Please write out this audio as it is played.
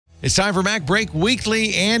It's time for MacBreak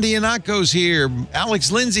Weekly. Andy Anako's here.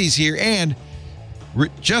 Alex Lindsay's here. And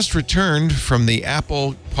just returned from the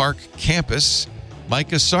Apple Park campus,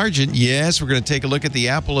 Mikah Sargent. Yes, we're going to take a look at the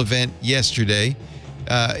Apple event yesterday.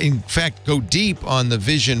 In fact, go deep on the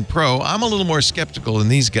Vision Pro. I'm a little more skeptical than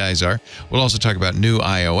these guys are. We'll also talk about new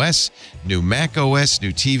iOS, new macOS,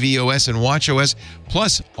 new tvOS, and watchOS,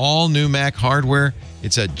 plus all new Mac hardware.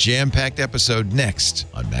 It's a jam-packed episode next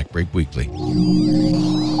on MacBreak Weekly.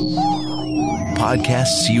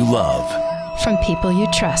 Podcasts you love. From people you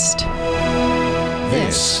trust.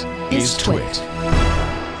 This is Twit.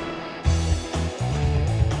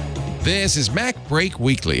 This is MacBreak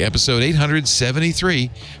Weekly, episode 873,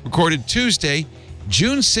 recorded Tuesday,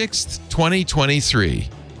 June 6th, 2023.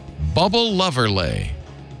 Bubble Loverlay.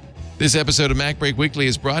 This episode of MacBreak Weekly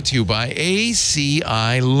is brought to you by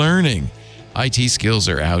ACI Learning. IT skills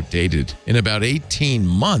are outdated in about 18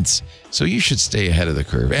 months, so you should stay ahead of the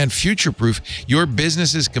curve and future-proof your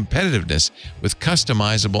business's competitiveness with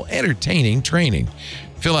customizable, entertaining training.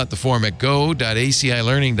 Fill out the form at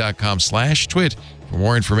go.acilearning.com/twit for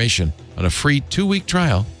more information on a free 2-week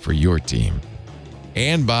trial for your team.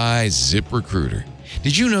 And by ZipRecruiter.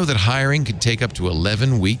 Did you know that hiring could take up to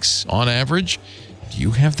 11 weeks on average? Do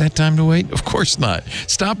you have that time to wait? Of course not.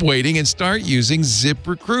 Stop waiting and start using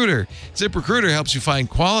ZipRecruiter. ZipRecruiter helps you find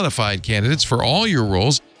qualified candidates for all your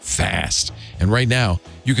roles fast. And right now,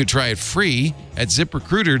 you can try it free at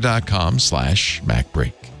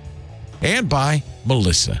ZipRecruiter.com/MacBreak. And by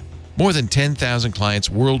Melissa. More than 10,000 clients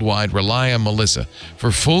worldwide rely on Melissa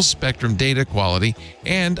for full spectrum data quality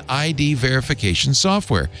and ID verification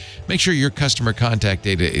software. Make sure your customer contact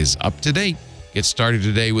data is up to date. Get started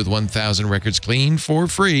today with 1,000 records clean for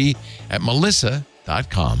free at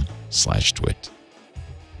melissa.com/twit.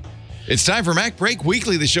 It's time for MacBreak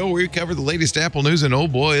Weekly, the show where we cover the latest Apple news, and oh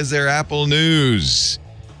boy, is there Apple news.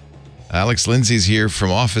 Alex Lindsay's here from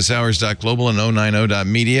officehours.global and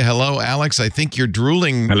 090.media. Hello, Alex. I think you're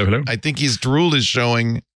drooling. Hello, hello. I think his drool is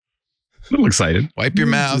showing. A little excited. Wipe your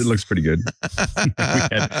mouth. It looks pretty good.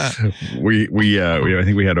 I think we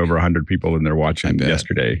had over 100 people in there watching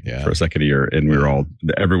yesterday for a second year, and we were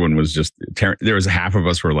everyone was just there was half of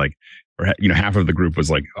us were like, half of the group was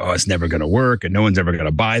like, oh, it's never going to work, and no one's ever going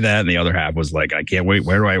to buy that, and the other half was like, I can't wait.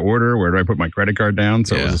 Where do I order? Where do I put my credit card down?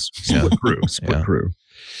 So it was a split crew.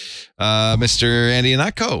 Mr. Andy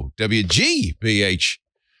Anako, WGBH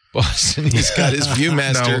Boston. He's got his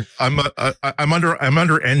Viewmaster. No, I'm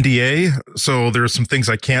under NDA, so there's some things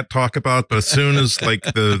I can't talk about. But as soon as like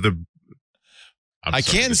I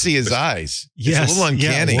can see his eyes. Yes, it's a little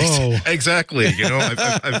uncanny. Yeah, exactly.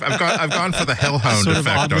 I've gone for the hellhound sort of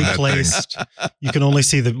effect on that placed. You can only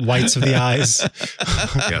see the whites of the eyes.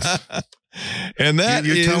 Yes. And that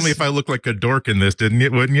you tell me if I look like a dork in this,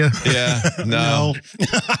 wouldn't you? Yeah. No.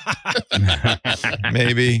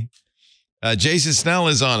 Maybe. Jason Snell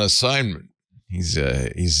is on assignment. He's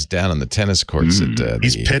down on the tennis courts at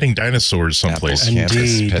he's petting dinosaurs someplace. Apple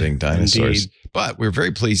campus, petting dinosaurs. Indeed. But we're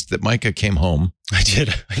very pleased that Mikah came home. I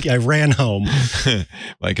did. I ran home.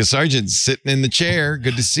 Mikah Sargent sitting in the chair.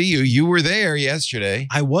 Good to see you. You were there yesterday.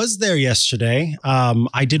 I was there yesterday.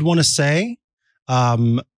 I did want to say,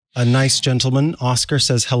 a nice gentleman, Oscar,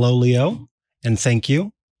 says hello, Leo, and thank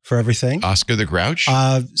you for everything. Oscar the Grouch?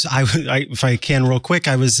 If I can real quick,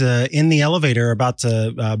 I was in the elevator about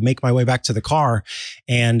to make my way back to the car,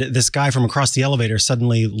 and this guy from across the elevator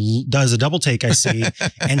suddenly does a double take, I see,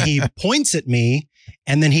 and he points at me,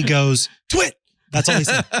 and then he goes, "Twit!" That's all he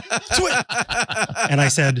said. "Twit!" And I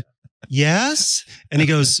said, "Yes?" And he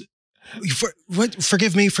goes,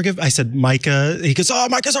 forgive me. I said, Mikah. He goes, oh,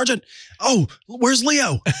 Mikah Sargent. Oh, where's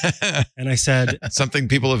Leo? And I said, something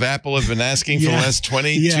people of Apple have been asking for the last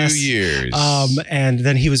 22 years. And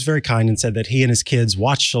then he was very kind and said that he and his kids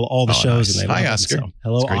watched all the shows. Nice. And they Hi, Oscar. So,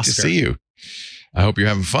 hello, great Oscar. to see you. I hope you're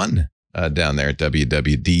having fun down there at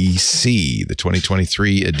WWDC, the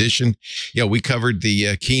 2023 edition. Yeah, we covered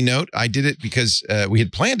the keynote. I did it because we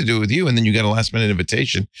had planned to do it with you, and then you got a last-minute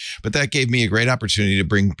invitation. But that gave me a great opportunity to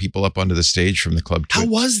bring people up onto the stage from the club. How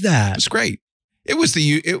was that? It was great. It was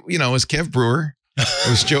it was Kev Brewer, it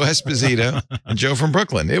was Joe Esposito, and Joe from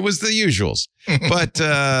Brooklyn. It was the usuals, but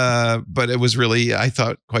it was really, I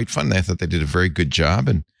thought, quite fun. I thought they did a very good job,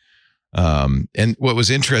 and what was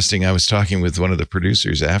interesting, I was talking with one of the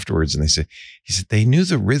producers afterwards, and he said they knew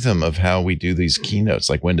the rhythm of how we do these keynotes,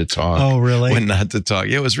 like when to talk, oh really, when not to talk.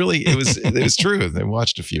 Yeah, it was true. They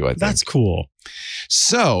watched a few. I think that's cool.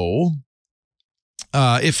 So,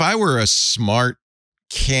 if I were a smart,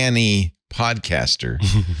 canny podcaster,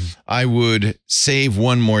 I would save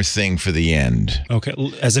one more thing for the end. Okay,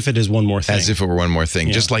 as if it is one more thing. As if it were one more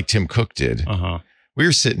thing, just like Tim Cook did. we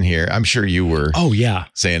were sitting here. I'm sure you were. Oh yeah.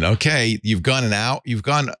 Saying, okay, you've gone an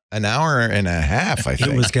hour and a half. I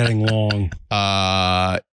think it was getting long.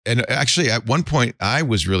 And actually, at one point, I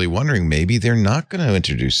was really wondering maybe they're not going to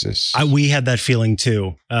introduce this. We had that feeling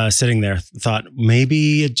too. Sitting there, thought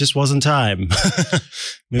maybe it just wasn't time.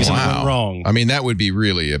 Maybe something went wrong. I mean, that would be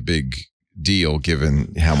really a big deal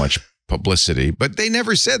given how much publicity. But they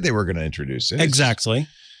never said they were going to introduce it. Exactly.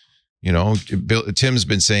 You know, Tim's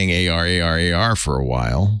been saying AR for a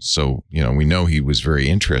while. So, you know, we know he was very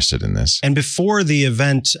interested in this. And before the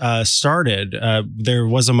event started, there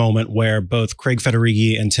was a moment where both Craig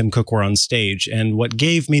Federighi and Tim Cook were on stage. And what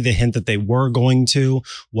gave me the hint that they were going to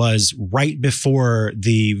was right before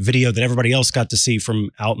the video that everybody else got to see from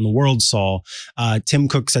out in the world saw, Tim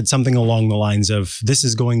Cook said something along the lines of, this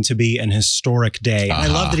is going to be an historic day. And I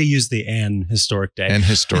love that he used the "an historic day." An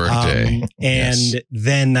historic day. And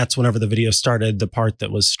then that's whenever the video started, the part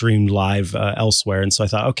that was streamed live elsewhere. And so I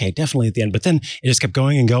thought, okay, definitely at the end. But then it just kept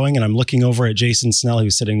going and going. And I'm looking over at Jason Snell, who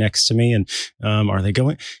was sitting next to me. And are they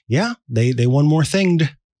going? Yeah, they one more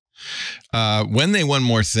thinged. When they one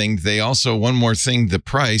more thing, they also one more thing the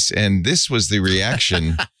price. And this was the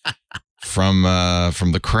reaction from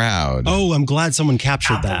the crowd. Oh, I'm glad someone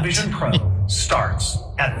captured Apple that. Vision Pro starts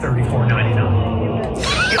at $34.99.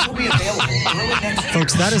 It will be available early next year.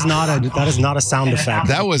 Folks, that is not a sound effect.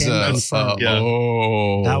 That was that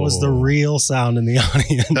was the real sound in the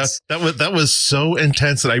audience. That was so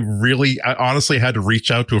intense that I honestly had to reach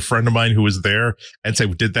out to a friend of mine who was there and say,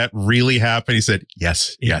 did that really happen? He said,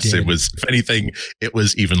 yes, it was. If anything, it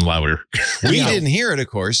was even louder. We didn't hear it, of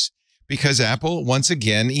course, because Apple, once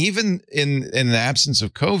again, even in the absence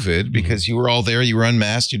of COVID, because you were all there, you were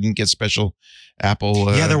unmasked, you didn't get special Apple.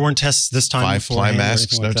 There weren't tests this time. 5-ply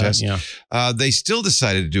masks, no tests. Yeah. They still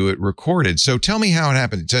decided to do it recorded. So tell me how it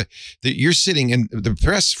happened. You're sitting in the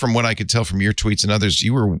press, from what I could tell from your tweets and others,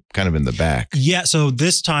 you were kind of in the back. Yeah. So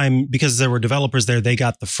this time, because there were developers there, they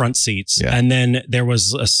got the front seats. Yeah. And then there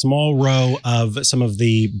was a small row of some of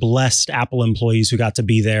the blessed Apple employees who got to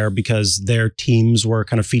be there because their teams were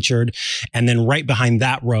kind of featured. And then right behind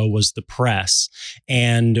that row was the press.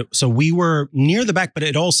 And so we were near the back, but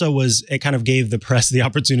it kind of gave the press the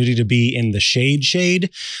opportunity to be in the shade.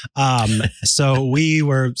 So we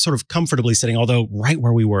were sort of comfortably sitting, although right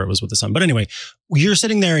where we were, it was with the sun. But anyway, you're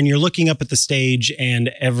sitting there and you're looking up at the stage and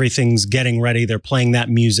everything's getting ready. They're playing that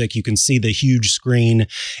music. You can see the huge screen.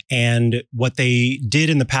 And what they did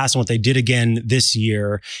in the past and what they did again this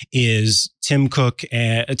year is Tim Cook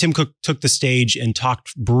took the stage and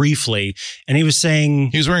talked briefly. And he was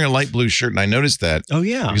saying... He was wearing a light blue shirt, and I noticed that. Oh,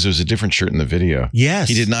 yeah. Because there was a different shirt in the video. Yes.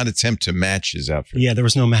 He did not attempt to match his outfit. Yeah, there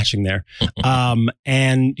was no matching there.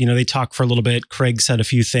 And, they talked for a little bit. Craig said a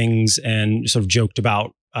few things and sort of joked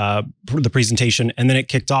about the presentation, and then it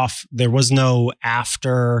kicked off. There was no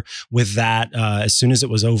after with that. As soon as it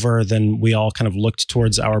was over, then we all kind of looked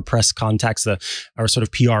towards our press contacts. Our sort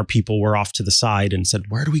of PR people were off to the side and said,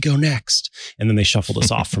 where do we go next? And then they shuffled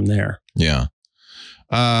us off from there. Yeah.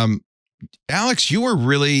 Alex, you were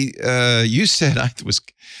really, you said,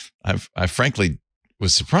 I frankly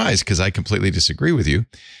was surprised because I completely disagree with you.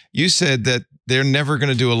 You said that they're never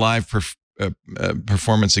going to do a live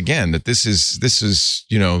performance again, that this is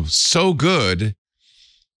so good.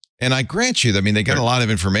 And I grant you, I mean, they got a lot of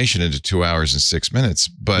information into 2 hours and 6 minutes,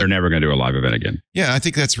 but they're never going to do a live event again. Yeah, I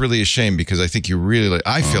think that's really a shame because I think you really,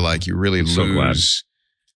 I feel like you really lose.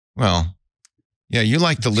 Well, yeah, you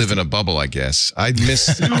like to live in a bubble, I guess. I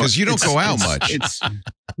miss because you don't go out much.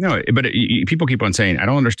 People keep on saying, I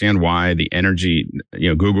don't understand why the energy,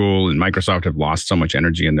 Google and Microsoft have lost so much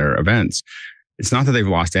energy in their events. It's not that they've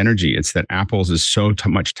lost energy. It's that Apple's is so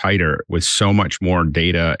much tighter with so much more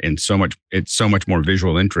data and so much more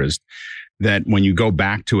visual interest that when you go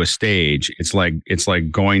back to a stage, it's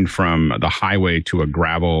like going from the highway to a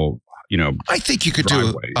gravel, I think you could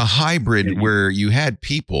driveway. Do a hybrid where you had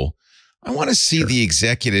people. I want to see the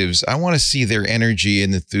executives. I want to see their energy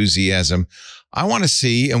and enthusiasm. I want to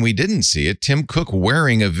see, and we didn't see it, Tim Cook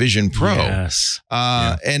wearing a Vision Pro. Yes.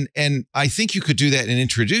 And I think you could do that and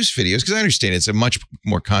introduce videos because I understand it's a much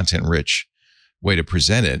more content-rich way to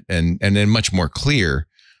present it and then much more clear.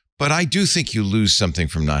 But I do think you lose something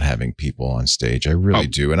from not having people on stage. I really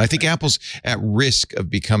do. And I think Apple's at risk of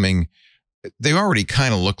becoming... They already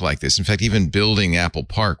kind of look like this. In fact, even building Apple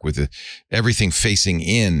Park with everything facing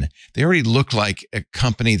in, they already look like a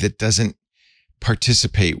company that doesn't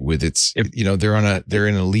participate with its. They're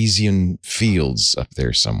in Elysian fields up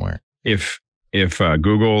there somewhere. If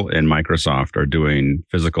Google and Microsoft are doing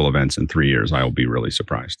physical events in 3 years, I will be really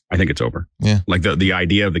surprised. I think it's over. Yeah, like the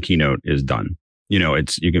idea of the keynote is done. you know,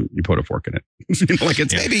 you put a fork in it. Like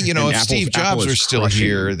it's maybe, you know, if Steve Jobs were still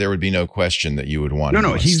here, there would be no question that you would want.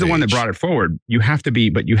 No, he's the one that brought it forward. You have to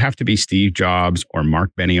be Steve Jobs or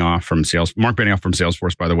Mark Benioff from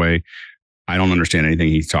Salesforce, by the way. I don't understand anything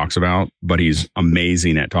he talks about, but he's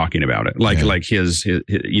amazing at talking about it. Like his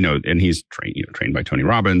you know, and he's trained by Tony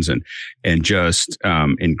Robbins and just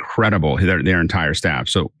incredible, their entire staff.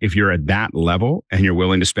 So if you're at that level and you're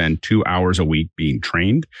willing to spend 2 hours a week being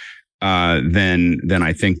trained, then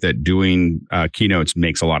I think that doing keynotes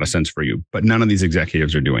makes a lot of sense for you. But none of these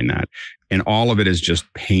executives are doing that. And all of it is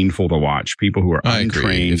just painful to watch. People who are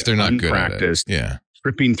untrained, if they're not unpracticed, good at it.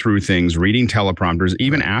 tripping through things, reading teleprompters,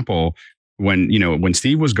 even Apple. When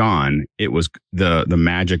Steve was gone, it was the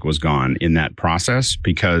magic was gone in that process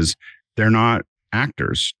because they're not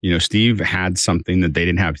actors. You know, Steve had something that they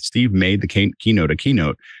didn't have. Steve made the keynote a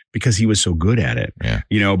keynote because he was so good at it. Yeah.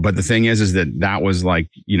 You know, but the thing is that was like,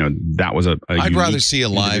 you know, that was a I'd rather see a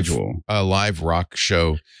live rock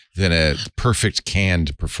show than a perfect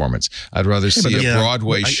canned performance. I'd rather see a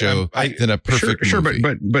Broadway show than a perfect movie.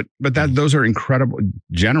 But those are incredible,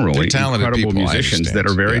 generally incredible people, musicians that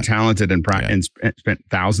are very talented and spent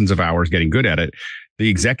thousands of hours getting good at it. The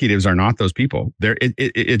executives are not those people.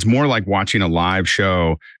 It's more like watching a live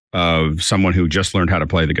show of someone who just learned how to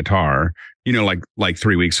play the guitar, you know, like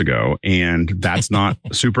 3 weeks ago. And that's not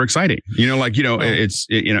super exciting, you know,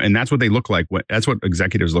 and that's what they look like. That's what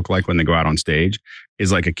executives look like when they go out on stage,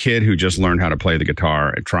 is like a kid who just learned how to play the guitar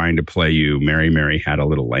and trying to play you Mary, Mary Had a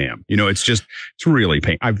Little Lamb. You know, it's really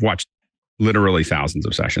painful. I've watched literally thousands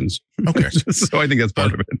of sessions. Okay. So I think that's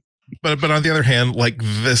part of it. But on the other hand, like,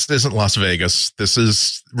 this isn't Las Vegas.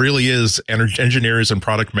 This really is engineers and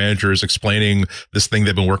product managers explaining this thing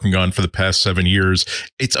they've been working on for the past 7 years.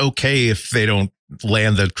 It's okay if they don't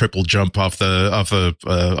land the triple jump off the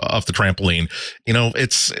trampoline. You know,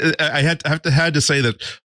 I had to say that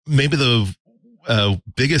maybe the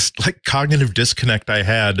biggest like cognitive disconnect I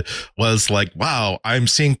had was like, wow, I'm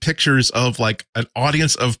seeing pictures of like an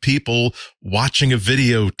audience of people watching a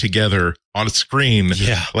video together on a screen.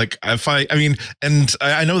 Yeah. Like and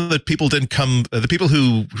I know that people didn't come, the people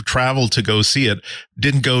who traveled to go see it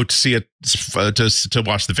didn't go to see it to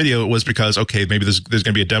watch the video. It was because, okay, maybe there's going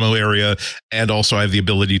to be a demo area, and also I have the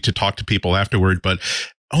ability to talk to people afterward. But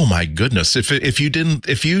oh my goodness, if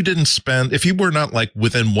you were not like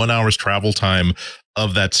within 1 hour's travel time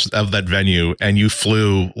of that venue, and you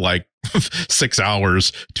flew like 6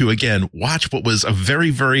 hours to again watch what was a very,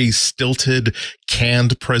 very stilted,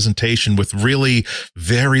 canned presentation with really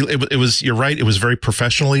it was, you're right, it was very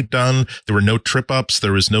professionally done. There were no trip ups,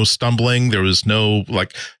 there was no stumbling, there was no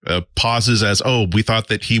like pauses as, oh, we thought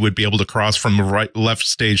that he would be able to cross from the left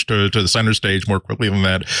stage to the center stage more quickly than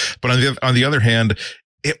that. But on the other hand,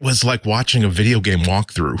 it was like watching a video game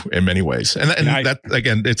walkthrough in many ways. And that,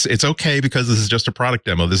 again, it's okay because this is just a product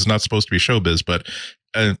demo. This is not supposed to be showbiz, but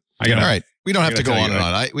all right. We don't have to go on and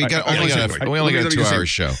on. We only got a 2 hour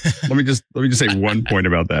show. Let me just say one point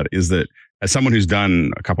about that is that as someone who's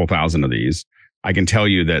done a couple thousand of these, I can tell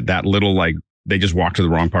you that little, like, they just walk to the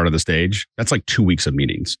wrong part of the stage. That's like 2 weeks of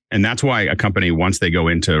meetings. And that's why a company, once they go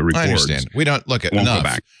into records, I understand. We don't look at enough. Go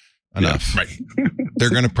back. Enough. Yeah, right.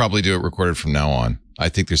 They're going to probably do it recorded from now on. I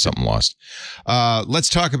think there's something lost. Let's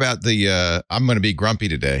talk about I'm going to be grumpy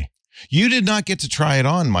today. You did not get to try it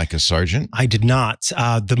on, Mikah Sargent. I did not.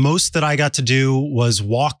 The most that I got to do was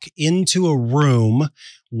walk into a room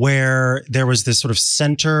where there was this sort of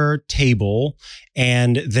center table,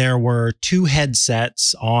 and there were two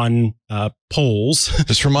headsets on poles.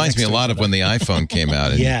 This reminds me a lot of when the iPhone came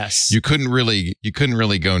out. And yes, you couldn't really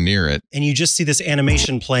go near it, and you just see this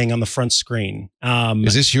animation playing on the front screen.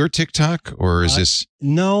 Is this your TikTok, or is this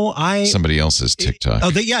somebody else's TikTok?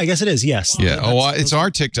 Oh, yeah, I guess it is. Yes. Yeah. It's our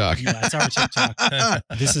TikTok. Yeah, it's our TikTok.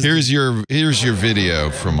 Here's your video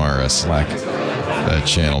from our Slack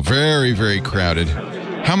channel. Very, very crowded.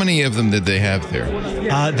 How many of them did they have there?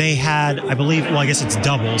 They had, I believe, well, I guess it's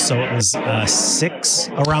double, so it was 6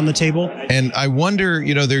 around the table. And I wonder,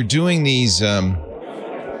 they're doing these.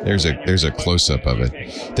 There's a close up of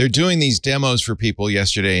it. They're doing these demos for people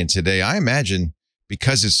yesterday and today. I imagine,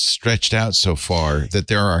 because it's stretched out so far, that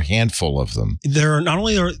there are a handful of them. There are not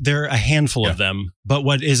only there a handful of them, but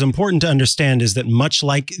what is important to understand is that much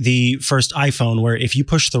like the first iPhone, where if you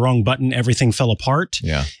push the wrong button, everything fell apart.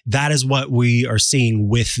 Yeah, that is what we are seeing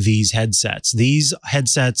with these headsets. These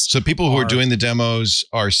headsets. So people who are doing the demos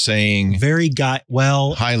are saying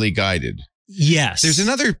highly guided. Yes. There's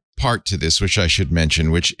another part to this which I should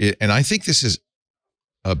mention, and I think this is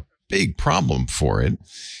a big problem for it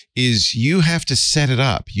is you have to set it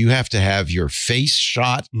up. You have to have your face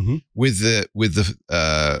shot with the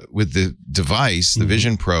device, the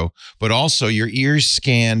Vision Pro, but also your ears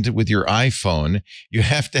scanned with your iPhone. You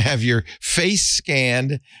have to have your face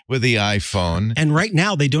scanned with the iPhone. And right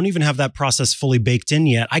now they don't even have that process fully baked in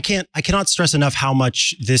yet. I cannot stress enough how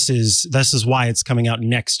much this is why it's coming out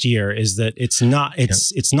next year, is that it's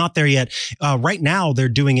not there yet. Right now they're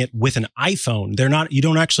doing it with an iPhone. You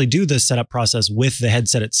don't actually do the setup process with the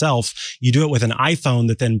headset itself. You do it with an iPhone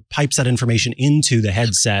that then pipes that information into the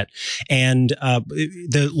headset. And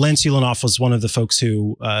the Lance Ulanoff was one of the folks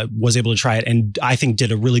who was able to try it, and I think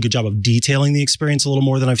did a really good job of detailing the experience a little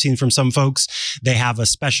more than I've seen from some folks. They have a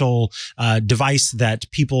special device that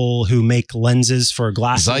people who make lenses for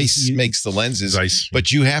glasses. Zeiss makes the lenses,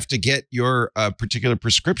 but you have to get your particular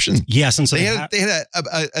prescription. Yes, and so they had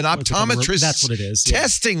an optometrist. That's what it is.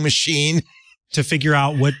 Testing machine to figure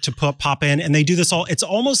out what to pop in. And they do this all, it's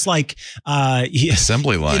almost like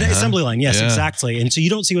assembly line. Assembly line, yes, exactly. And so you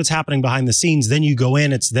don't see what's happening behind the scenes. Then you go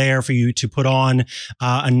in, it's there for you to put on.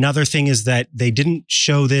 Another thing is that they didn't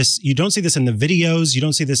show this. You don't see this in the videos. You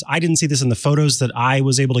don't see this. I didn't see this in the photos that I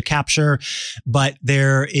was able to capture, but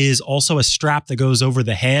there is also a strap that goes over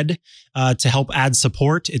the head to help add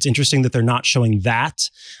support. It's interesting that they're not showing that.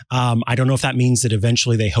 I don't know if that means that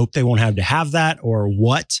eventually they hope they won't have to have that, or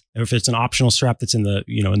what, or if it's an optional strap that's in the,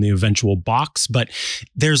 in the eventual box. But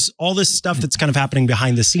there's all this stuff that's kind of happening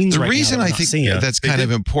behind the scenes. The reason I think that's kind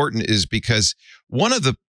of important is because one of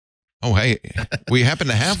the, hey, we happen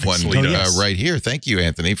to have one right here. Thank you,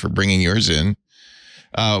 Anthony, for bringing yours in.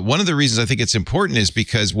 One of the reasons I think it's important is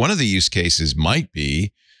because one of the use cases might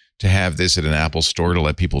be to have this at an Apple store to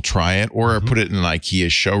let people try it, or put it in an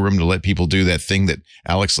IKEA showroom to let people do that thing that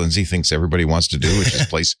Alex Lindsay thinks everybody wants to do, which is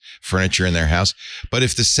place furniture in their house. But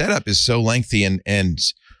if the setup is so lengthy and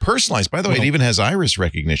personalized, by the way, it even has iris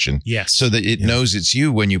recognition, so that it knows it's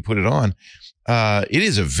you when you put it on. It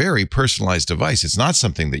is a very personalized device. It's not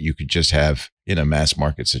something that you could just have in a mass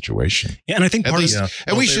market situation. Yeah, and I think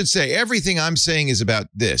we should say everything I'm saying is about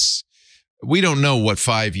this. We don't know what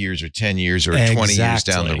 5 years or 10 years or 20 years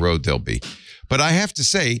down the road they'll be. But I have to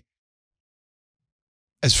say,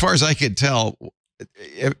 as far as I could tell,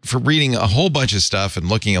 for reading a whole bunch of stuff and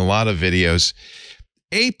looking at a lot of videos,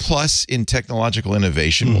 A+ in technological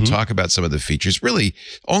innovation. We'll talk about some of the features. Really,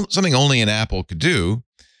 something only an Apple could do.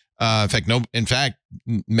 In fact,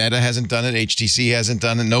 Meta hasn't done it. HTC hasn't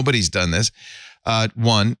done it. Nobody's done this.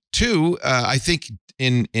 One. Two, I think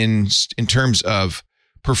in terms of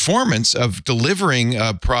performance of delivering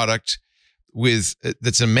a product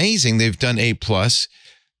that's amazing, they've done A+,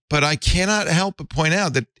 but I cannot help but point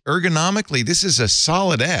out that ergonomically this is a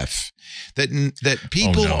solid F, that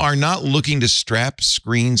people are not looking to strap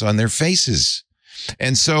screens on their faces.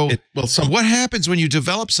 And so what happens when you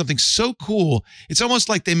develop something so cool? It's almost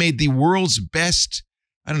like they made the world's best,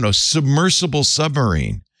 I don't know, submersible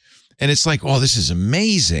submarine, and it's like, oh, this is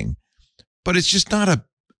amazing, but it's just not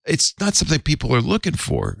something people are looking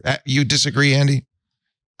for. You disagree, Andy?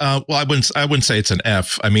 Well, I wouldn't say it's an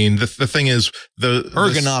F. I mean, the thing is, the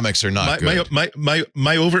ergonomics are not good.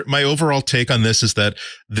 My overall take on this is that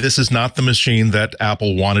this is not the machine that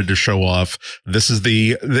Apple wanted to show off. This is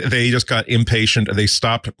they just got impatient. They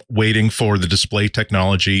stopped waiting for the display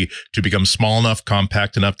technology to become small enough,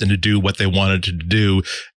 compact enough, and to do what they wanted to do.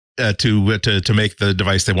 To make the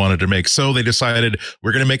device they wanted to make. So they decided,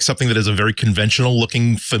 we're going to make something that is a very conventional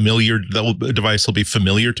looking, familiar, the device will be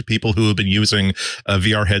familiar to people who have been using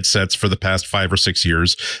VR headsets for the past 5 or 6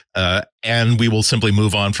 years. And we will simply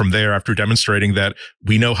move on from there after demonstrating that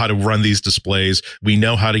we know how to run these displays. We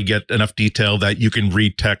know how to get enough detail that you can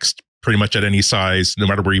read text pretty much at any size, no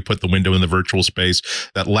matter where you put the window in the virtual space.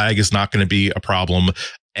 That lag is not going to be a problem.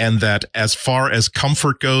 And that as far as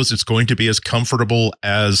comfort goes, it's going to be as comfortable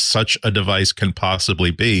as such a device can possibly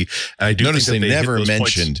be. And I do notice think they never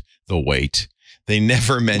mentioned the weight. They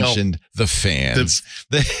never mentioned the fans.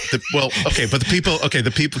 But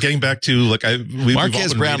the people getting back to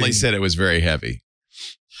Marquez Brownlee said it was very heavy.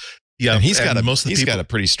 Yeah, and he's got a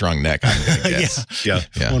pretty strong neck. Yeah.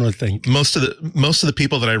 One would think. Most of the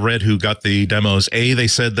people that I read who got the demos, they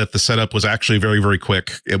said that the setup was actually very, very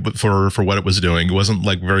quick for what it was doing. It wasn't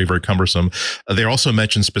like very, very cumbersome. They also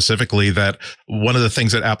mentioned specifically that one of the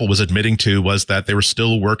things that Apple was admitting to was that they were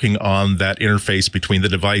still working on that interface between the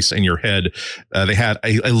device and your head. They had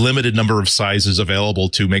a limited number of sizes available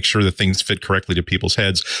to make sure that things fit correctly to people's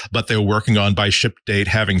heads, but they were working on, by ship date,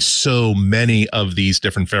 having so many of these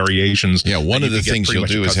different variations. Yeah, one of the things you'll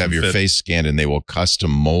do is have your face scanned, and they will custom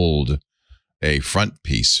mold a front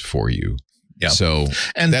piece for you. Yeah. So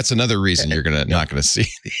and that's another reason you're not going to see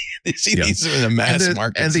these in a mass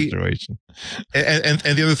market situation. And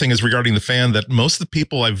the other thing is regarding the fan, that most of the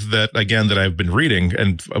people I've been reading,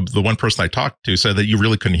 and the one person I talked to said that you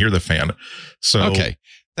really couldn't hear the fan. So okay.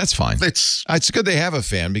 That's fine. It's good they have a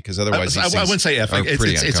fan, because otherwise I wouldn't say F.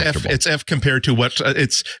 It's F. It's F compared to what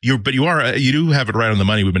it's you. But you do have it right on the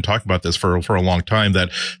money. We've been talking about this for a long time. That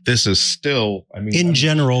this is still. I mean, in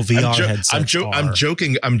general, VR headsets. I'm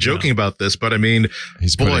joking about this, but I mean,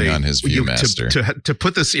 he's putting on his ViewMaster to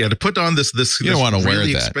put this. Yeah, to put on this. You don't want to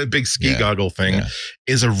really wear that big ski goggle thing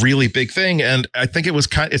is a really big thing, and I think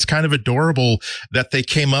it's kind of adorable that they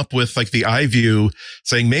came up with like the iView,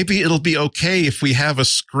 saying maybe it'll be okay if we have a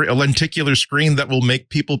lenticular screen that will make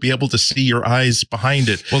people be able to see your eyes behind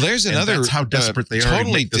it. Well, there's another that's how desperate they are.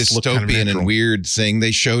 Totally dystopian and weird thing.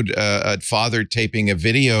 They showed a father taping a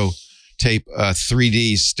video tape,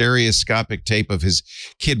 3D stereoscopic tape of his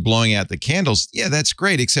kid blowing out the candles. Yeah, that's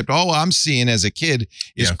great. Except all I'm seeing as a kid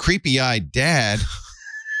is creepy-eyed dad.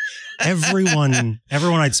 Everyone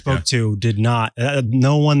I spoke to did not.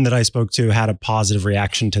 No one that I spoke to had a positive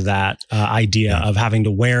reaction to that idea of having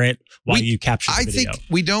to wear it while you capture the video. I think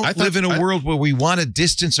we don't live in a world where we want to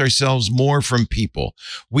distance ourselves more from people.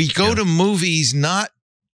 We go to movies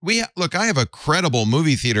look, I have a credible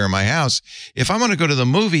movie theater in my house. If I'm going to go to the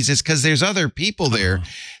movies, it's because there's other people there.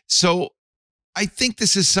 So I think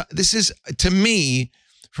this is to me,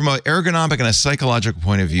 from an ergonomic and a psychological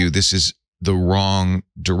point of view, this is the wrong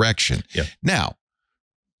direction. Yeah. Now,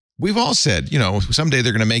 we've all said, someday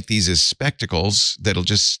they're going to make these as spectacles that'll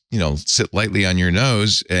just, sit lightly on your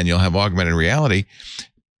nose and you'll have augmented reality.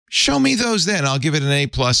 Show me those then. I'll give it an A+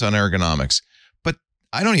 on ergonomics. But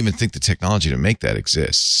I don't even think the technology to make that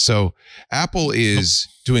exists. So Apple is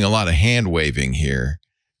doing a lot of hand waving here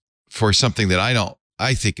for something that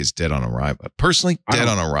I think is dead on arrival. Personally, dead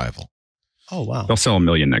on arrival. Oh, wow. They'll sell 1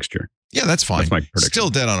 million next year. Yeah, that's fine. That's my prediction. Still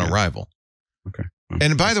dead on arrival. Okay.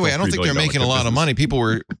 And by the way, I don't think they're making a lot of money. People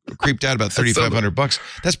were creeped out about $3,500.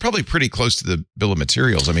 That's probably pretty close to the bill of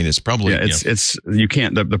materials. I mean, it's probably you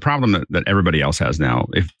can't. The problem that everybody else has now,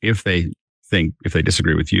 if they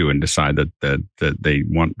disagree with you and decide that they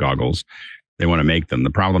want goggles, they want to make them.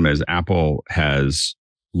 The problem is Apple has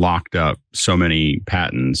locked up so many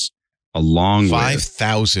patents along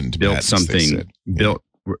 5,000 built something built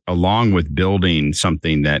along with building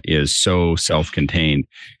something that is so self-contained.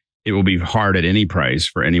 It will be hard at any price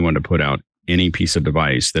for anyone to put out any piece of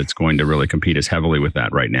device that's going to really compete as heavily with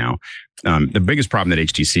that right now. The biggest problem that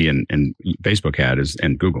HTC and Facebook had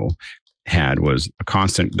and Google had was a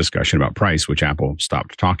constant discussion about price, which Apple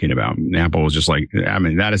stopped talking about. And Apple was just like, I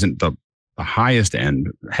mean, that isn't the highest end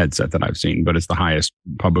headset that I've seen, but it's the highest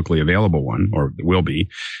publicly available one, or will be.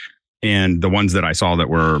 And the ones that I saw that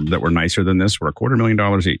were nicer than this were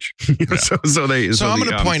 $250,000 each. So I'm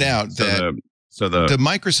going to point out that the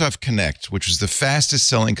Microsoft Kinect, which was the fastest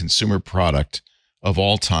selling consumer product of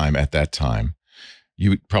all time at that time,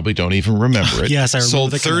 you probably don't even remember it. Yes, I remember.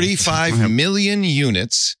 Sold 35 million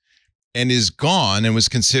units and is gone and was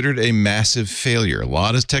considered a massive failure. A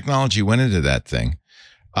lot of technology went into that thing.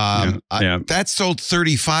 That sold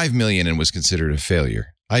 35 million and was considered a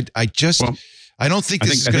failure. I don't think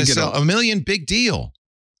this is going to sell 1 million. Big deal.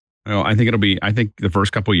 Well, I think the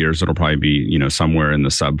first couple of years, it'll probably be, somewhere in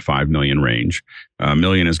the sub 5 million range. 1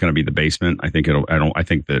 million is going to be the basement. I think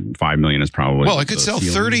that 5 million is probably. Well, it could sell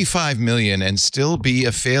 35 million and still be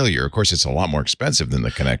a failure. Of course, it's a lot more expensive than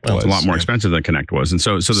the Kinect was. It's a lot more expensive than Kinect was. And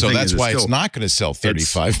so that's why it's not going to sell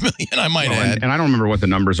 35 million, I might add. And I don't remember what the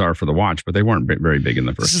numbers are for the watch, but they weren't very big in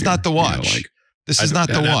the first year. This is not the watch. This is not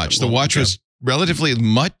the watch. The watch was relatively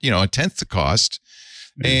much, a tenth the cost.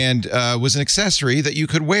 And was an accessory that you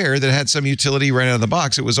could wear that had some utility right out of the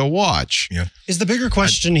box. It was a watch. Yeah. Is the bigger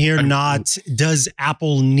question here does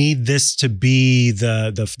Apple need this to be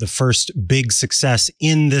the first big success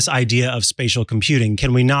in this idea of spatial computing?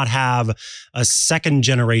 Can we not have a second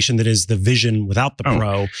generation that is the Vision without the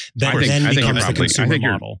Pro that becomes the consumer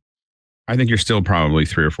model? I think you're still probably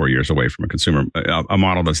 3 or 4 years away from a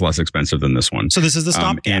model that's less expensive than this one. So this is the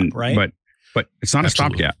stopgap, right? But it's not a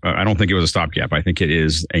stopgap. I don't think it was a stopgap. I think it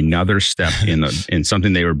is another step in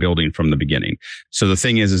something they were building from the beginning. So the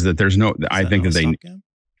thing is that there's no.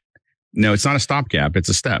 No, it's not a stopgap. It's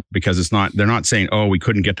a step, because it's not. They're not saying, "Oh, we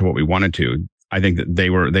couldn't get to what we wanted to." I think that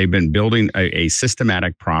they've been building a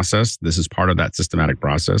systematic process. This is part of that systematic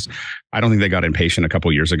process. I don't think they got impatient a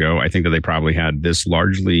couple of years ago. I think that they probably had this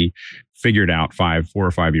largely figured out 4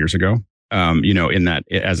 or 5 years ago. In that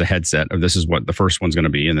as a headset of this is what the first one's going to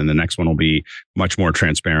be. And then the next one will be much more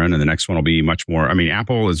transparent. And the next one will be much more. I mean,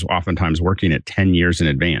 Apple is oftentimes working at 10 years in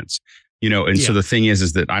advance. And so the thing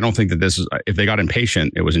is that I don't think that this is, if they got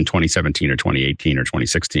impatient, it was in 2017 or 2018 or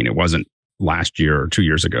 2016. It wasn't last year or 2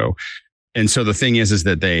 years ago. And so the thing is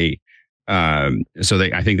that I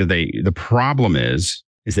think that the problem is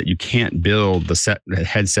that you can't build the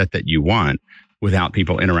headset that you want without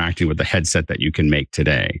people interacting with the headset that you can make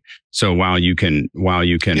today. So while you can, I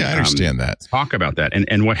understand that. Talk about that.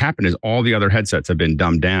 And what happened is all the other headsets have been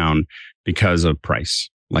dumbed down because of price.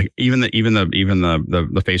 Like even the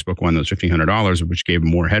Facebook one that was $1,500, which gave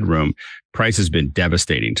more headroom, price has been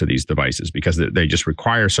devastating to these devices because they just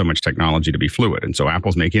require so much technology to be fluid. And so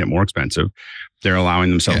Apple's making it more expensive. They're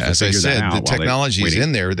allowing themselves to figure that out. The technology is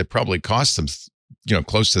in there that probably cost them,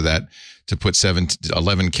 close to that to put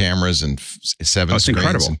 11 cameras and 7 screens.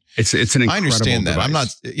 Incredible. It's an incredible I understand that. device. I'm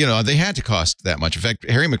not, they had to cost that much. In fact,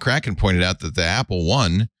 Harry McCracken pointed out that the Apple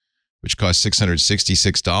One, which cost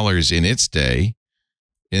 $666 in its day,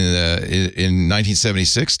 in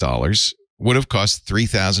 1976 dollars, would have cost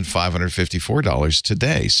 $3,554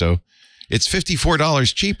 today. So it's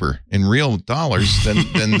 $54 cheaper in real dollars than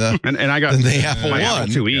the the Apple One.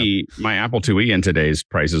 My Apple IIe in today's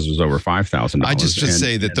prices was over $5,000. I just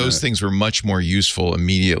say that those things were much more useful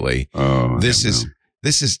immediately.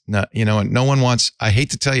 This is not, no one wants, I hate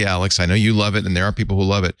to tell you, Alex, I know you love it and there are people who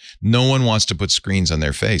love it. No one wants to put screens on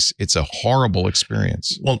their face. It's a horrible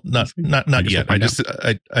experience. Well, not yet. I do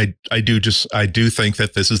think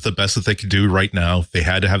that this is the best that they could do right now. They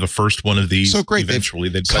had to have the first one of these. So great. Eventually,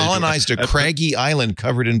 they've colonized a craggy island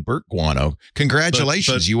covered in burnt guano.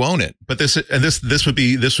 Congratulations. You own it. But this would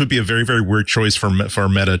be a very, very weird choice for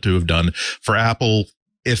Meta to have done. For Apple,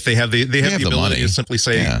 if they have the ability money to simply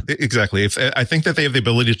say, exactly. If I think that they have the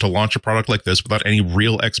ability to launch a product like this without any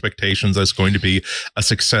real expectations that's going to be a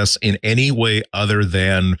success in any way other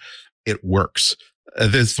than it works.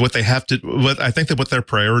 This what they have to. I think that what their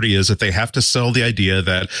priority is that they have to sell the idea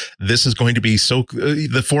that this is going to be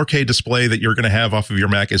the 4K display that you're going to have off of your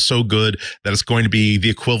Mac is so good that it's going to be the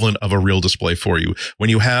equivalent of a real display for you. When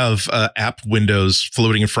you have app windows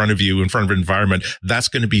floating in front of you in front of an environment, that's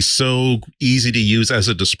going to be so easy to use as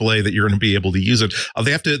a display that you're going to be able to use it.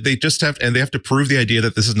 They have to prove the idea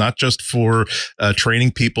that this is not just for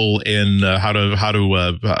training people in how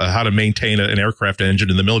to maintain an aircraft engine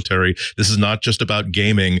in the military. This is not just about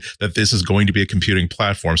gaming, that this is going to be a computing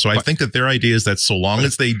platform. So I think that their idea is that so long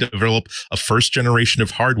as they develop a first generation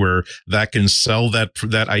of hardware that can sell that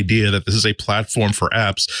idea that this is a platform for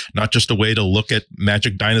apps, not just a way to look at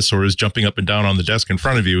magic dinosaurs jumping up and down on the desk in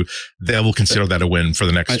front of you, they will consider that a win for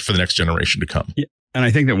the next generation to come. Yeah. And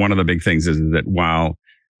I think that one of the big things is that while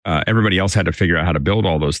everybody else had to figure out how to build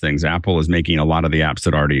all those things, Apple is making a lot of the apps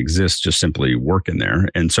that already exist just simply work in there.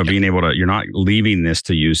 And so being able to, you're not leaving this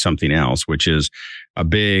to use something else, which is a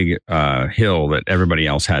big hill that everybody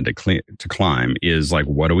else had to climb, is like,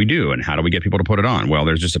 what do we do? And how do we get people to put it on? Well,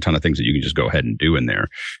 there's just a ton of things that you can just go ahead and do in there.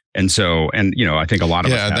 And so, I think a lot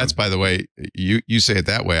of us have, that's, by the way, you say it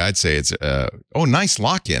that way. I'd say it's, nice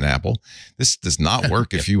lock-in, Apple. This does not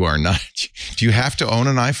work if you are not. Do you have to own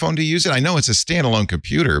an iPhone to use it? I know it's a standalone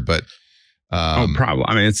computer, but probably.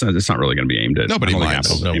 I mean, it's not really going to be aimed at nobody minds.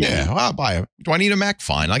 Apple. Well, I'll buy it. Do I need a Mac?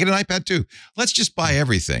 Fine. I get an iPad too. Let's just buy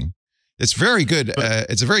everything. It's very good.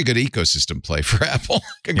 It's a very good ecosystem play for Apple.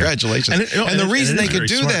 Congratulations. And the reason they could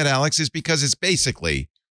do that, Alex, is because it's basically,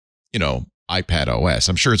 iPadOS.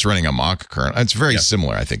 I'm sure it's running a mock kernel. It's very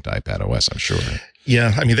similar, I think, to iPadOS. I'm sure.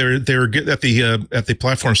 Yeah, I mean they're good at the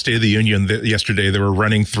platform State of the Union yesterday. They were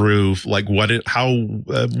running through like what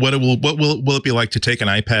will it be like to take an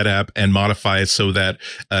iPad app and modify it so that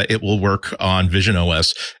it will work on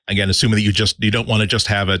visionOS. Again, assuming that you don't want to just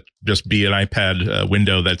have it just be an iPad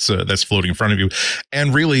window that's floating in front of you.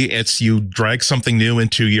 And really, it's you drag something new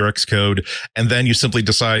into your Xcode, and then you simply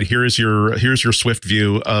decide here's your Swift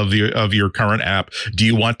view of your current app. Do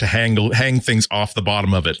you want to hang things off the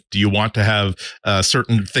bottom of it? Do you want to have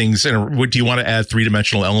certain things, and do you want to add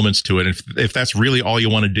 3-dimensional elements to it? If that's really all you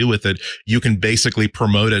want to do with it, you can basically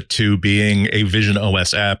promote it to being a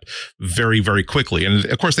visionOS app very, very quickly. And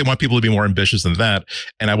of course, they want people to be more ambitious than that.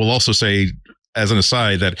 And I will also say, as an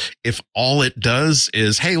aside, that if all it does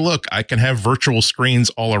is, hey, look, I can have virtual screens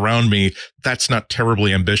all around me, that's not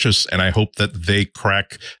terribly ambitious. And I hope that they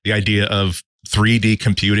crack the idea of 3D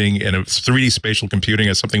computing and 3D spatial computing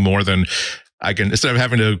as something more than I can, instead of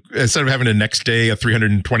having to next day a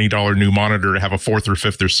 $320 new monitor to have a fourth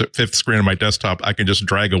screen on my desktop, I can just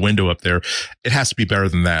drag a window up there. It has to be better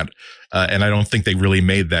than that. And I don't think they really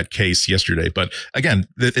made that case yesterday. But again,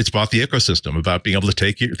 it's about the ecosystem, about being able to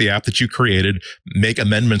take the app that you created, make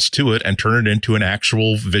amendments to it, and turn it into an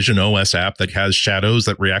actual visionOS app that has shadows,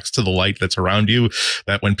 that reacts to the light that's around you,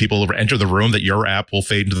 that when people enter the room, that your app will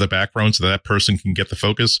fade into the background so that person can get the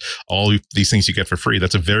focus. All these things you get for free.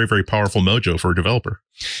 That's a very, very powerful mojo for a developer.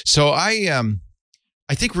 So I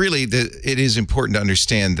think really that it is important to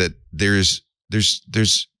understand that this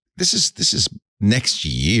is next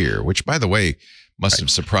year, which, by the way, must have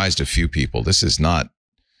surprised a few people. This is not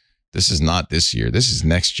this year. This is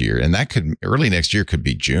next year, and that could early next year could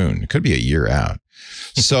be June. It could be a year out.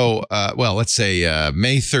 So, well, let's say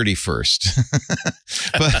May 31st.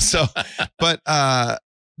 but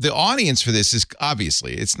the audience for this is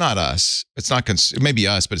obviously, it's not us. It's not maybe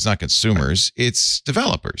us, but it's not consumers. It's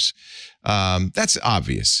developers. That's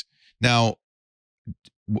obvious. Now,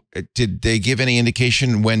 did they give any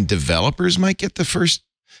indication when developers might get the first?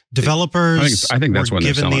 Developers I think that's were when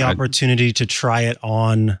given the opportunity to try it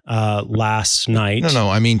on last night. No,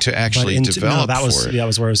 I mean to actually develop. That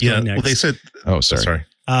was where I was going next. Well, they said, sorry.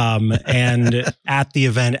 And at the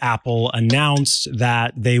event, Apple announced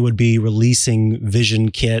that they would be releasing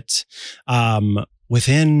Vision Kit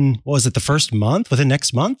within, what was it, the first month? Within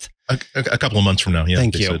next month? A couple of months from now. Yeah.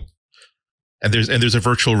 Thank you. Said. And there's a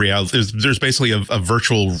virtual reality. There's basically a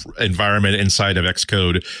virtual environment inside of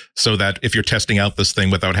Xcode, so that if you're testing out this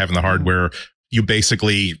thing without having the hardware, you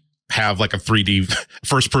basically have like a 3D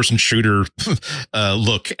first-person shooter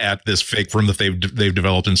look at this fake room that they've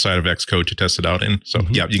developed inside of Xcode to test it out in. So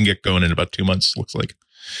yeah, you can get going in about 2 months. Looks like.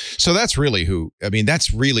 So that's really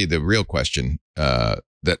that's really the real question. And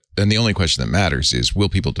the only question that matters is, will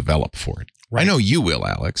people develop for it? Right. I know you will,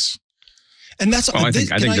 Alex. And that's I think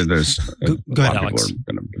that there's go ahead, Alex.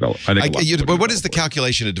 Going to develop. But what is the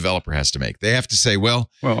calculation a developer has to make? They have to say,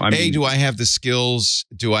 well, do I have the skills?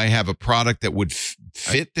 Do I have a product that would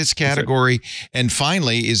fit this category? And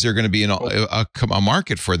finally, is there going to be a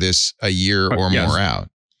market for this a year or more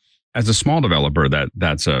out? As a small developer,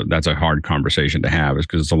 that's a hard conversation to have, is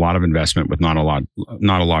because it's a lot of investment with not a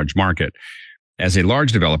large market. As a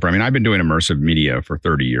large developer, I mean, I've been doing immersive media for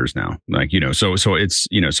 30 years now. So it's,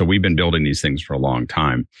 so we've been building these things for a long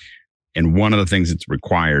time. And one of the things that's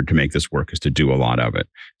required to make this work is to do a lot of it.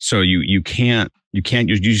 So you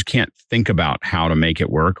just can't think about how to make it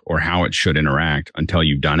work or how it should interact until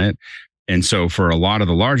you've done it. And so for a lot of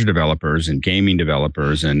the larger developers and gaming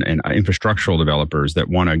developers and infrastructural developers that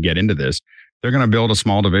want to get into this, they're going to build a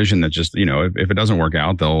small division that just, if it doesn't work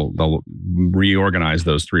out, they'll reorganize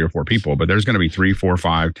those 3 or 4 people. But there's going to be 3, 4,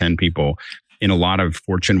 5, 10 people in a lot of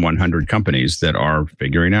Fortune 100 companies that are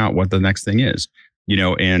figuring out what the next thing is,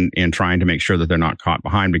 and trying to make sure that they're not caught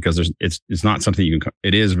behind, because it's not something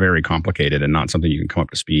it is very complicated and not something you can come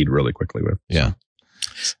up to speed really quickly with. Yeah.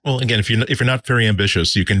 Well, again, if you're not very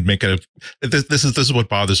ambitious, you can make this is what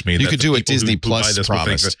bothers me. You could do what Disney Plus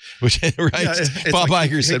promised, right? Yeah, Bob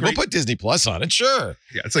Iger said, "We'll put Disney Plus on it." Sure.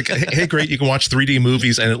 Yeah, it's like, hey, great, you can watch 3D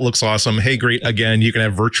movies and it looks awesome. Hey, great, again, you can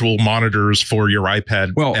have virtual monitors for your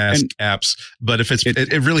iPad apps. But if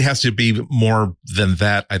it really has to be more than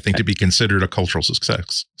that, I think, to be considered a cultural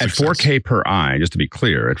success. At 4K per eye, just to be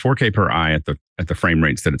clear, at 4K per eye at the frame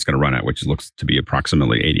rates that it's going to run at, which looks to be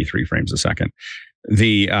approximately 83 frames a second.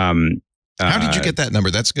 How did you get that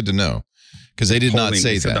number? That's good to know, because they did not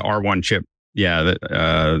say that. The R1 chip. Yeah,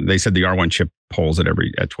 they said the R1 chip polls at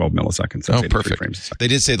 12 milliseconds. So perfect. Frames a second. They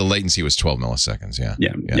did say the latency was 12 milliseconds.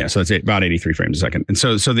 Yeah. So it's about 83 frames a second. And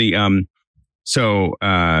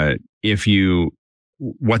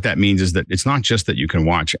what that means is that it's not just that you can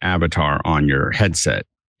watch Avatar on your headset.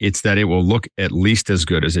 It's that it will look at least as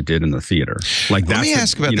good as it did in the theater. Let me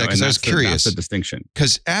ask about that, because I was curious. That's the distinction.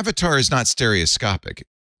 Because Avatar is not stereoscopic,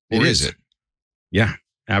 or is it? Yeah,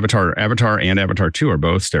 Avatar and Avatar 2 are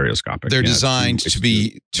both stereoscopic. They're designed to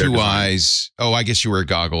be two eyes. Oh, I guess you wear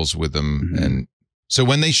goggles with them, and so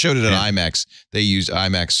when they showed it at IMAX, they used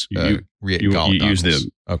IMAX goggles.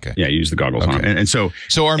 Use the goggles on it, and so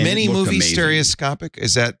are many movies stereoscopic?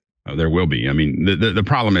 Is that? Oh, there will be. I mean, the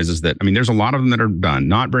problem is that, there's a lot of them that are done.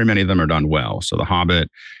 Not very many of them are done well. So The Hobbit,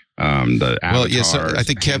 the Avatar. Well, yes, I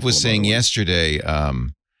think Kev was saying yesterday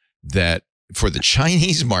that for the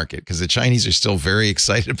Chinese market, because the Chinese are still very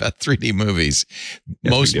excited about 3D movies,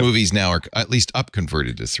 most movies now are at least up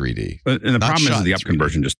converted to 3D. And the problem is the up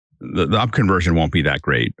conversion the up conversion won't be that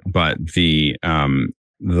great. But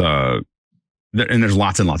and there's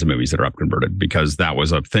lots and lots of movies that are up converted, because that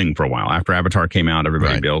was a thing for a while. After Avatar came out,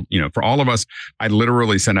 everybody built, for all of us, I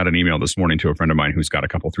literally sent out an email this morning to a friend of mine who's got a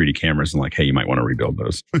couple 3D cameras and hey, you might want to rebuild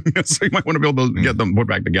those. So you might want to build those, get them put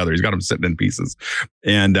back together. He's got them sitting in pieces.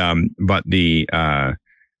 And, but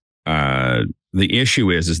the issue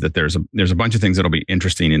is that there's a bunch of things that'll be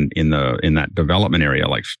interesting in that development area.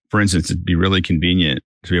 Like, for instance, it'd be really convenient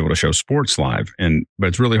to be able to show sports live, but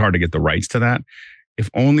it's really hard to get the rights to that. If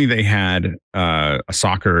only they had a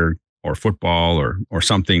soccer or football or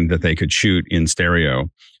something that they could shoot in stereo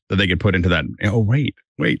that they could put into that. Oh, wait.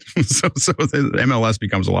 so the MLS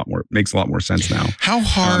makes a lot more sense now. How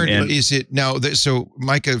hard is it now? So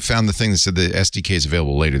Mikah found the thing that said the SDK is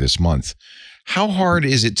available later this month. How hard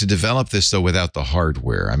is it to develop this though without the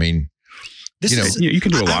hardware? I mean, you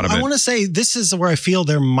can do a lot of it. I want to say this is where I feel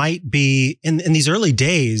there might be in these early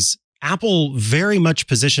days, Apple very much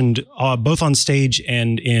positioned both on stage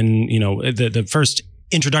and in the first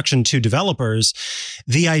introduction to developers,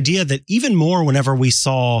 the idea that even more whenever we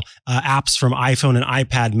saw apps from iPhone and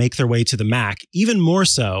iPad make their way to the Mac, even more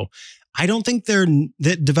so, I don't think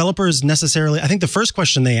that developers necessarily, I think the first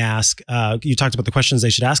question they ask, you talked about the questions they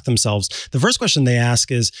should ask themselves. The first question they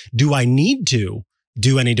ask is, do I need to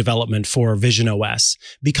do any development for visionOS?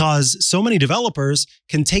 Because so many developers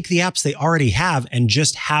can take the apps they already have and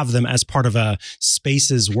just have them as part of a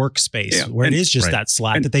Spaces workspace where it is just that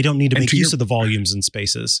Slack that they don't need to make use of the volumes and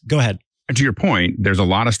Spaces. Go ahead. And to your point, there's a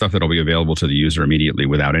lot of stuff that'll be available to the user immediately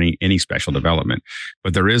without any special development.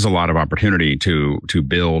 But there is a lot of opportunity to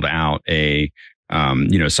build out a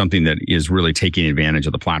something that is really taking advantage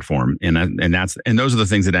of the platform, and those are the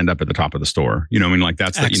things that end up at the top of the store.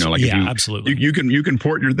 Absolutely. You can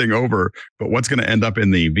port your thing over, but what's going to end up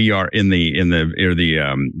in the VR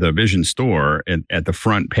the Vision store at the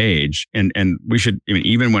front page, and we should,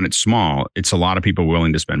 even when it's small, it's a lot of people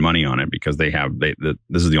willing to spend money on it because this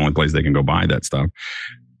is the only place they can go buy that stuff.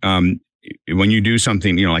 When you do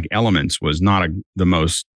something, like Elements was not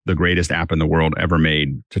the greatest app in the world ever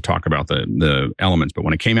made to talk about the elements. But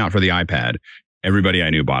when it came out for the iPad, everybody I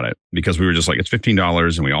knew bought it because we were just like, it's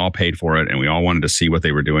 $15 and we all paid for it and we all wanted to see what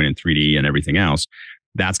they were doing in 3D and everything else.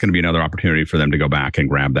 That's going to be another opportunity for them to go back and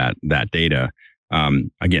grab that data.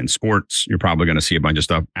 Again, sports, you're probably going to see a bunch of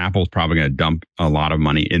stuff. Apple's probably going to dump a lot of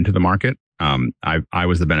money into the market. I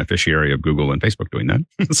was the beneficiary of Google and Facebook doing that.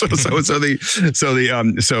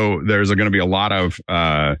 So there's going to be a lot of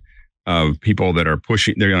people that are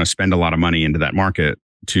pushing. They're going to spend a lot of money into that market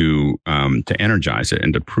to energize it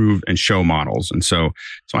and to prove and show models. And so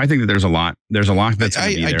I think that there's a lot that's going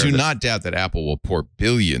to be there. I do not doubt that Apple will pour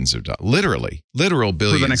billions of dollars, literal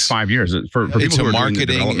billions, for the next 5 years for people into who are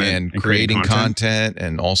marketing and creating content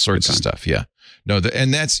and all sorts of stuff. Yeah, no,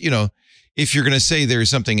 and that's if you're going to say there's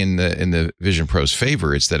something in the Vision Pro's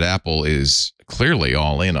favor, it's that Apple is clearly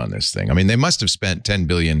all in on this thing. I mean, they must have spent $10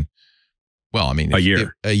 billion. Well, I mean, a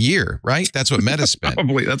year, right? That's what Meta spent.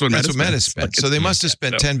 Probably that's what Meta spent. So they must have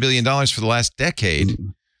spent $10 billion for the last decade.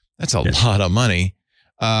 That's a lot of money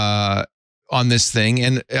on this thing,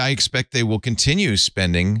 and I expect they will continue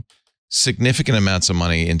spending significant amounts of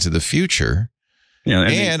money into the future. Yeah,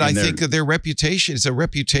 and I think that their reputation is a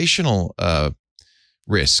reputational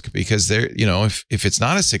risk because they're, if it's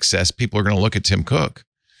not a success, people are going to look at Tim Cook.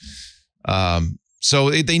 So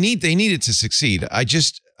they need it to succeed.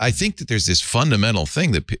 I think that there's this fundamental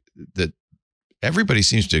thing that everybody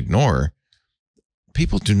seems to ignore.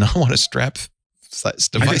 People do not want to strap devices.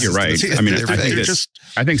 I think you're right. I mean,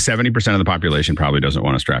 I think 70% of the population probably doesn't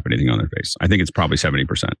want to strap anything on their face. I think it's probably 70%,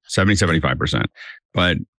 75%,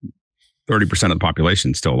 but 30% of the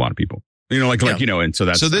population is still a lot of people. And so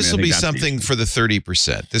that's. So this will be something for the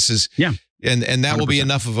 30%. This is And that 100%. Will be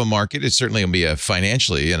enough of a market. It's certainly going to be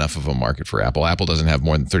financially enough of a market for Apple. Apple doesn't have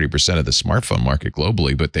more than 30% of the smartphone market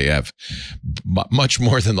globally, but they have much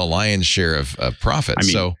more than the lion's share of profit.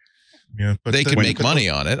 But they can make money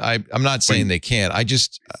on it. I'm not saying they can't.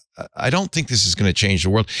 I don't think this is going to change the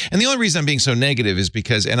world. And the only reason I'm being so negative is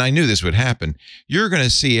because, and I knew this would happen, you're going to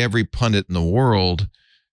see every pundit in the world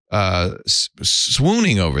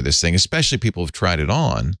swooning over this thing, especially people who've tried it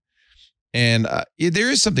on. And there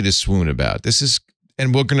is something to swoon about.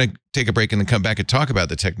 And we're going to take a break and then come back and talk about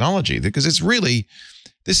the technology because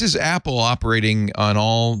this is Apple operating on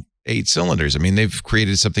all 8 cylinders. I mean, they've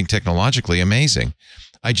created something technologically amazing.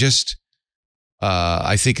 I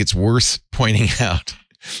think it's worth pointing out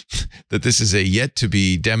that this is a yet to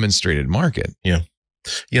be demonstrated market. Yeah.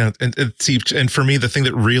 Yeah. And for me, the thing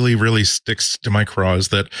that really, really sticks to my craw is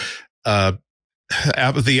that,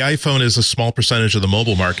 the iPhone is a small percentage of the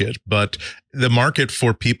mobile market, but the market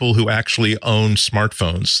for people who actually own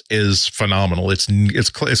smartphones is phenomenal. It's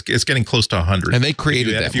getting close to 100. And they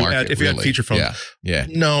created that market. If you had feature phones, yeah.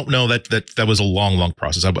 No, that was a long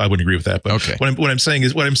process. I wouldn't agree with that. But okay. What I'm saying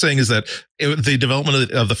is that the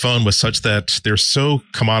development of the phone was such that they're so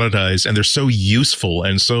commoditized and they're so useful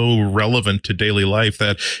and so relevant to daily life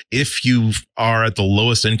that if you are at the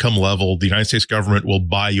lowest income level, the United States government will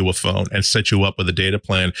buy you a phone and set you up with a data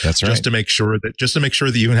plan. That's right. Just to make sure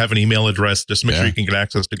that you can have an email address, just to make sure you can get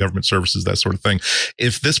access to government services, that sort of thing.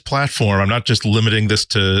 If this platform, I'm not just limiting this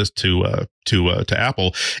to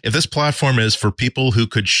Apple. If this platform is for people who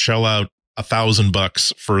could shell out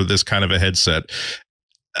 $1,000 for this kind of a headset,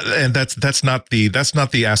 and that's not the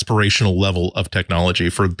aspirational level of technology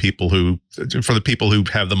for the people who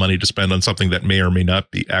have the money to spend on something that may or may not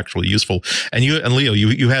be actually useful. And Leo,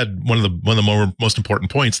 you had one of the most important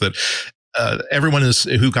points that everyone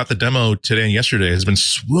who got the demo today and yesterday has been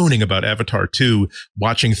swooning about Avatar 2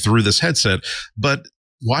 watching through this headset. But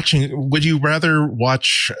would you rather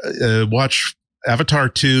watch Avatar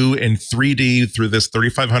 2 in 3D through this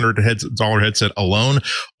 $3,500 headset alone,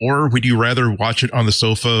 or would you rather watch it on the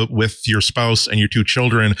sofa with your spouse and your 2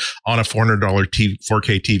 children on a $400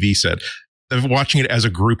 4K TV set? Watching it as a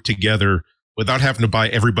group together without having to buy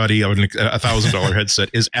everybody a $1,000 headset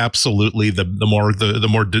is absolutely the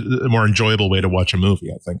more enjoyable way to watch a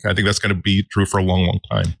movie. I think that's going to be true for a long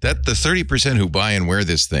time. That the 30% who buy and wear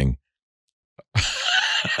this thing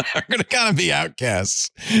are going to kind of be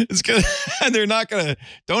outcasts. They're not going to.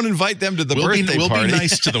 Don't invite them to the birthday party. We'll be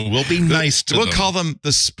nice to them. We'll be nice to them. We'll call them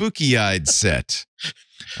the spooky-eyed set.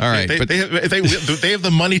 All right, they have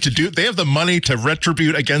the money to do. They have the money to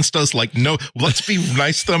retribute against us. Like, no, let's be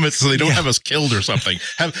nice to them so they don't have us killed or something.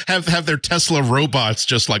 Have their Tesla robots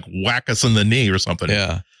just like whack us in the knee or something.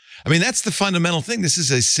 Yeah, I mean that's the fundamental thing. This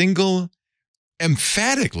is a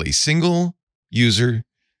emphatically single user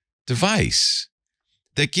device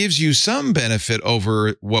that gives you some benefit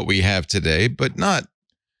over what we have today, but not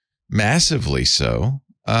massively so.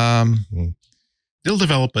 They'll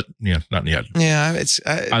develop, but not yet. Yeah, I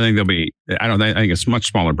think there'll be. I think it's a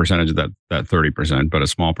much smaller percentage of that 30%, but a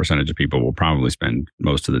small percentage of people will probably spend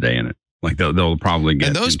most of the day in it. Like they'll probably get.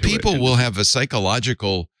 And those people will have a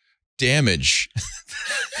psychological damage.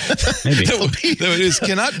 Maybe cannot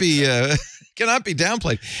be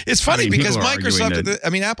downplayed. It's funny because Microsoft,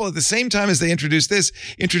 Apple at the same time as they introduced a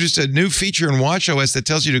new feature in watchOS that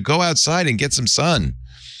tells you to go outside and get some sun.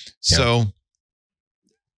 Yeah. So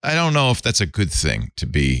I don't know if that's a good thing to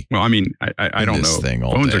be. Well, I mean, I don't know.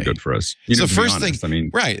 Phones are good for us. So first thing,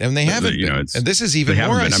 right? And they haven't. And this is even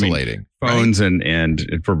more isolating. Phones and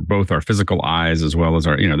for both our physical eyes as well as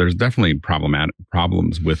our. There's definitely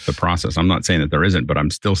problems with the process. I'm not saying that there isn't, but I'm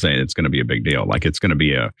still saying it's going to be a big deal. Like it's going to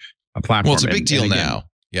be a platform. Well, it's a big deal now.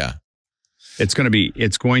 Yeah. It's going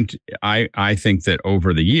to, I think that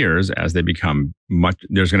over the years, as they become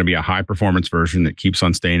there's going to be a high performance version that keeps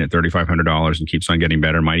on staying at $3,500 and keeps on getting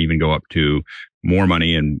better, might even go up to more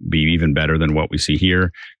money and be even better than what we see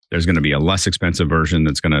here. There's going to be a less expensive version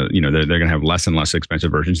that's going to, they're going to have less and less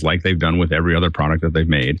expensive versions like they've done with every other product that they've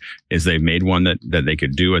made. Is they've made one that they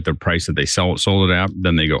could do at the price that they sold it at,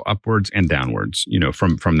 then they go upwards and downwards,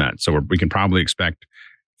 from that. So we can probably expect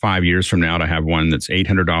 5 years from now to have one that's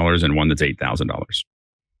 $800 and one that's $8,000.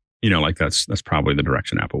 That's probably the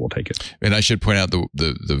direction Apple will take it. And I should point out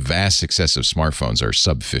the vast success of smartphones are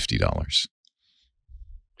sub $50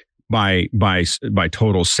 by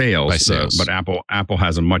total sales. By sales. But Apple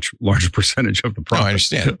has a much larger percentage of the profit. No, I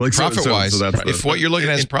understand. Profit wise, if what you're looking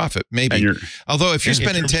at is profit, maybe. Although if you're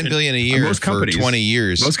spending $10 billion a year for 20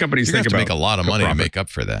 years, most companies think about make a lot of money to make up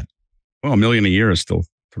for that. Well, $1 million a year is still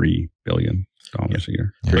 $3 billion. A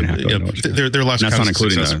year. Their last that's not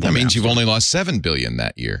including that means you've only lost $7 billion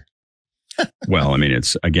that year. Well, I mean,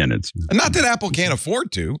 it's not that Apple can't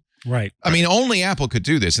afford to. Right. I mean, only Apple could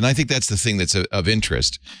do this, and I think that's the thing that's of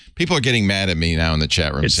interest. People are getting mad at me now in the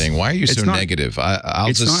chat room saying, "Why are you so negative?"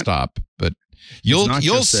 I'll just stop. But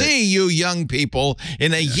you'll see, you young people,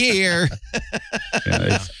 in a year.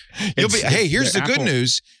 Here's the good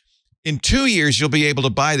news: in 2 years, you'll be able to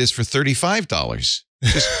buy this for $35.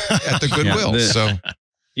 Just at the Goodwill.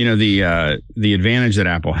 The advantage that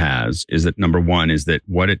Apple has is that number one is that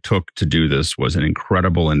what it took to do this was an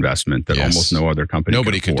incredible investment that almost no other company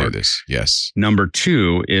could do this. Yes. Number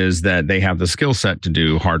two is that they have the skill set to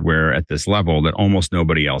do hardware at this level that almost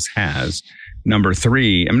nobody else has. Number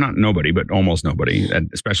 3, I'm not nobody, but almost nobody,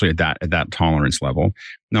 especially at that tolerance level.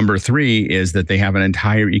 Number 3 is that they have an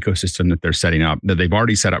entire ecosystem that they're setting up, that they've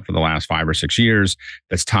already set up for the last 5 or 6 years,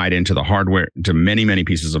 that's tied into the hardware, to many, many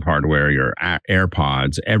pieces of hardware, your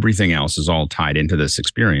AirPods, everything else is all tied into this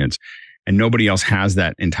experience. And nobody else has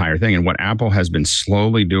that entire thing. And what Apple has been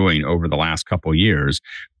slowly doing over the last couple of years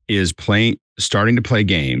is starting to play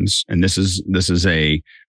games. And this is the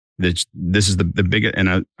biggest,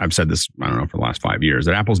 and I've said this, I don't know, for the last 5 years,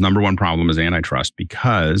 that Apple's number one problem is antitrust,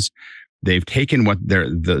 because they've taken what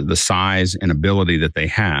the size and ability that they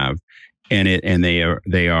have, and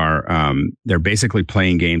they're basically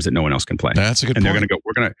playing games that no one else can play. That's a good point. And they're going to go,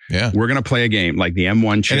 we're going to play a game like the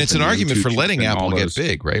M1 chip. And it's an argument for letting Apple get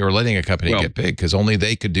big, right? Or letting a company get big, because only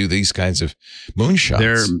they could do these kinds of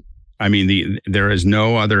moonshots. There is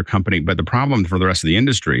no other company, but the problem for the rest of the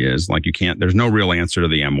industry is there's no real answer to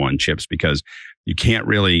the M1 chips, because you can't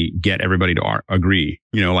really get everybody to agree.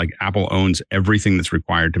 Apple owns everything that's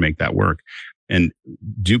required to make that work. And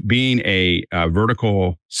being a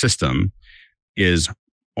vertical system is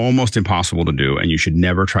almost impossible to do, and you should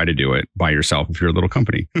never try to do it by yourself if you're a little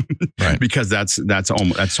company, right? Because that's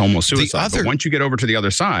almost suicide. But once you get over to the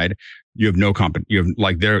other side, you have no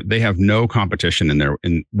they have no competition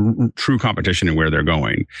in true competition in where they're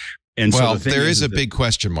going. And so there is a big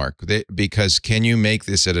question mark, because can you make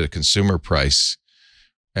this at a consumer price?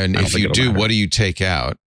 And if you do, what do you take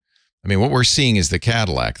out? I mean, what we're seeing is the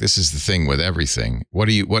Cadillac. This is the thing with everything. What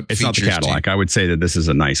It's not the Cadillac. I would say that this is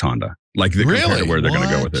a nice Honda. Compared to where they're going to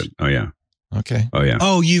go with it. Oh yeah. Okay. Oh yeah.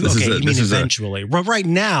 Oh, you mean eventually? Right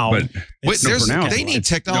now. They need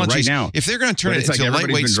technologies. Right now, if they're going to turn it into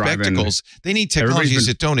lightweight spectacles, they need technologies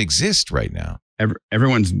that don't exist right now.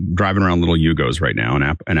 Everyone's driving around little Yugos right now,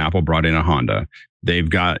 and Apple brought in a Honda. They've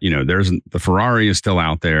got, there's the Ferrari is still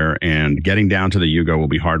out there, and getting down to the Yugo will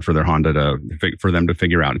be hard for their Honda for them to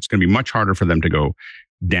figure out. It's going to be much harder for them to go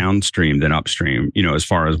downstream than upstream, as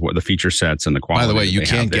far as what the feature sets and the quality. By the way, you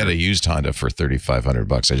can't get a used Honda for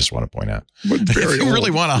 $3,500. I just want to point out. If you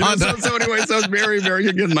really want a Honda. So anyway, very, very, you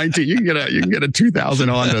can get a 19, you can get a 2000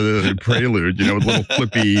 Honda the Prelude, with little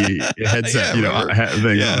flippy headset, But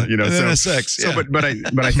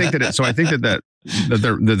I think that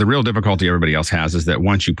the real difficulty everybody else has is that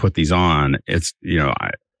once you put these on, it's,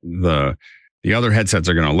 the other headsets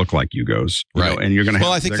are going to look like Yugos, right? And you're going to.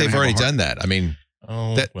 Well, I think they've already done that. I mean.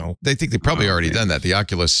 They think they've probably already done that. The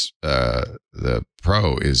Oculus, the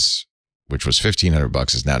Pro which was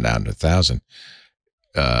 $1,500, is now down to $1,000.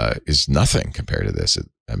 Is nothing compared to this.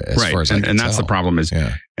 As far as I can that's tell. The problem is,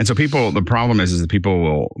 and so the problem is that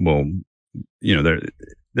people will, they're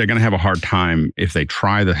going to have a hard time if they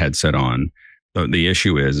try the headset on. The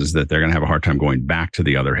issue is that they're going to have a hard time going back to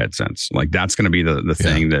the other headsets. That's going to be the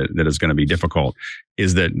thing that is going to be difficult,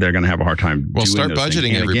 is that they're going to have a hard time. Well, start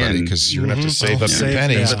budgeting, everybody, because you're going to have to save up some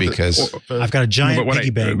pennies because I've got a giant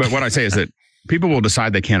piggy bank. But what I say is that people will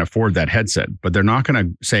decide they can't afford that headset, but they're not going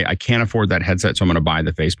to say, I can't afford that headset, so I'm going to buy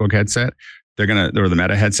the Facebook headset. Or the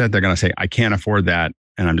Meta headset. They're going to say, I can't afford that,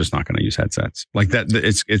 and I'm just not going to use headsets like that.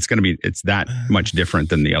 It's that much different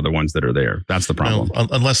than the other ones that are there. That's the problem.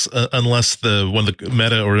 Unless the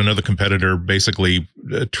Meta or another competitor basically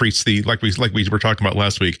treats like we were talking about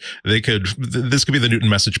last week, this could be the Newton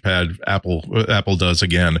message pad Apple does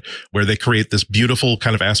again, where they create this beautiful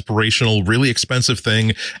kind of aspirational, really expensive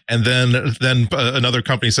thing, and then another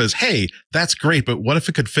company says, hey, that's great, but what if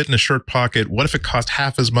it could fit in a shirt pocket? What if it cost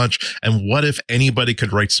half as much? And what if anybody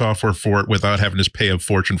could write software for it without having to pay a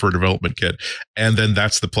fortune for a development kit? And then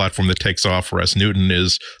that's the platform that takes off, whereas Newton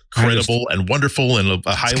is credible and wonderful and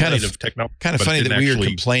a highlight of technology. Kind of funny that we were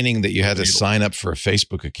complaining that you had to sign up for a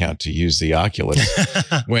Facebook account to use the Oculus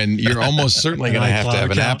when you're almost certainly going to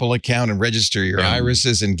have an Apple account and register your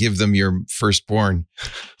irises and give them your firstborn.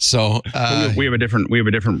 So we have a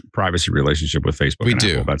different privacy relationship with Facebook. We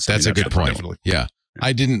do. That's a good point. Definitely. Yeah.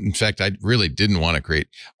 I really didn't want to create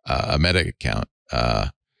a Meta account,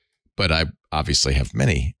 but I obviously have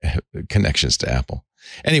many connections to Apple.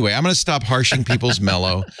 Anyway, I'm going to stop harshing people's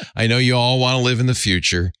mellow. I know you all want to live in the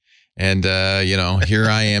future. And, here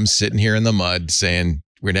I am sitting here in the mud saying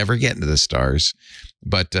we're never getting to the stars.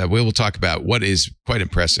 But we will talk about what is quite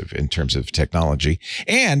impressive in terms of technology.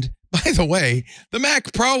 And by the way, the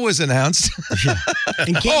Mac Pro was announced.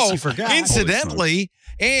 In case you forgot. Incidentally,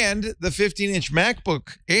 and the 15-inch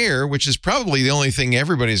MacBook Air, which is probably the only thing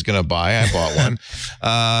everybody's going to buy. I bought one.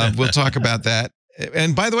 We'll talk about that.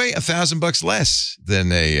 And by the way, $1,000 less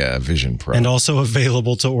than a Vision Pro. And also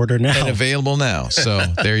available to order now. And available now. So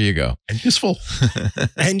there you go. And useful.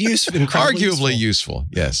 Arguably useful,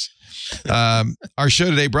 yes. Our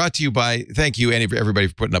show today brought to you by, thank you, everybody,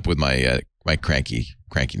 for putting up with my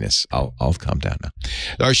crankiness. I'll calm down now.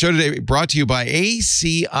 Our show today brought to you by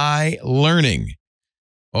ACI Learning.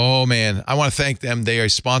 Oh, man, I want to thank them. They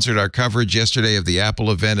sponsored our coverage yesterday of the Apple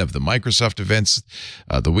event, of the Microsoft events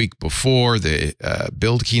the week before, the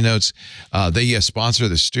build keynotes. They sponsor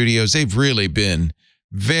the studios. They've really been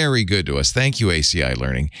very good to us. Thank you, ACI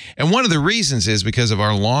Learning. And one of the reasons is because of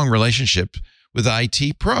our long relationship with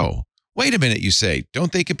IT Pro. Wait a minute, you say.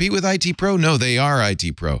 Don't they compete with IT Pro? No, they are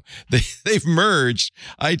IT Pro. They've merged.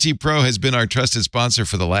 IT Pro has been our trusted sponsor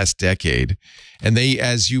for the last decade. And they,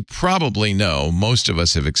 as you probably know, most of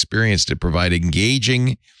us have experienced it, provide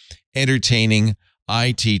engaging, entertaining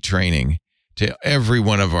IT training to every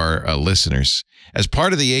one of our listeners. As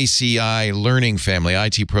part of the ACI Learning family,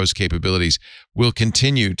 IT Pro's capabilities will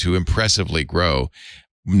continue to impressively grow.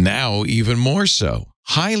 Now, even more so.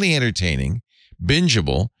 Highly entertaining,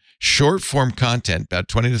 bingeable, short-form content, about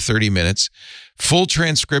 20 to 30 minutes, full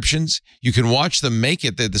transcriptions. You can watch them make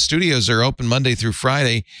it. The studios are open Monday through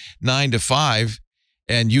Friday, 9 to 5,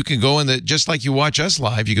 and you can go in just like you watch us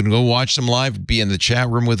live, you can go watch them live, be in the chat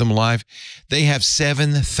room with them live. They have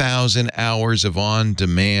 7,000 hours of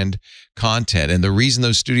on-demand content, and the reason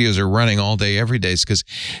those studios are running all day, every day is because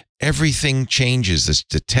everything changes.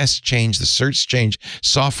 The tests change, the certs change,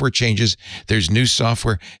 software changes. There's new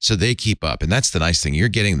software, so they keep up. And that's the nice thing. You're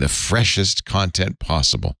getting the freshest content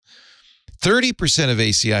possible. 30% of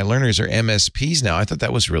ACI learners are MSPs now. I thought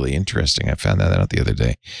that was really interesting. I found that out the other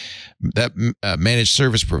day. That managed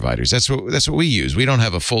service providers. That's what we use. We don't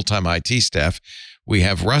have a full-time IT staff. We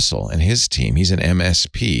have Russell and his team. He's an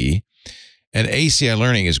MSP. And ACI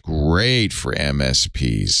Learning is great for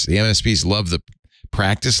MSPs. The MSPs love the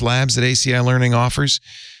practice labs that ACI Learning offers.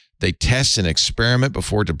 They test and experiment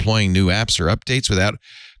before deploying new apps or updates without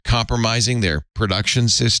compromising their production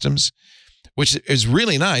systems, which is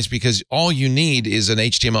really nice because all you need is an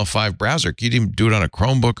HTML5 browser. You can even do it on a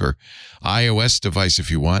Chromebook or iOS device if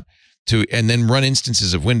you want to, and then run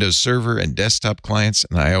instances of Windows Server and desktop clients.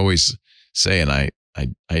 And I always say, and I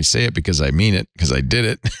say it because I mean it, because I did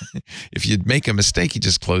it. If you make a mistake, you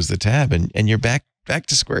just close the tab and you're back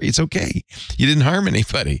to square. It's okay. You didn't harm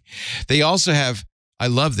anybody. They also have, I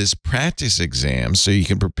love this, practice exams, so you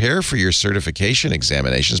can prepare for your certification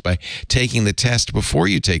examinations by taking the test before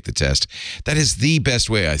you take the test. That is the best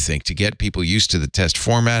way, I think, to get people used to the test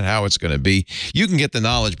format, how it's going to be. You can get the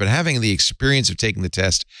knowledge, but having the experience of taking the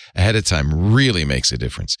test ahead of time really makes a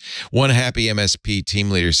difference. One happy MSP team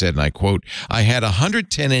leader said, and I quote, "I had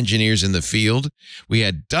 110 engineers in the field. We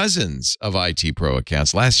had dozens of IT Pro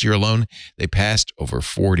accounts. Last year alone, they passed over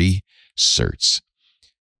 40 certs."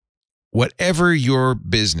 Whatever your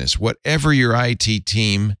business, whatever your IT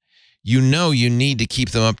team, you know you need to keep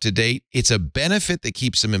them up to date. It's a benefit that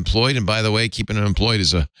keeps them employed. And by the way, keeping them employed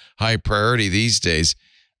is a high priority these days.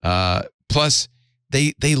 Plus,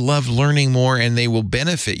 they love learning more, and they will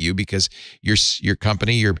benefit you because your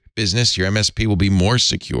company, your business, your MSP will be more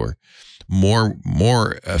secure,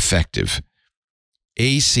 more effective.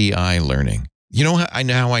 ACI Learning. You know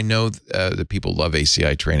how I know that people love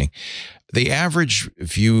ACI training? The average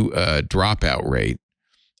view dropout rate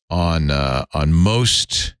on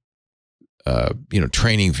most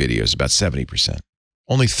training videos is about 70%.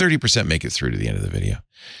 Only 30% make it through to the end of the video.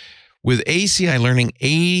 With ACI Learning,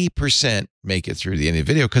 80% make it through to the end of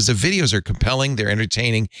the video because the videos are compelling, they're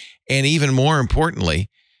entertaining, and even more importantly,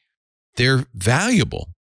 they're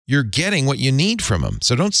valuable. You're getting what you need from them.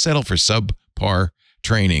 So don't settle for subpar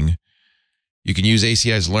training. You can use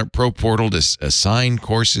ACI's Learn Pro portal to assign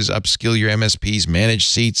courses, upskill your MSPs, manage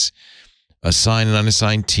seats, assign and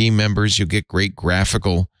unassign team members. You'll get great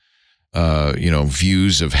graphical,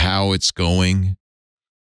 views of how it's going.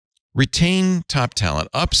 Retain top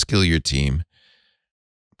talent. Upskill your team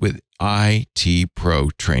with IT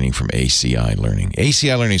Pro training from ACI Learning.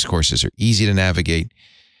 ACI Learning's courses are easy to navigate,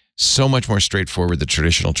 so much more straightforward than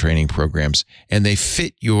traditional training programs, and they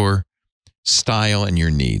fit your style and your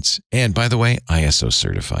needs. And by the way, ISO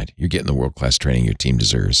certified. You're getting the world-class training your team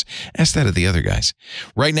deserves. Ask that of the other guys.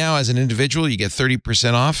 Right now, as an individual, you get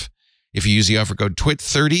 30% off. If you use the offer code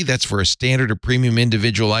TWIT30, that's for a standard or premium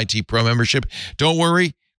individual IT Pro membership. Don't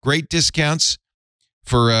worry, great discounts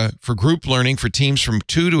for group learning for teams from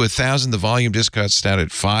 2 to 1,000. The volume discounts down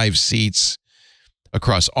at 5 seats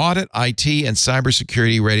across audit, IT, and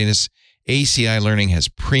cybersecurity readiness. ACI Learning has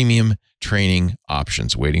premium training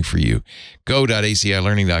options waiting for you.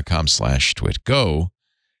 Go.acilearning.com/twit.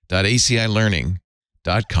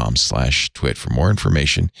 Go.acilearning.com/twit for more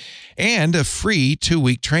information and a free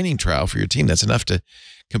 2-week training trial for your team. That's enough to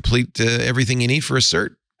complete everything you need for a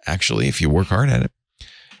cert, actually, if you work hard at it.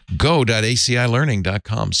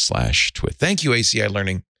 Go.acilearning.com/twit. Thank you, ACI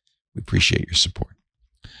Learning, We appreciate your support.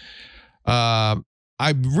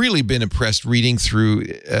 I've really been impressed reading through,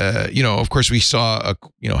 of course, we saw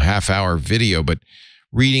a half-hour video, but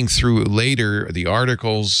reading through later the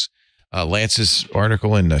articles, Lance's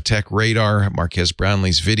article in Tech Radar, Marquez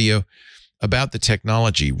Brownlee's video about the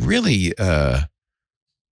technology, really,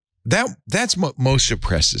 that's what most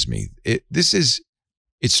impresses me. It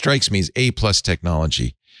strikes me as A+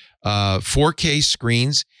 technology. 4K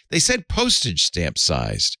screens. They said postage stamp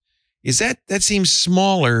sized. Is that seems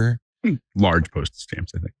smaller? Large postage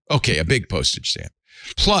stamps, I think. Okay, a big postage stamp.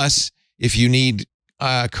 Plus, if you need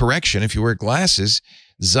correction, if you wear glasses,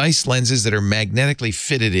 Zeiss lenses that are magnetically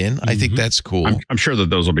fitted in. I think that's cool. I'm sure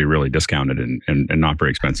that those will be really discounted and not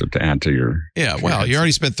very expensive to add to your. Yeah, well, you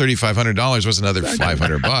already spent $3,500. Was another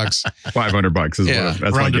 $500. $500 is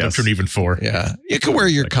that's my guess. Up to even 4. Yeah, you can wear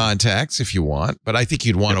your contacts if you want, but I think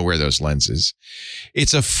you'd want to wear those lenses.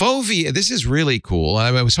 It's a foveated. This is really cool.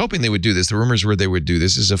 I was hoping they would do this. The rumors were they would do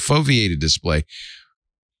this. Is a foveated display.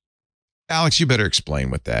 Alex, you better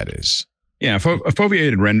explain what that is. Yeah, a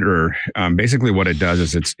foveated renderer, basically what it does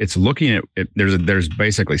is it's looking at it. There's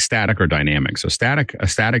basically static or dynamic. So a static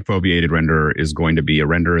foveated renderer is going to be a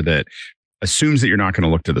renderer that assumes that you're not going to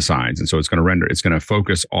look to the sides, and so it's going to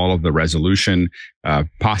focus all of the resolution,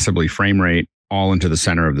 possibly frame rate, all into the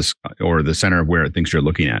center of this, or the center of where it thinks you're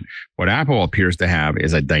looking at. What Apple appears to have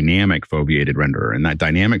is a dynamic foveated renderer, and that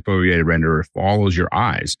dynamic foveated renderer follows your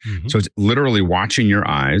eyes. So it's literally watching your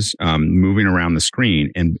eyes moving around the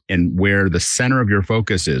screen, and where the center of your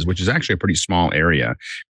focus is, which is actually a pretty small area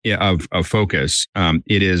of focus.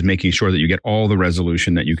 It is making sure that you get all the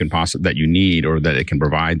resolution that you can that you need, or that it can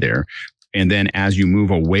provide there. And then as you move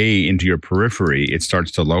away into your periphery, it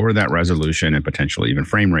starts to lower that resolution and potentially even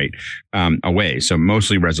frame rate away. So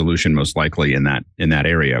mostly resolution, most likely in that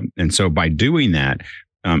area. And so by doing that,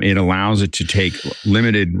 it allows it to take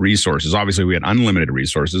limited resources. Obviously, we had unlimited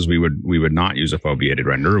resources. We would not use a foveated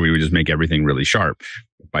renderer. We would just make everything really sharp.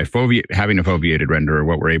 By having a foveated renderer,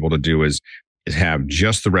 what we're able to do is have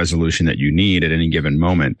just the resolution that you need at any given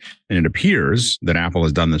moment. And it appears that Apple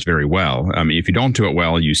has done this very well. I mean, if you don't do it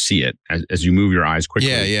well, you see it as you move your eyes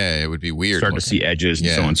quickly. Yeah, it would be weird. Start to see edges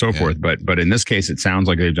and so on and so forth. But in this case, it sounds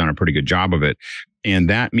like they've done a pretty good job of it. And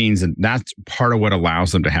that means that's part of what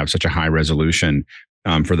allows them to have such a high resolution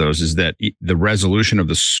for those, is that the resolution of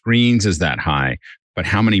the screens is that high, but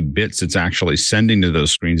how many bits it's actually sending to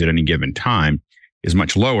those screens at any given time is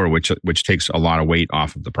much lower, which takes a lot of weight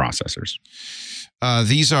off of the processors.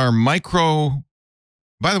 These are micro.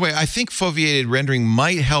 By the way, I think foveated rendering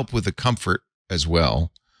might help with the comfort as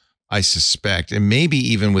well, I suspect, and maybe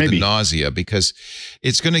even with the nausea, because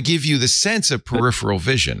it's going to give you the sense of peripheral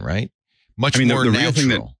vision, right? Much more natural. Real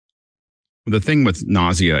thing the thing with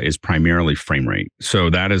nausea is primarily frame rate. So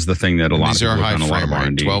that is the thing that a lot of people have done a lot of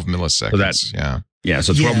R&D. 12 milliseconds. So that's, yeah,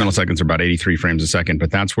 so 12 milliseconds are about 83 frames a second,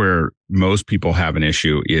 but that's where most people have an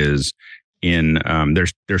issue is in,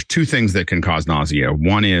 there's two things that can cause nausea.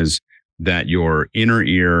 One is that your inner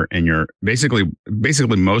ear and your, basically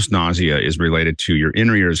most nausea is related to your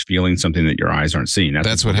inner ear is feeling something that your eyes aren't seeing.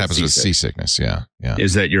 That's what happens with seasickness. Yeah.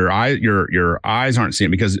 Is that your eyes aren't seeing,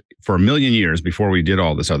 because for a million years before we did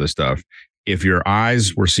all this other stuff, if your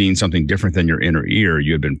eyes were seeing something different than your inner ear,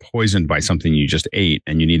 you had been poisoned by something you just ate,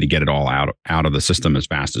 and you need to get it all out of the system as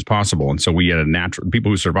fast as possible. And so we had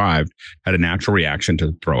people who survived had a natural reaction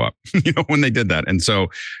to throw up, when they did that. And so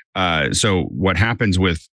what happens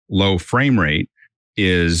with low frame rate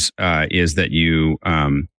is that you,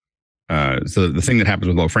 so the thing that happens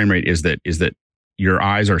with low frame rate is that your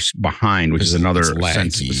eyes are behind, which is another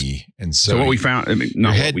sense. And so what we found,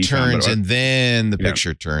 your head turns and then the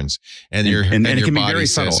picture turns, and your body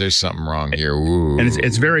says there's something wrong here. Ooh. And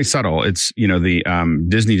it's very subtle. It's,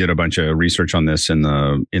 Disney did a bunch of research on this in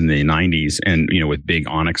the 90s, and, with big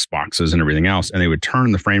Onyx boxes and everything else. And they would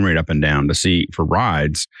turn the frame rate up and down to see for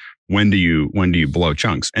rides, when do you blow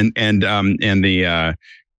chunks? And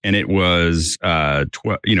it was,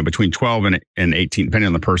 between 12 and 18, depending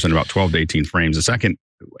on the person, about 12 to 18 frames a second.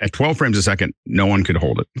 At 12 frames a second, no one could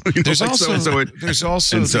hold it. There's also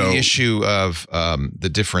the issue of the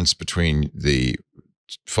difference between the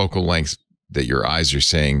focal length that your eyes are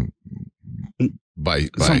saying by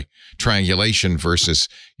triangulation versus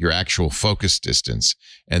your actual focus distance,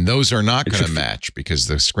 and those are not going to match because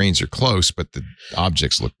the screens are close, but the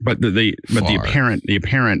objects look. But the apparent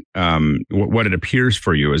what it appears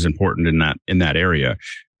for you is important in that area.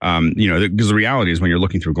 Because the reality is, when you're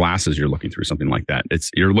looking through glasses, you're looking through something like that.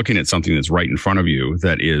 You're looking at something that's right in front of you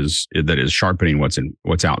that is sharpening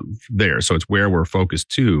what's out there. So it's where we're focused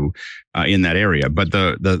to in that area. But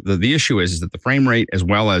the issue is that the frame rate, as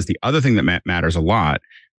well as the other thing that matters a lot,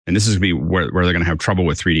 and this is going to be where they're going to have trouble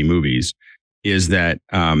with 3D movies, is that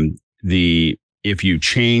if you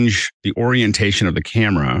change the orientation of the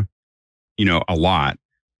camera, a lot,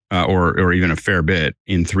 or even a fair bit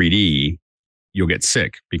in 3D, you'll get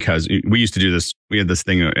sick, because we used to do this. We had this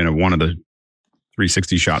thing in one of the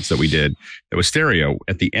 360 shots that we did that was stereo.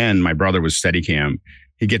 At the end, my brother was Steadicam.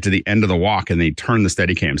 He'd get to the end of the walk and they'd turn the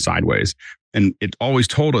Steadicam sideways. And it always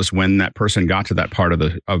told us when that person got to that part of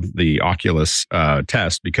the Oculus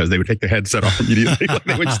test, because they would take the headset off immediately.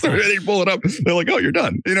 They would they'd pull it up. They're like, "Oh, you're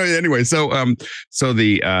done." Anyway, so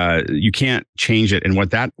you can't change it. And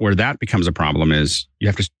where that becomes a problem is you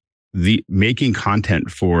have to making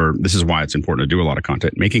content for. This is why it's important to do a lot of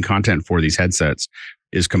content. Making content for these headsets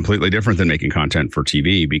is completely different than making content for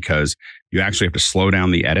TV, because you actually have to slow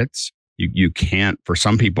down the edits. You can't, for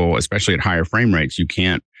some people, especially at higher frame rates, you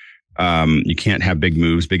can't have big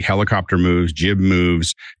moves, big helicopter moves, jib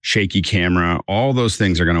moves, shaky camera. All those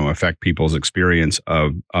things are going to affect people's experience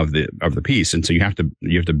of the piece. And so you have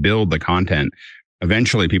to build the content.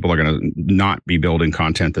 Eventually, people are going to not be building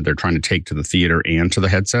content that they're trying to take to the theater and to the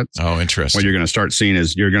headsets. Oh, interesting. What you're going to start seeing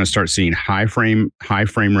is high frame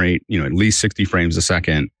rate, at least 60 frames a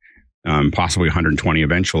second, possibly 120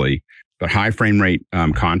 eventually. But high frame rate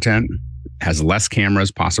content has less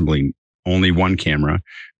cameras, possibly only one camera,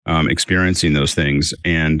 experiencing those things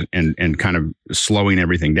and kind of slowing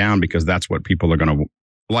everything down, because that's what people are going to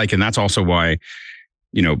like. And that's also why,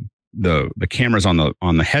 the cameras on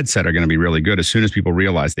the headset are going to be really good as soon as people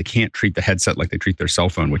realize they can't treat the headset like they treat their cell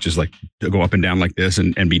phone, which is like to go up and down like this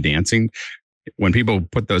and be dancing. When people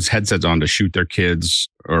put those headsets on to shoot their kids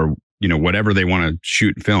or, whatever they want to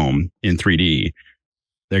shoot film in 3D,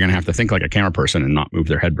 they're going to have to think like a camera person and not move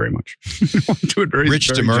their head very much. Do it very, Rich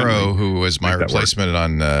very DeMuro, gently. who was my replacement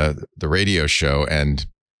on the radio show, and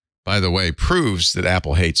by the way, proves that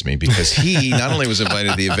Apple hates me, because he not only was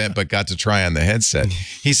invited to the event, but got to try on the headset.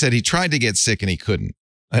 He said he tried to get sick and he couldn't.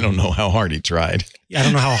 I don't know how hard he tried. I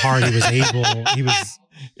don't know how hard he was able. He was...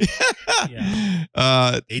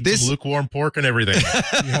 Ate some lukewarm pork and everything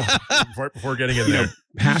right before getting in there.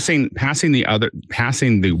 Passing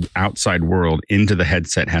the outside world into the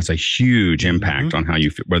headset has a huge impact on how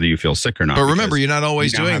whether you feel sick or not. But remember, you're not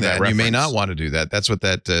always doing that. You may not want to do that. That's what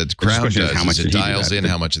that crown does. How much it dials in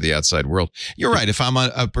how much of the outside world. You're right. If I'm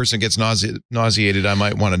a person gets nauseated, I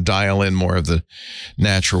might want to dial in more of the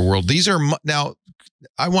natural world. These are now.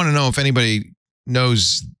 I want to know if anybody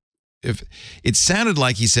knows. If it sounded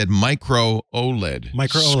like he said micro OLED.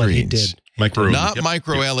 Micro OLED, he did. Not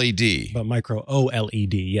micro LED. But micro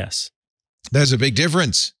OLED, yes. There's a big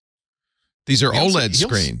difference. These are OLED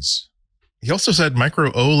screens. He also said micro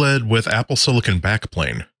OLED with Apple Silicon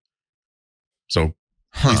backplane. So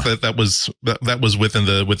at least that was within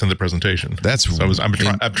the presentation. That's I'm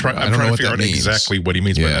trying to figure out exactly what he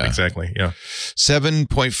means by that. Exactly. Yeah.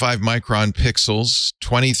 7.5 micron pixels,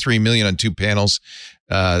 23 million on two panels.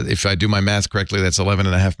 If I do my math correctly, that's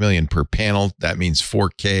 11.5 million per panel. That means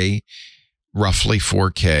 4K, roughly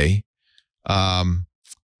 4K.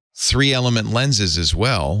 3-element lenses as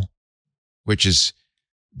well, which is,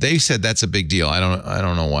 they said that's a big deal. I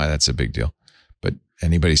don't know why that's a big deal. But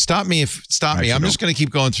anybody stop me. I'm just going to keep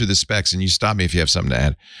going through the specs, and you stop me if you have something to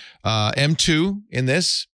add. M2 in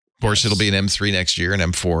this. Of course, it'll be an M3 next year, an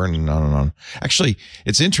M4, and on and on. Actually,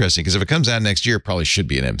 it's interesting because if it comes out next year, it probably should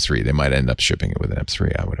be an M3. They might end up shipping it with an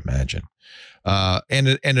M3, I would imagine.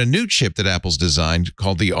 And a new chip that Apple's designed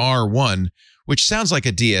called the R1, which sounds like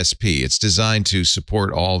a DSP. It's designed to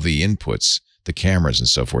support all the inputs, the cameras and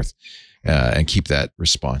so forth, and keep that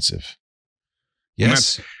responsive.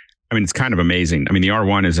 Yes. It's kind of amazing. The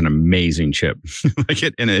R1 is an amazing chip.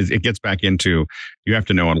 It gets back into, you have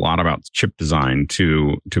to know a lot about chip design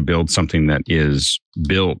to build something that is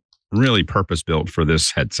built, really purpose built for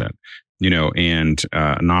this headset, and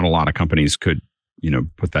not a lot of companies could,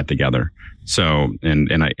 put that together. So, and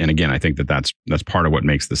again, I think that's part of what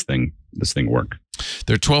makes this thing work.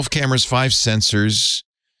 There are 12 cameras, 5 sensors,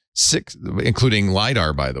 6, including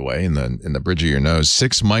LiDAR, by the way, in the bridge of your nose,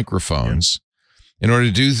 6 microphones. Yeah. In order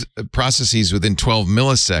to do processes within 12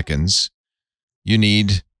 milliseconds, you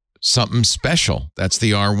need something special. That's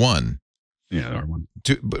the R1. Yeah, the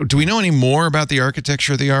R1. Do we know any more about the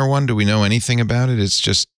architecture of the R1? Do we know anything about it?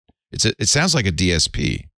 It sounds like a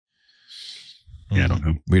DSP. Yeah, I don't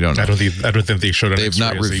know. We don't know. I don't think they showed it. They've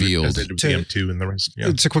not revealed. As they do M2 and the rest.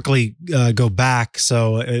 Yeah. To quickly go back,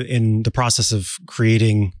 so in the process of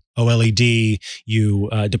creating OLED, you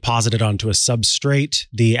deposit it onto a substrate.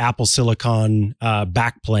 The Apple Silicon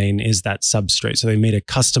backplane is that substrate. So they made a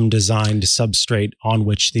custom designed substrate on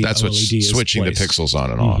which the OLED is switching placed. the pixels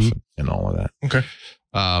on and off and all of that. Okay.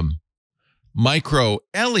 Micro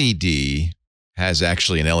LED has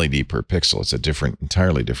actually an LED per pixel. It's a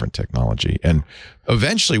entirely different technology, and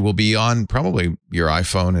eventually will be on probably your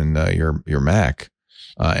iPhone and your Mac,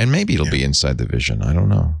 and maybe it'll be inside the Vision. I don't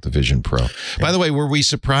know, the Vision Pro. By the way, were we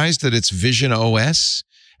surprised that it's visionOS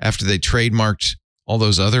after they trademarked all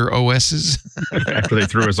those other OSs? After they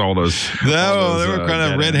threw us all those. No, there were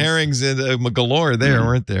kind of red herrings in galore there,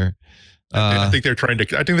 weren't there? I think they're trying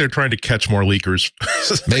to. I think they're trying to catch more leakers.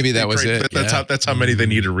 Maybe that was it. That's how many they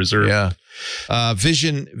need to reserve. Yeah.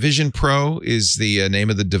 Vision Pro is the name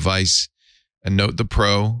of the device, and note the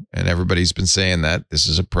Pro. And everybody's been saying that this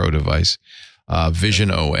is a Pro device.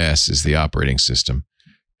 visionOS is the operating system.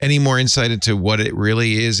 Any more insight into what it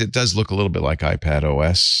really is? It does look a little bit like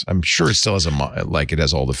iPadOS. I'm sure it still has it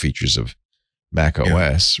has all the features of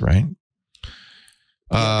macOS, right?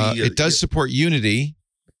 It does support Unity.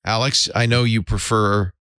 Alex, I know you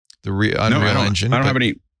prefer the Unreal Engine. I don't have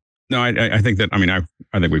any. No, I think that. I mean, I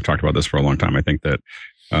think we've talked about this for a long time. I think that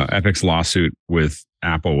Epic's lawsuit with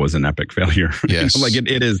Apple was an epic failure. Yes,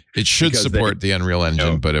 it is. It should support the Unreal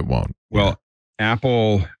Engine, but it won't. Well,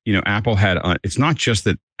 Apple had. It's not just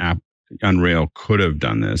that Unreal could have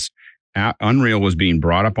done this. Unreal was being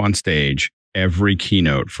brought up on stage every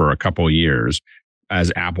keynote for a couple of years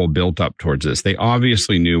as Apple built up towards this. They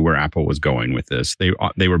obviously knew where Apple was going with this.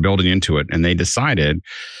 They were building into it, and they decided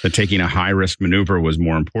that taking a high risk maneuver was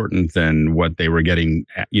more important than what they were getting,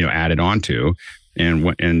 added onto,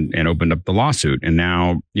 and opened up the lawsuit. And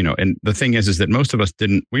now, and the thing is that most of us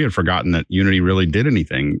we had forgotten that Unity really did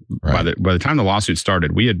anything. Right. By the time the lawsuit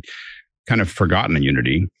started, we had kind of forgotten the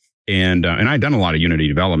Unity, and I'd done a lot of Unity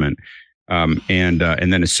development. And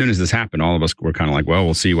then as soon as this happened, all of us were kind of like, well,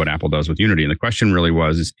 we'll see what Apple does with Unity. And the question really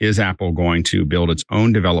was, is Apple going to build its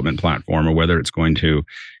own development platform, or whether it's going to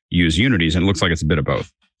use Unity's? And it looks like it's a bit of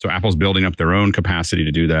both. So Apple's building up their own capacity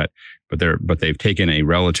to do that, but they've taken a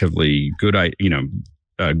relatively good,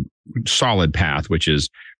 solid path, which is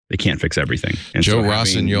they can't fix everything. And Joe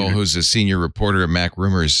Rossignol, who's a senior reporter at Mac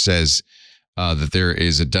Rumors, says that there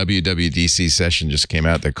is a WWDC session just came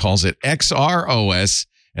out that calls it xrOS.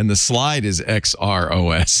 And the slide is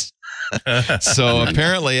xrOS. So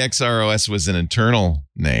apparently xrOS was an internal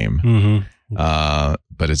name,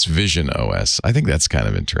 but it's visionOS. I think that's kind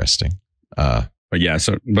of interesting. So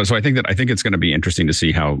I think it's going to be interesting to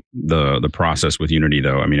see how the process with Unity,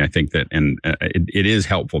 though. I mean, I think that, and it is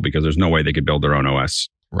helpful because there's no way they could build their own OS,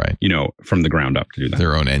 right? From the ground up to do that.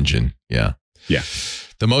 Their own engine, yeah.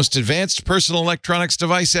 The most advanced personal electronics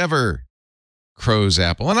device ever. Crows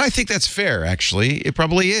Apple, and I think that's fair. Actually, it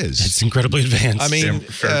probably is. It's incredibly advanced. I mean,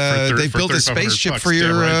 they built a spaceship for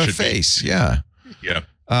your face. Yeah.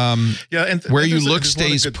 And where you look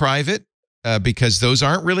stays private because those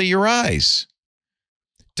aren't really your eyes.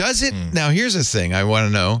 Does it? Now, here's the thing I want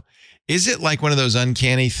to know: is it like one of those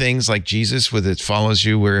uncanny things, like Jesus, with it follows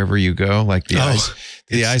you wherever you go? Like the eyes,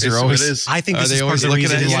 the eyes are always. I think this is part of the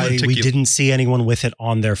reason why we didn't see anyone with it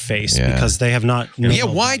on their face because they have not.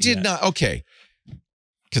 Why did not? Okay.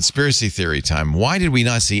 Conspiracy theory time. Why did we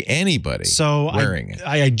not see anybody wearing it?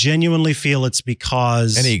 I genuinely feel it's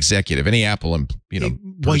because any executive, any Apple,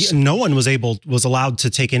 no one was allowed to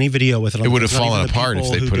take any video with it. It would have fallen apart if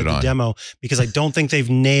they put it on demo because I don't think they've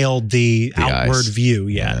nailed the outward view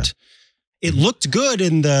yet. Yeah. It looked good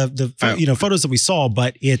in the photos that we saw,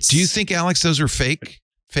 but it's. Do you think, Alex, those are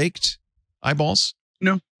faked eyeballs?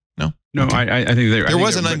 No, okay. I think there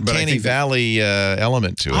was an uncanny valley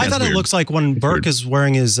element to it. I thought it looks like when Burke is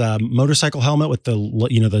wearing his motorcycle helmet with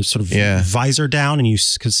the sort of visor down, and you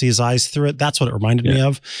could see his eyes through it. That's what it reminded me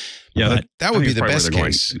of. Yeah, that would be the best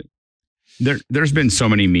case. There's been so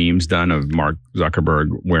many memes done of Mark Zuckerberg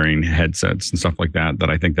wearing headsets and stuff like that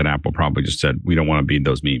I think that Apple probably just said, we don't want to be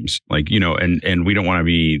those memes, and we don't want to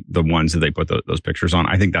be the ones that they put those pictures on.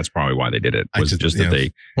 I think that's probably why they did it.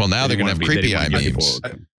 Well, now they're going to have creepy eye memes.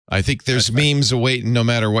 I think there's memes awaiting no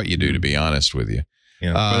matter what you do, to be honest with you.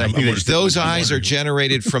 Those eyes are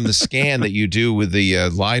generated from the scan that you do with the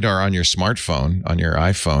LiDAR on your smartphone, on your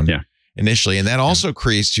iPhone initially. And that also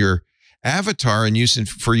creates your avatar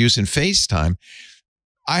for use in FaceTime.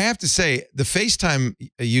 I have to say, the FaceTime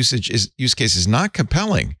use case is not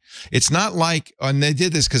compelling. It's not like, and they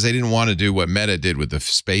did this because they didn't want to do what Meta did with the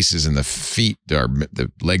spaces and the feet,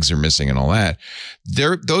 the legs are missing and all that.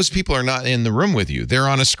 Those people are not in the room with you. They're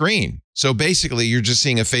on a screen. So basically, you're just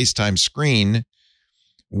seeing a FaceTime screen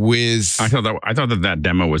with. I thought that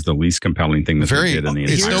demo was the least compelling thing that they did in the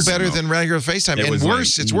entire It's no better than regular FaceTime. And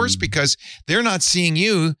worse, it's worse because they're not seeing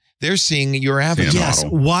you. they're seeing your avatar. Yes.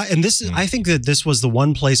 Why? And this, I think that this was the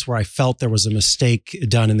one place where I felt there was a mistake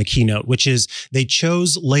done in the keynote, which is they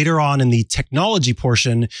chose later on in the technology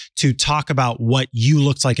portion to talk about what you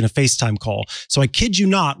looked like in a FaceTime call. So I kid you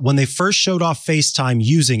not, when they first showed off FaceTime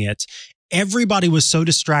using it, everybody was so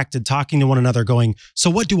distracted talking to one another going, so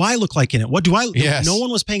what do I look like in it? What do I, yes. No one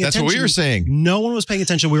was paying attention. That's what we were saying. No one was paying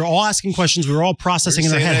attention. We were all asking questions. We were all processing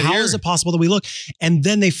in their head. How is it possible that we look? And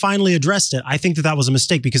then they finally addressed it. I think that that was a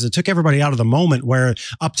mistake because it took everybody out of the moment where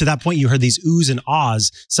up to that point you heard these oohs and ahs.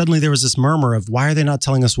 Suddenly there was this murmur of why are they not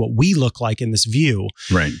telling us what we look like in this view?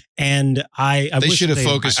 Right. And I they should have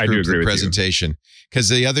focus grouped the presentation, because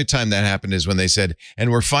the other time that happened is when they said,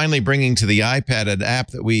 and we're finally bringing to the iPad an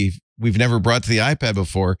app that we've never brought to the iPad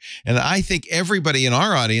before. And I think everybody in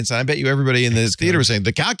our audience, and I bet you everybody in this theater was saying,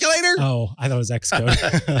 the calculator? Oh, I thought it was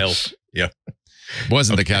Xcode. Health. Yeah.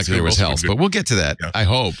 Wasn't the calculator, was health, but we'll get to that. Yeah. I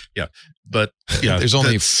hope. Yeah. But yeah, there's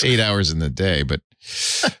only 8 hours in the day, but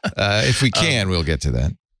if we can, we'll get to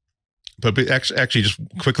that. But actually, just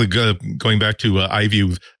quickly going back to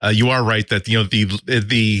iView, you are right that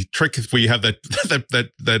the trick where you have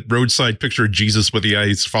that roadside picture of Jesus with the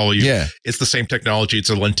eyes follow you. Yeah, it's the same technology.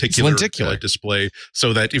 It's a lenticular display,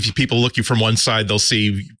 so that if people look you from one side, they'll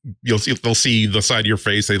see the side of your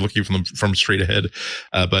face. They look you from straight ahead.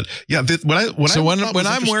 But yeah, when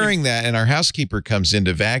I'm wearing that and our housekeeper comes in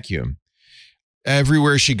to vacuum,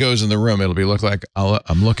 everywhere she goes in the room, it'll look like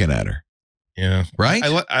I'm looking at her. Yeah. Right. I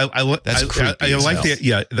like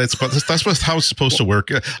the that's how it's supposed to work.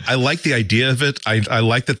 I like the idea of it. I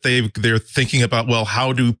like that they're thinking about, well,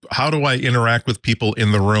 how do I interact with people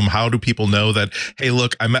in the room? How do people know that, hey,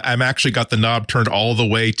 look, I'm actually got the knob turned all the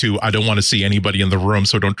way to I don't want to see anybody in the room,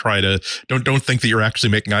 so don't think that you're actually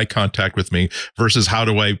making eye contact with me, versus how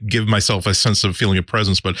do I give myself a sense of feeling of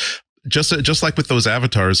presence. But just like with those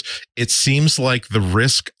avatars, it seems like the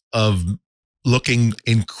risk of looking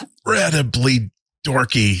incredibly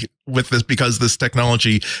dorky with this, because this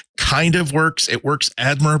technology kind of works. It works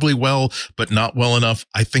admirably well, but not well enough.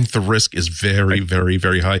 I think the risk is very, very,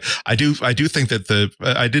 very high. I do think that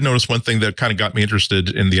I did notice one thing that kind of got me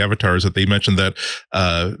interested in the avatars, that they mentioned that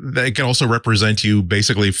they can also represent you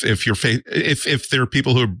basically if there are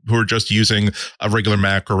people who are just using a regular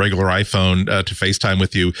Mac or regular iPhone to FaceTime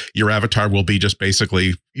with you, your avatar will be just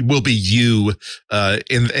basically will be you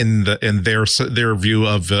in their view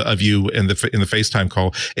of you in the FaceTime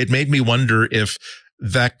call. It made me wonder if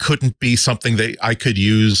that couldn't be something that I could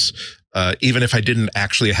use even if I didn't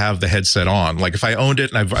actually have the headset on. Like if I owned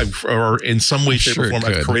it and or in some way, shape, or form,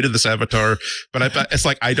 I've created this avatar, but it's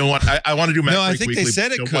like I want to do MacBreak. No, I think weekly, they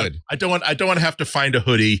said it could. I don't want to have to find a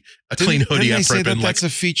hoodie, clean hoodie. Didn't they say that's a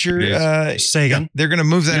feature? Say again. They're going to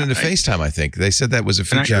move that into FaceTime. I think they said that was a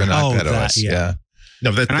feature in iPadOS. Yeah.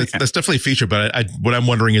 No, that's definitely a feature, but what I'm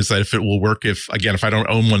wondering is that if it will work if I don't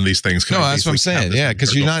own one of these things. No, that's what I'm saying. Yeah,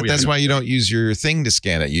 because you're not. That's why you don't use your thing to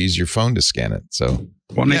scan it. You use your phone to scan it. So,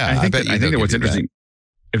 well, yeah, I think that what's interesting,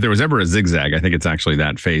 if there was ever a zigzag, I think it's actually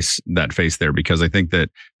that face there, because I think that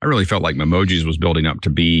I really felt like Memojis was building up to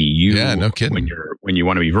be you. Yeah, no kidding. When you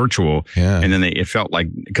want to be virtual, and then it felt like,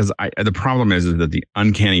 because the problem is that the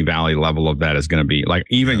uncanny valley level of that is going to be like,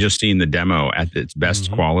 even just seeing the demo at its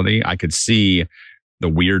best quality, I could see the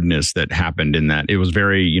weirdness that happened in that. It was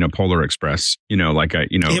very, Polar Express, it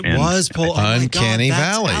was Uncanny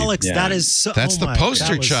Valley. Alex, that is so, that's the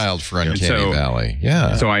poster child for Uncanny Valley.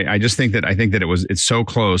 Yeah. So I just think that it's so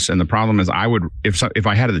close. And the problem is I would, if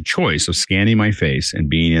I had the choice of scanning my face and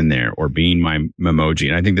being in there or being my Memoji,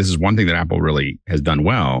 and I think this is one thing that Apple really has done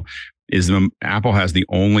well, is Apple has the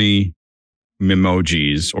only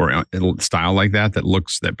Memojis or style like that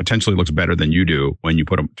potentially looks better than you do when you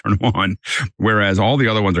turn them on, whereas all the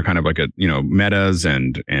other ones are kind of like Metas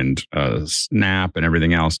and Snap and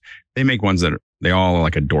everything else. They make ones that they all are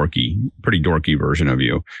like a pretty dorky version of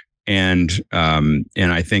you. And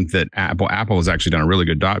I think that Apple has actually done a really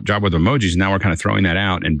good job with emojis. Now we're kind of throwing that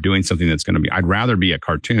out and doing something that's going to be, I'd rather be a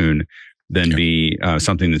cartoon than be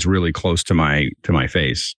something that's really close to my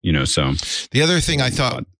face, so. The other thing I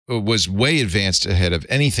thought was way advanced ahead of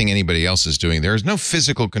anything anybody else is doing. There's no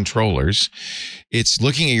physical controllers. It's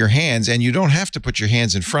looking at your hands, and you don't have to put your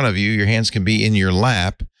hands in front of you. Your hands can be in your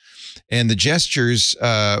lap. And the gestures,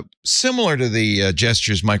 similar to the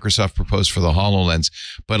gestures Microsoft proposed for the HoloLens,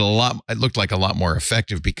 but it looked like a lot more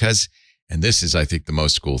effective because, and this is, I think, the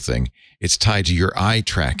most cool thing, it's tied to your eye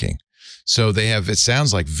tracking. So they have, it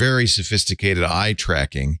sounds like very sophisticated eye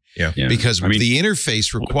tracking. Yeah. Because the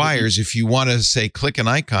interface requires, if you want to say click an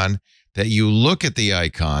icon, that you look at the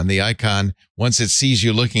icon, once it sees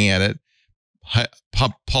you looking at it,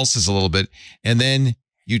 pulses a little bit, and then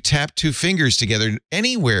You tap two fingers together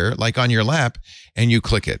anywhere, like on your lap, and you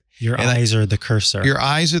click it. Your eyes are the cursor. Your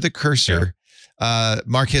eyes are the cursor.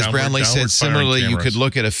 Marquez Brownlee said similarly, you could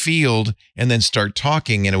look at a field and then start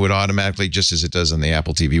talking, and it would automatically, just as it does on the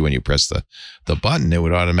Apple TV when you press the button, it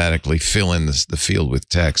would automatically fill in the field with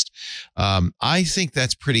text. I think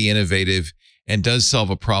that's pretty innovative and does solve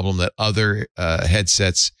a problem that other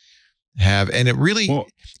headsets have. And it really,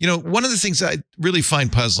 one of the things I really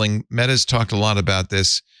find puzzling, Meta's talked a lot about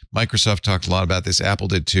this, Microsoft talked a lot about this, Apple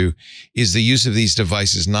did too, is the use of these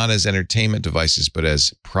devices not as entertainment devices, but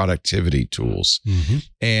as productivity tools. Mm-hmm.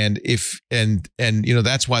 And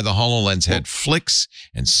that's why the HoloLens had flicks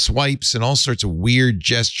and swipes and all sorts of weird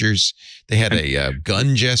gestures. They had a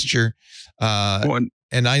gun gesture.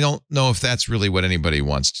 And I don't know if that's really what anybody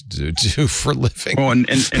wants to do for a living. Well, and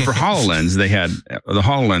for HoloLens, the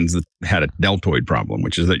HoloLens had a deltoid problem,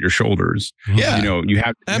 which is that your shoulders, you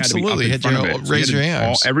had absolutely to be up in front of it. Raise your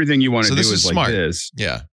hands. Everything you want to do is smart. like this.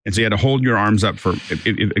 Yeah. And so you had to hold your arms up for, if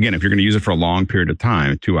you're going to use it for a long period of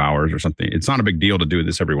time, 2 hours or something, it's not a big deal to do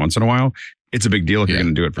this every once in a while. It's a big deal if you're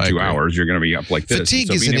going to do it for 2 hours. You're going to be up like this.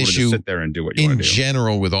 Fatigue is an issue sit there and do what you want to do. in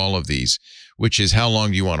general with all of these, which is how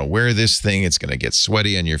long do you want to wear this thing? It's going to get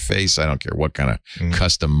sweaty on your face. I don't care what kind of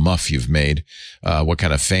custom muff you've made, what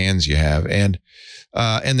kind of fans you have. And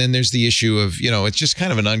then there's the issue of, it's just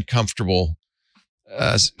kind of an uncomfortable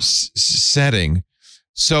setting.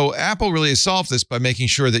 So Apple really has solved this by making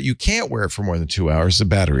sure that you can't wear it for more than 2 hours. The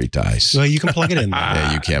battery dies. Well, you can plug it in there.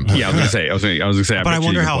 Yeah, you can. Yeah, I was going to say. But I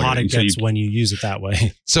wonder how hot it gets when you use it that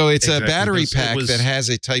way. So it's a battery pack that has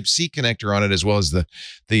a Type-C connector on it, as well as the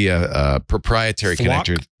proprietary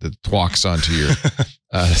connector that thwacks onto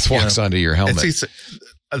your helmet.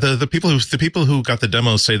 The people who got the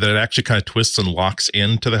demo say that it actually kind of twists and locks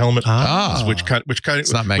into the helmet, which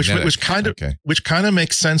kind of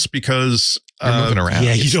makes sense because you're moving around.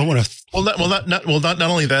 Yeah, you don't want to. Not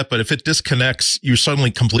only that, but if it disconnects, you're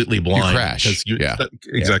suddenly completely blind. You crash.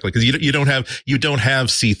 Exactly, because you don't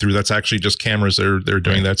have see-through. That's actually just cameras. They're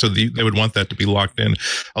doing that, so they would want that to be locked in.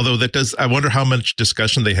 Although that does, I wonder how much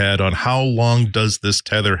discussion they had on how long does this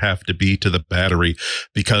tether have to be to the battery,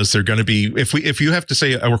 because they're going to be if you have to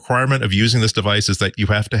say a requirement of using this device is that you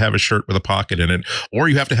have to have a shirt with a pocket in it, or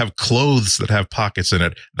you have to have clothes that have pockets in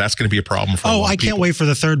it. That's going to be a problem for. I can't wait for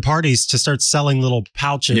the third parties to start selling little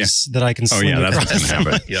pouches that I can sling across. That's what's going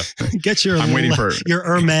to happen. Yeah. Get your. I'm waiting for your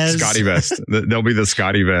Hermes Scotty vest. There'll be the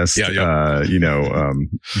Scotty vest.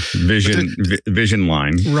 Vision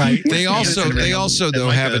line. Right. They also though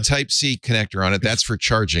have a Type-C connector on it. That's for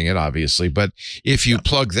charging it, obviously. But if you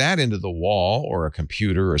plug that into the wall or a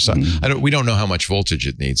computer or something, we don't know how much voltage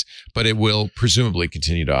it needs, but it will presumably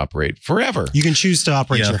continue to operate forever. You can choose to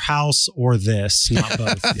operate your house or this, not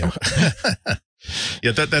both.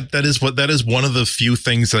 Yeah, that is one of the few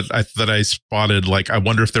things that I spotted. Like, I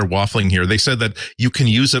wonder if they're waffling here. They said that you can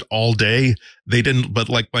use it all day. They didn't, but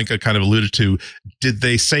like Micah kind of alluded to, did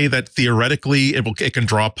they say that theoretically it can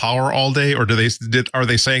draw power all day, or are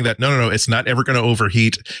they saying that no, it's not ever going to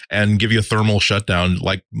overheat and give you a thermal shutdown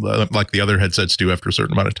like the other headsets do after a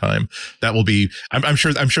certain amount of time? That will be. I'm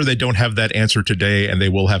sure they don't have that answer today, and they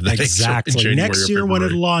will have that exactly answer in January next year when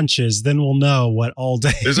it launches. Then we'll know what all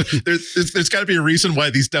day. There's got to be a reason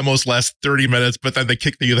why these demos last 30 minutes, but then they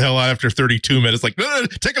kick you the hell out after 32 minutes. Like, no,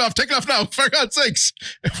 take it off now, for God's sakes,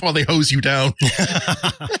 while they hose you down.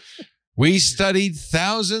 We studied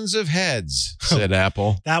thousands of heads, said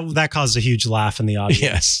Apple. That caused a huge laugh in the audience.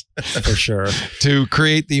 Yes, for sure. To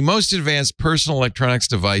create the most advanced personal electronics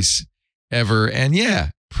device ever. And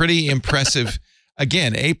pretty impressive.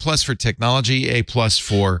 Again, A+ for technology, A+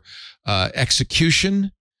 for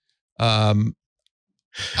execution. I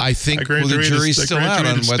think the jury's still out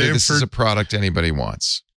on whether this is a product anybody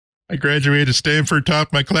wants. I graduated Stanford,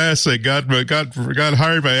 topped my class. I got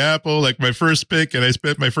hired by Apple, like my first pick, and I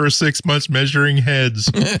spent my first 6 months measuring heads.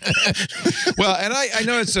 Well, and I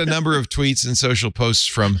noticed a number of tweets and social posts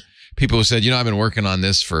from people who said, I've been working on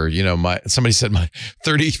this for, somebody said my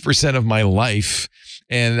 30% of my life,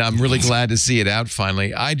 and I'm really glad to see it out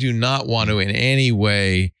finally. I do not want to in any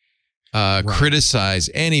way criticize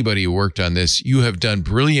anybody who worked on this. You have done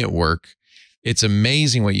brilliant work. It's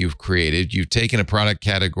amazing what you've created. You've taken a product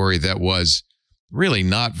category that was really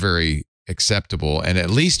not very acceptable and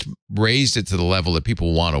at least raised it to the level that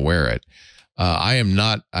people want to wear it. I am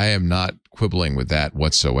not quibbling with that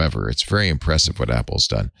whatsoever. It's very impressive what Apple's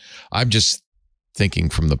done. I'm just thinking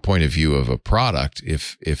from the point of view of a product,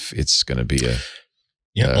 if it's going to be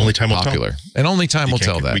only time will popular, and only time will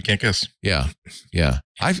tell that. We can't guess. Yeah.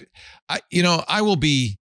 I will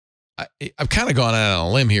be. I've kind of gone out on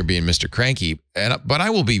a limb here being Mr. Cranky, but I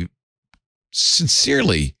will be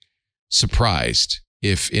sincerely surprised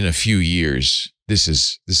if in a few years this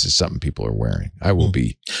is something people are wearing. I will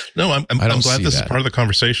be. No, I'm glad this is part of the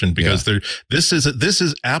conversation, because this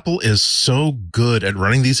is Apple is so good at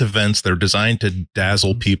running these events. They're designed to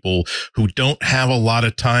dazzle people who don't have a lot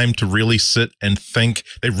of time to really sit and think.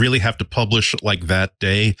 They really have to publish like that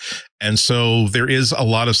day. And so there is a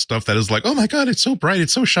lot of stuff that is like, oh my God, it's so bright,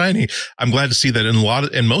 it's so shiny. I'm glad to see that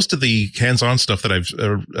in most of the hands-on stuff that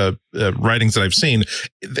I've writings that I've seen,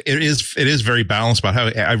 it is very balanced about how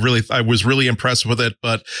I was really impressed with it.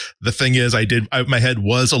 But the thing is, my head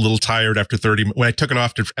was a little tired after 30. When I took it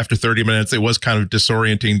off after 30 minutes, it was kind of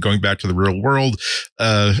disorienting going back to the real world.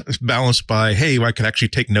 Balanced by, hey, I could actually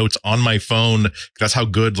take notes on my phone. That's how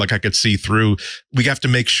good, like, I could see through. We have to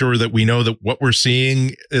make sure that we know that what we're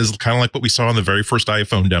seeing is kind of like what we saw in the very first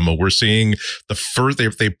iPhone demo. We're seeing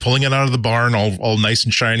they're pulling it out of the barn all nice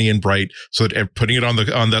and shiny and bright, so that putting it on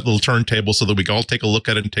that little turntable so that we can all take a look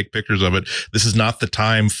at it and take pictures of it. This is not the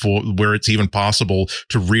time for where it's even possible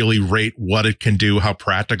to really rate what it can do, how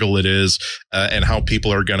practical it is, and how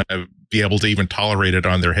people are going to be able to even tolerate it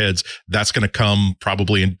on their heads. That's going to come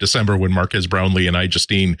probably in December when Marquez Brownlee and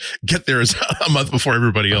Justine get there a month before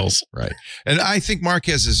everybody else. Right. And I think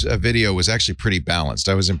Marquez's video was actually pretty balanced.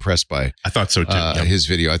 I was impressed by I thought so too. His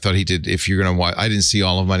video. I thought he did, if you're going to watch, I didn't see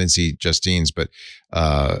all of them. I didn't see Justine's, but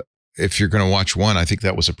if you're going to watch one, I think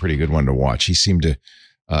that was a pretty good one to watch. He seemed to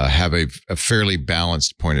have a fairly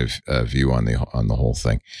balanced point of view on the whole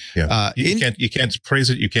thing. Yeah, you can't praise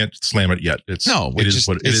it, you can't slam it yet. It's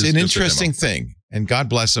an interesting thing, and God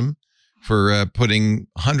bless him for putting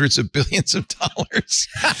hundreds of billions of dollars.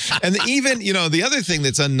 And even the other thing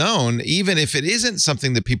that's unknown, even if it isn't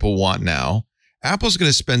something that people want now, Apple's going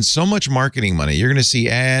to spend so much marketing money. You're going to see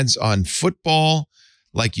ads on football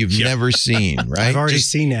like you've never seen. Right? I've already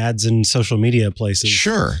seen ads in social media places.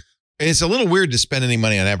 Sure. It's a little weird to spend any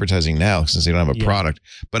money on advertising now since they don't have a product.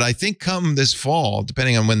 But I think come this fall,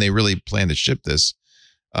 depending on when they really plan to ship this,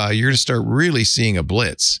 you're going to start really seeing a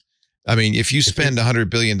blitz. I mean, if you spend $100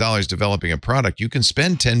 billion developing a product, you can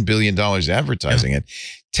spend $10 billion advertising it.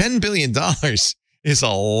 $10 billion is a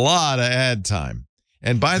lot of ad time.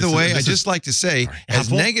 And by the way, I just like to say,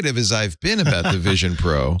 as negative as I've been about the Vision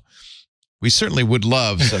Pro, we certainly would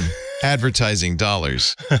love some advertising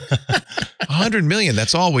dollars. 100 million,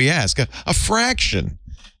 that's all we ask. A fraction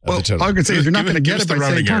of the total. I could say, if you're not going to get it by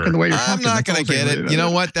talking the way you're talking. I'm not going to get it. You know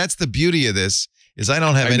what? That's the beauty of this, is I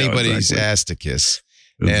don't have anybody's ass to kiss.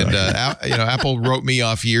 Exactly. And, Apple wrote me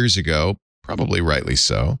off years ago, probably rightly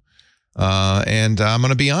so. And I'm going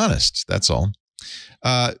to be honest. That's all.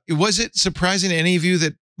 Was it surprising to any of you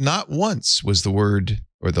that not once was the word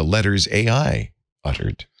or the letters AI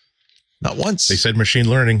uttered? Not once. They said machine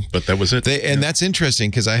learning, but that was it. And that's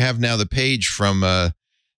interesting, because I have now the page from the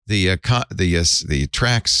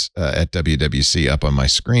tracks at WWDC up on my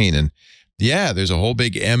screen, and there's a whole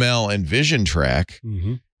big ML and vision track,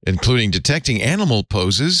 including detecting animal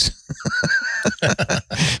poses,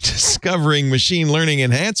 discovering machine learning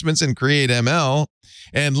enhancements in Create ML,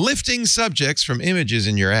 and lifting subjects from images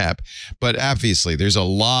in your app. But obviously, there's a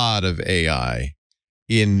lot of AI.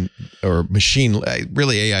 Really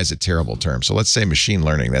AI is a terrible term. So let's say machine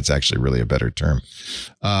learning. That's actually really a better term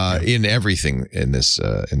in everything in this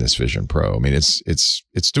Vision Pro. I mean,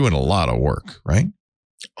 it's doing a lot of work, right?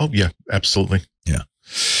 Oh yeah, absolutely. Yeah.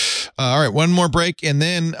 All right, one more break, and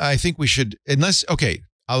then I think we should.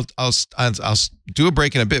 I'll do a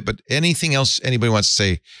break in a bit. But anything else anybody wants to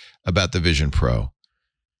say about the Vision Pro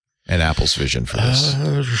and Apple's vision for this?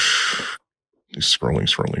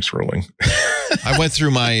 Scrolling. I went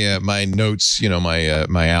through my my notes,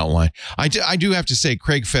 my outline. I do have to say,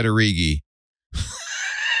 Craig Federighi,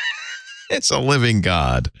 it's a living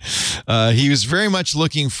god. He was very much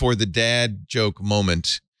looking for the dad joke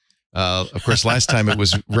moment. Of course, last time it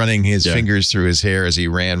was running his fingers through his hair as he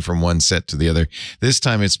ran from one set to the other. This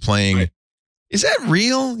time it's playing. Right. Is that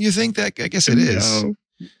real? You think that? I guess it is. No.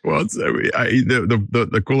 Well,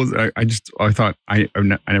 the coolest. I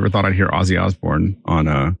never thought I'd hear Ozzy Osbourne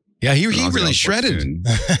on he really shredded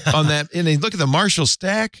on that. And then look at the Marshall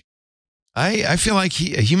stack. I feel like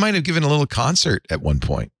he might have given a little concert at one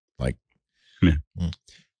point. Like,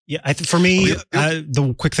 for me,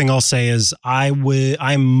 the quick thing I'll say is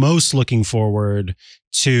I'm most looking forward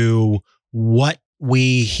to what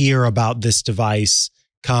we hear about this device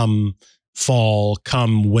come fall,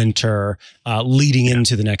 come winter, leading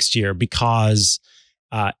into the next year, because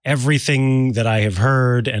everything that I have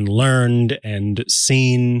heard and learned and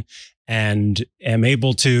seen and am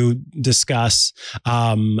able to discuss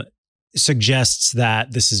suggests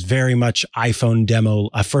that this is very much iPhone demo,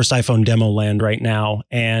 first iPhone demo land right now.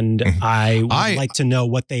 And I would like to know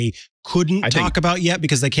what they couldn't talk about yet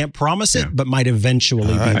because they can't promise it, but might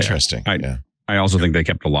eventually be interesting. I also think they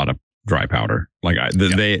kept a lot of dry powder. Like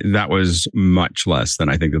that was much less than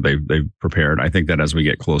I think that they've prepared. I think that as we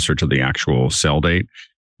get closer to the actual sell date,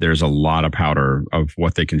 there's a lot of powder of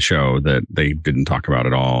what they can show that they didn't talk about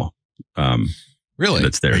at all. Really?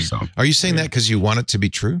 That's there. Are you saying that because you want it to be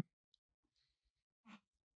true?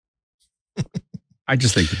 I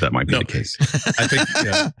just think that might be the case. I think,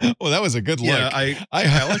 well, that was a good look.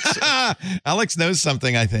 Yeah, Alex knows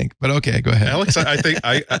something, I think, but okay, go ahead. Alex, I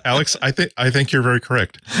think you're very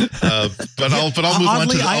correct. But I'll move on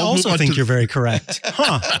to I also think you're very correct.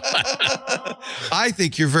 I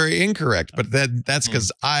think you're very incorrect, but that's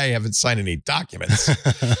because I haven't signed any documents.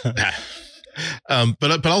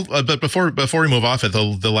 But before we move off it,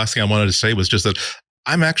 the last thing I wanted to say was just that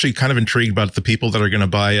I'm actually kind of intrigued about the people that are going to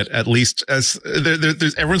buy it. At least as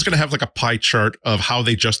everyone's going to have like a pie chart of how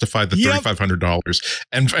they justify the $3,500,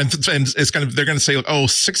 and it's kind of they're going to say, oh,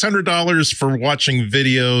 $600 for watching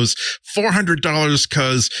videos, $400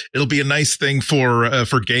 because it'll be a nice thing for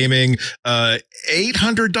gaming,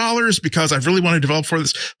 $800 because I really want to develop for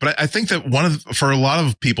this. But I think that for a lot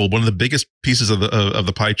of people, one of the biggest pieces of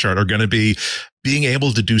the pie chart are going to be being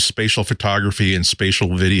able to do spatial photography and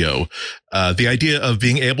spatial video. The idea of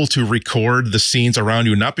being able to record the scenes around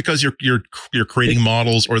you, not because you're creating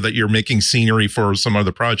models or that you're making scenery for some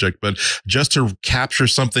other project, but just to capture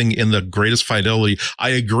something in the greatest fidelity. I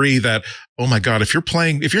agree that, oh my God, if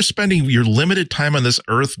you're spending your limited time on this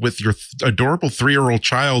earth with your adorable 3-year-old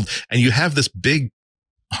child and you have this big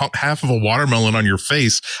half of a watermelon on your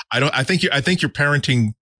face, I think you're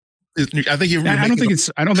parenting. I don't think it's.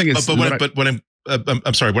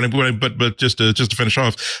 I'm sorry. But just to finish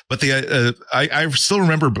off. But I still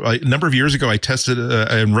remember a number of years ago I tested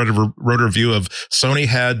and wrote a review of Sony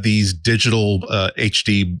had these digital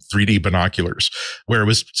HD 3D binoculars where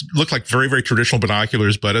it looked like very, very traditional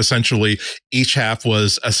binoculars, but essentially each half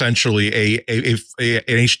was essentially an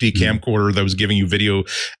HD camcorder that was giving you video.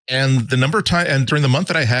 And the number of time and during the month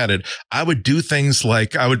that I had it, I would do things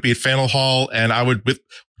like I would be at Faneuil Hall and I would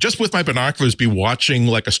just with my binoculars be watching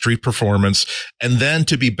like a street performance, and then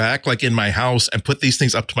to be back like in my house and put these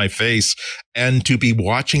things up to my face and to be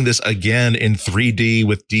watching this again in 3D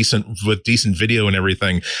with decent video and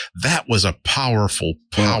everything. That was a powerful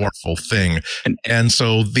thing. And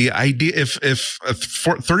so the idea, if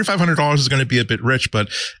 $3,500 is going to be a bit rich, but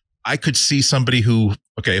I could see somebody who,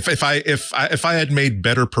 okay, if I had made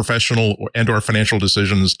better professional or financial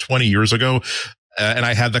decisions 20 years ago, and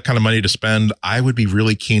I had that kind of money to spend, I would be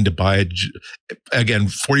really keen to buy it. Again,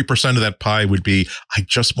 40% of that pie would be, I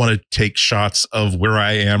just want to take shots of where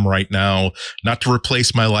I am right now, not to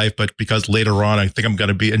replace my life, but because later on, I think I'm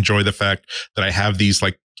going to enjoy the fact that I have these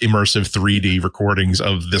like immersive 3D recordings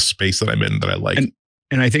of this space that I'm in that I like.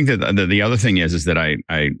 And I think that the other thing is that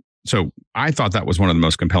so I thought that was one of the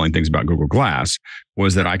most compelling things about Google Glass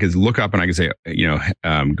was that I could look up and I could say,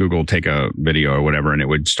 Google, take a video or whatever, and it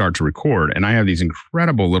would start to record. And I have these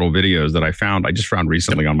incredible little videos that I just found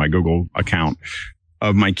recently on my Google account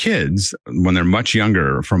of my kids when they're much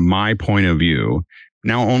younger from my point of view,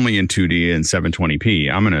 now only in 2D and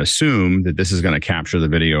 720p. I'm going to assume that this is going to capture the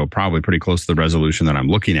video probably pretty close to the resolution that I'm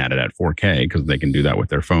looking at it at 4K because they can do that with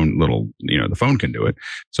their phone. The phone can do it.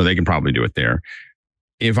 So they can probably do it there.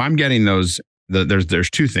 If I'm getting those,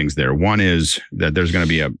 there's two things there. One is that there's going to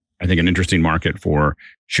be I think an interesting market for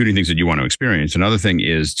shooting things that you want to experience. Another thing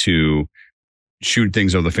is to shoot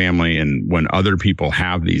things of the family. And when other people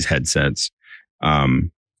have these headsets,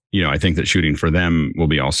 I think that shooting for them will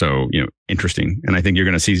be also, interesting. And I think you're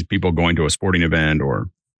going to see people going to a sporting event or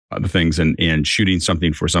other things and shooting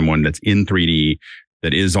something for someone that's in 3D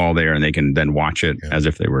that is all there and they can then watch it as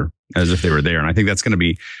if they were there. And I think that's going to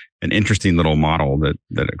be an interesting little model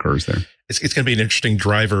that occurs there. It's going to be an interesting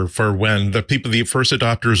driver for when the first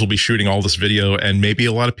adopters will be shooting all this video, and maybe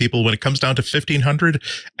a lot of people, when it comes down to $1,500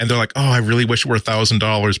 and they're like, oh, I really wish it were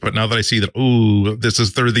 $1,000. But now that I see that,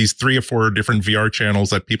 there are these 3 or 4 different VR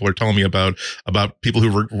channels that people are telling me about people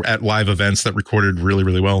who were at live events that recorded really,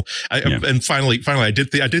 really well. And finally, I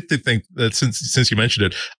did think that since you mentioned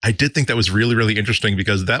it, I did think that was really, really interesting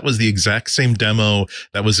because that was the exact same demo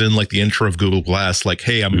that was in like the intro of Google Glass. Like,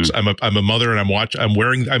 hey, I'm a mother and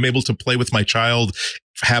I'm able to play with my child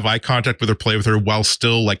have eye contact with her, play with her while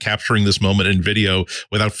still like capturing this moment in video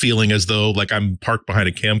without feeling as though like I'm parked behind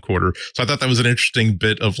a camcorder. So I thought that was an interesting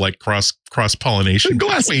bit of like cross pollination.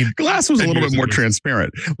 Glass was a little bit more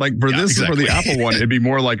transparent. Like for for the Apple one, it'd be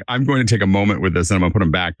more like, I'm going to take a moment with this and I'm going to put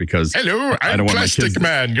them back because hello, I don't want my kids.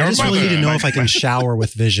 Man, I just really need to know if I can shower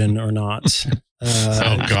with Vision or not.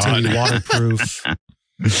 Oh God, to waterproof.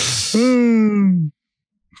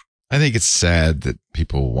 I think it's sad that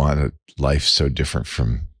people want a life so different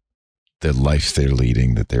from the life they're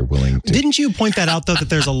leading that they're willing to. Didn't you point that out, though, that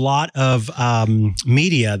there's a lot of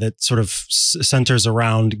media that sort of centers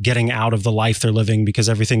around getting out of the life they're living because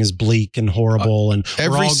everything is bleak and horrible, and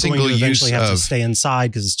every we're all single going to eventually use have to of- stay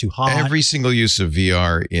inside because it's too hot. Every single use of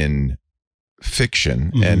VR in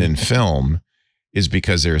fiction and in film is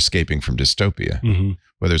because they're escaping from dystopia.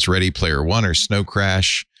 Whether it's Ready Player One or Snow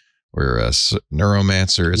Crash or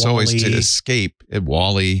Neuromancer, it's always to escape.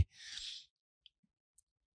 Wall-E.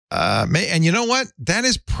 And you know what? That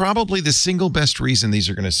is probably the single best reason these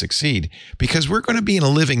are going to succeed, because we're going to be in a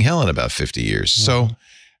living hell in about 50 years. So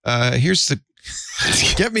here's the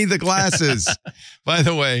get me the glasses. By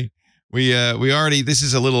the way, we already, this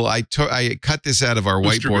is a little, I cut this out of our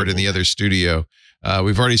whiteboard in the other studio.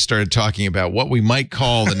 We've already started talking about what we might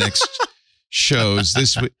call the next shows.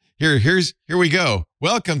 Here we go.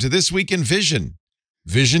 Welcome to This Week in Vision.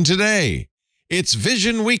 Vision Today. It's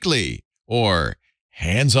Vision Weekly, or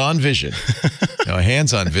Hands-on Vision. No,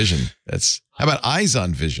 hands-on vision. How about eyes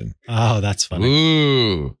on vision? Oh, that's funny.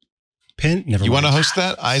 Ooh. Never you mind. want to host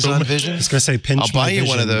that? Eyes on vision? I was going to say pinch. I'll buy my you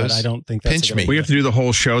one of vision, those. but I don't think that's Pinch me. We have to do the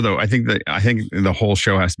whole show, though. I think the whole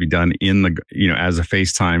show has to be done in the, as a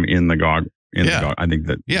FaceTime in the GOG. I think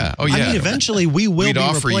that. Yeah. Oh, yeah. I mean, eventually we will We'd be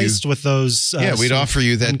offer replaced with those. We'd offer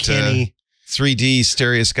you that uncanny 3D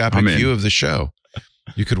stereoscopic view of the show.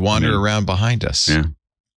 You could wander around behind us.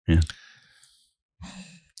 Yeah.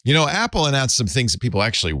 Apple announced some things that people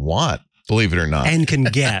actually want, believe it or not. and can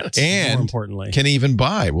get, and more importantly. can even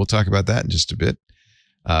buy. We'll talk about that in just a bit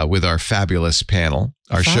with our fabulous panel.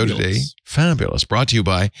 Our show today, fabulous, brought to you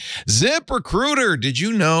by ZipRecruiter. Did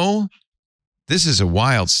you know? This is a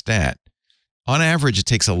wild stat. On average, it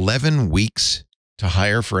takes 11 weeks to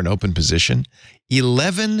hire for an open position.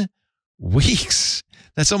 11 weeks.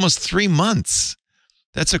 That's almost 3 months.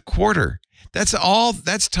 That's a quarter. That's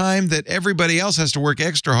time that everybody else has to work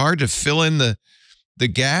extra hard to fill in the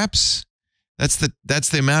gaps. That's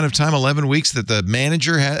the amount of time, 11 weeks, that the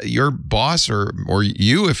manager, your boss, or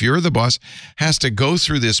you, if you're the boss, has to go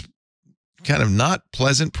through this kind of not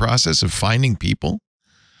pleasant process of finding people.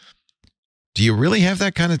 Do you really have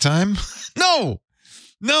that kind of time? No.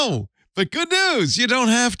 But good news, you don't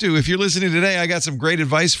have to. If you're listening today, I got some great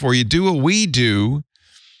advice for you. Do what we do.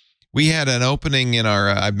 We had an opening in our,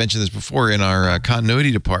 I've mentioned this before, in our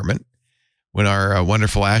continuity department when our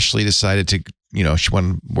wonderful Ashley decided to, she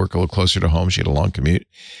wanted to work a little closer to home. She had a long commute.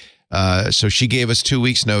 So she gave us 2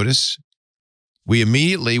 weeks notice. We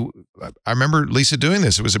immediately, I remember Lisa doing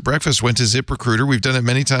this. It was at breakfast, went to ZipRecruiter. We've done it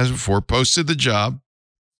many times before, posted the job.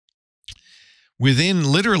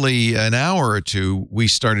 Within literally an hour or two, we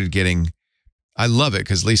started getting, I love it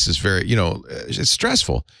because Lisa's very, it's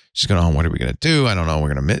stressful. She's going, oh, what are we going to do? I don't know.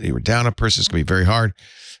 We're down a person. It's going to be very hard.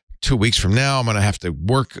 2 weeks from now, I'm going to have to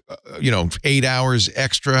work, 8 hours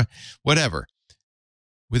extra, whatever.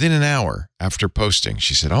 Within an hour after posting,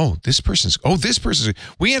 she said, this person's.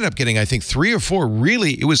 We ended up getting, I think, 3 or 4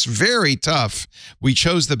 really, it was very tough. We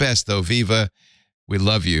chose the best though. Viva, we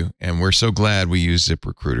love you. And we're so glad we use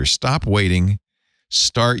ZipRecruiter. Stop waiting.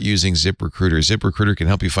 Start using ZipRecruiter. ZipRecruiter can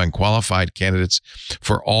help you find qualified candidates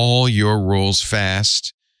for all your roles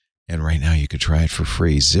fast. And right now you could try it for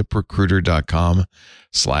free.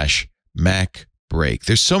 ZipRecruiter.com/MacBreak.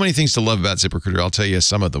 There's so many things to love about ZipRecruiter. I'll tell you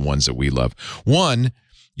some of the ones that we love. One,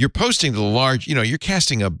 you're posting to the large, you're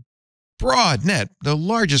casting a broad net, the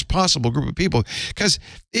largest possible group of people. Because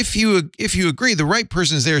if you agree the right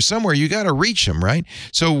person is there somewhere, you got to reach them, right?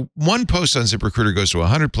 So one post on ZipRecruiter goes to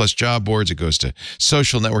 100+ job boards. It goes to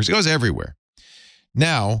social networks. It goes everywhere.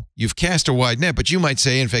 Now, you've cast a wide net, but you might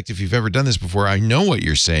say, in fact, if you've ever done this before, I know what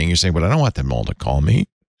you're saying. You're saying, but I don't want them all to call me.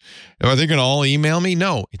 Are they going to all email me?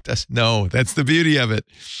 No, it does. No, that's the beauty of it.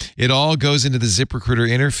 It all goes into the ZipRecruiter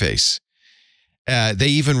interface. They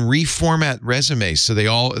even reformat resumes so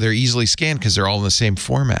they're easily scanned because they're all in the same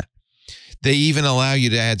format. They even allow you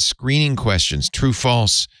to add screening questions, true,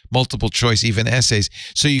 false, multiple choice, even essays,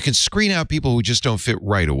 so you can screen out people who just don't fit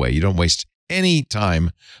right away. You don't waste any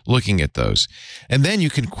time looking at those. And then you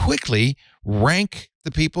can quickly rank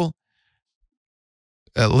the people,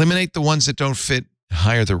 eliminate the ones that don't fit,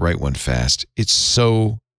 hire the right one fast. It's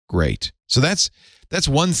so great. So that's That's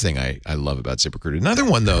one thing I love about ZipRecruiter. Another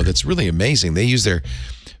one, though, that's really amazing. They use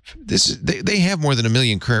they have more than 1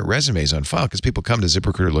 million current resumes on file because people come to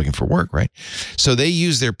ZipRecruiter looking for work, right? So they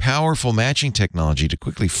use their powerful matching technology to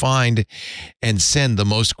quickly find and send the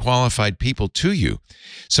most qualified people to you.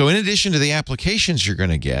 So in addition to the applications you're going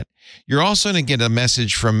to get, you're also going to get a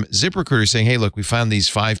message from ZipRecruiter saying, hey, look, we found these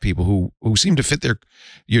 5 people who seem to fit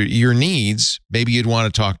your needs. Maybe you'd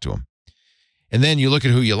want to talk to them. And then you look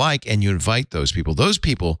at who you like and you invite those people. Those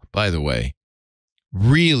people, by the way,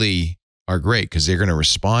 really are great because they're going to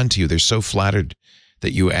respond to you. They're so flattered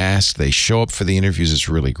that you ask. They show up for the interviews. It's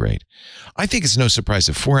really great. I think it's no surprise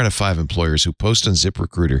that 4 out of 5 employers who post on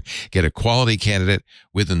ZipRecruiter get a quality candidate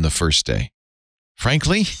within the first day.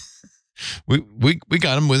 Frankly, we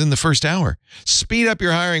got them within the first hour. Speed up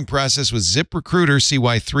your hiring process with ZipRecruiter. See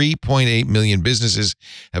why 3.8 million businesses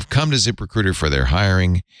have come to ZipRecruiter for their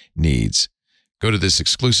hiring needs. Go to this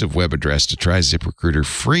exclusive web address to try ZipRecruiter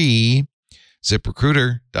free.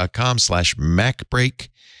 ZipRecruiter.com/MacBreak.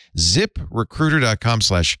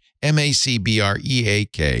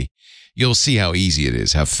 ZipRecruiter.com/MacBreak. You'll see how easy it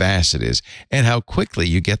is, how fast it is, and how quickly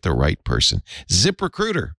you get the right person.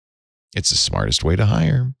 ZipRecruiter. It's the smartest way to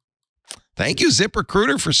hire. Thank you,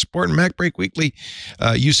 ZipRecruiter, for supporting MacBreak Weekly.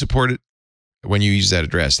 You support it when you use that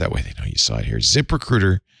address. That way they know you saw it here.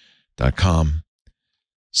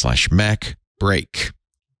 ZipRecruiter.com/MacBreak.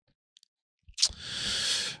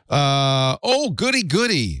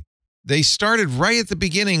 Goody. They started right at the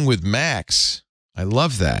beginning with Macs. I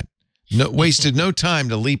love that. Wasted no time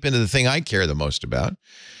to leap into the thing I care the most about.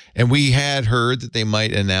 And we had heard that they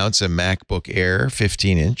might announce a MacBook Air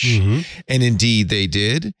 15-inch, and indeed they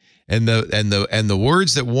did. And the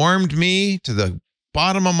words that warmed me to the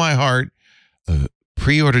bottom of my heart: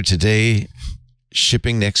 pre-order today,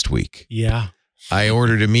 shipping next week. Yeah, I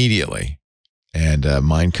ordered immediately. And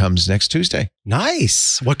mine comes next Tuesday.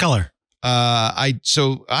 Nice. What color? I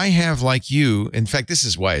have, like you. In fact, this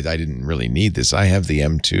is why I didn't really need this. I have the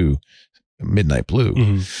M2 Midnight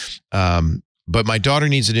Blue. But my daughter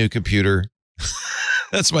needs a new computer.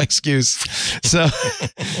 That's my excuse. So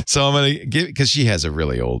I'm going to give, because she has a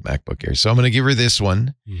really old MacBook Air. So I'm going to give her this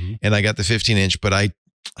one. And I got the 15-inch, but I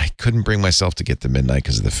couldn't bring myself to get the Midnight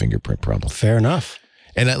because of the fingerprint problem. Fair enough.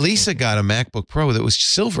 And Lisa got a MacBook Pro that was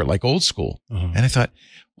silver, like old school. And I thought,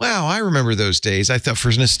 wow, I remember those days. I thought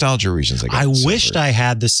for nostalgia reasons. I wished I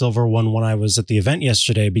had the silver one when I was at the event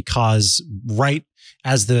yesterday, because right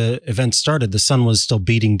as the event started, the sun was still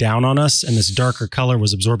beating down on us and this darker color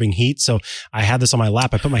was absorbing heat. So I had this on my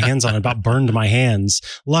lap. I put my hands on it, about burned my hands.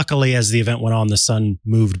 Luckily, as the event went on, the sun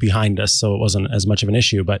moved behind us, so it wasn't as much of an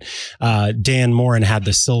issue. But Dan Morin had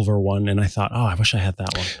the silver one, and I thought, oh, I wish I had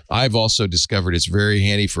that one. I've also discovered it's very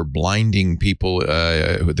handy for blinding people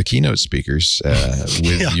with the keynote speakers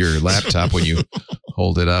with your laptop when you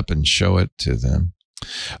hold it up and show it to them.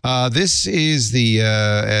 This is the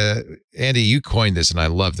Andy, you coined this, and I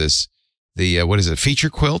love this. The what is it? Feature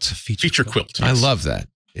quilt. Feature quilt. Yes. I love that.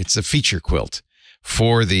 It's a feature quilt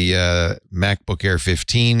for the MacBook Air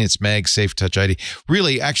 15. It's MagSafe Touch ID.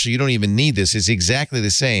 Really, actually, you don't even need this. It's exactly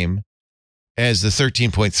the same as the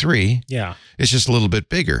 13.3. Yeah, it's just a little bit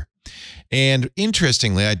bigger. And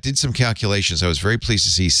interestingly, I did some calculations. I was very pleased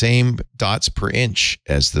to see same dots per inch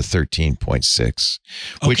as the 13.6,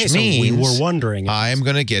 which means we were wondering. I'm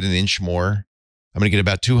going to get an inch more. I'm going to get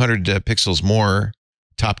about 200 pixels more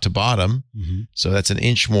top to bottom. So that's an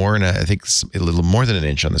inch more, and I think a little more than an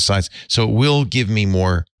inch on the sides. So it will give me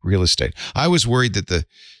more real estate. I was worried that the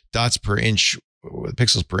dots per inch,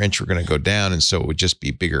 pixels per inch were going to go down, and so it would just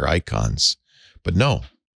be bigger icons. But no,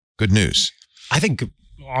 good news. I think,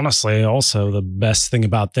 honestly, also the best thing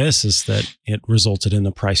about this is that it resulted in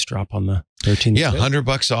the price drop on the 13. Yeah,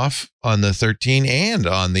 $100 off on the 13 and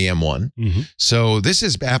on the M1. So this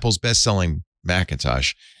is Apple's best-selling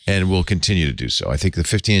Macintosh, and will continue to do so. I think the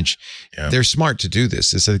 15-inch, they're smart to do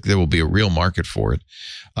this. I think there will be a real market for it.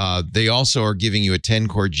 They also are giving you a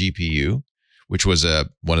 10-core GPU, which was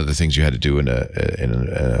one of the things you had to do in an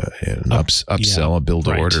upsell, a build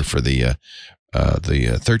order for the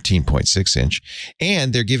 13.6 inch,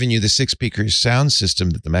 and they're giving you the 6-speaker sound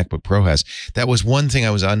system that the MacBook Pro has. That was one thing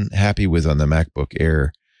I was unhappy with on the MacBook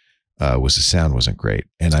Air, was the sound wasn't great,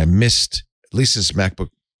 and I missed, at least this MacBook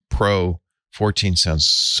Pro 14 sounds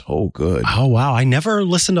so good. Oh wow, I never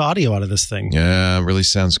listened to audio out of this thing. Yeah, it really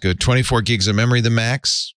sounds good. 24 gigs of memory, the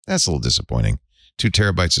max. That's a little disappointing. 2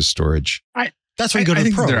 terabytes of storage. That's when you go to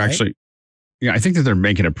the Pro, they're right? actually. Yeah, I think that they're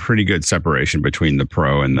making a pretty good separation between the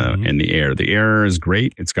Pro and the Air. The Air is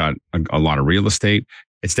great. It's got a lot of real estate.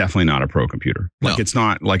 it's definitely not a pro computer. Like No. it's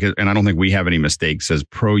not like, and I don't think we have any mistakes as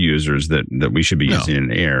pro users that we should be No. using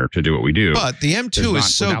an Air to do what we do. But the M2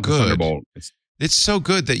 is so good. It's so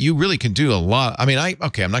good that you really can do a lot. I mean, I'm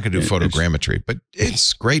not going to do photogrammetry, but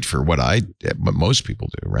it's great for what most people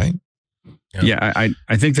do, right? Yeah,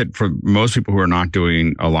 I think that for most people who are not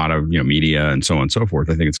doing a lot of media and so on and so forth,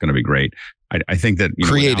 I think it's going to be great. I think that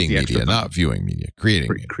creating media, not viewing media,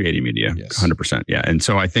 creating media, yes. 100%. Yeah, and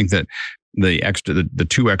so I think that the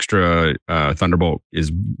two extra Thunderbolt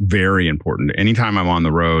is very important. Anytime I'm on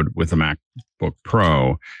the road with a MacBook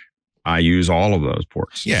Pro, I use all of those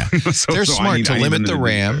ports. Yeah, they're smart to limit the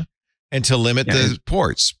RAM and to limit the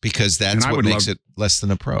ports because that's what makes it less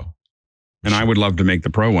than a Pro. And I would love to make the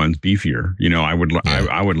Pro ones beefier. I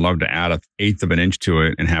would love to add 1/8 of an inch to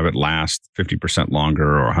it and have it last 50%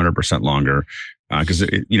 longer or 100% longer. Because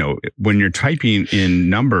when you're typing in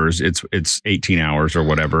numbers, it's 18 hours or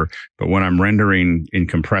whatever. But when I'm rendering in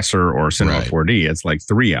compressor or Cinema 4D, it's like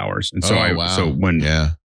 3 hours. And so I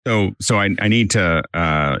need to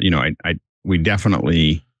we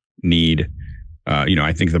definitely need.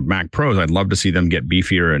 I think the Mac Pros, I'd love to see them get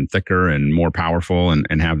beefier and thicker and more powerful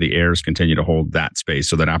and have the Airs continue to hold that space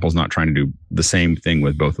so that Apple's not trying to do the same thing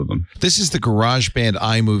with both of them. This is the GarageBand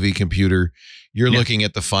iMovie computer. You're looking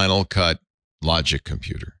at the Final Cut Logic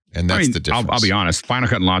computer. And that's the difference. I'll be honest. Final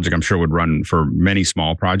Cut and Logic, I'm sure would run for many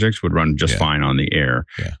small projects, would run just fine on the Air.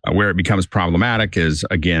 Yeah. Where it becomes problematic is,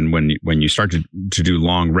 again, when you start to do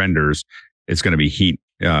long renders, it's going to be heat.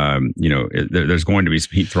 There's going to be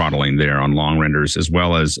heat throttling there on long renders, as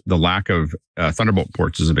well as the lack of Thunderbolt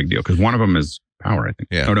ports is a big deal because one of them is power, I think.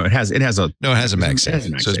 Yeah. Oh no, it has a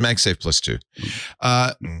MagSafe. So it's MagSafe plus 2.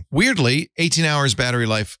 Weirdly, 18 hours battery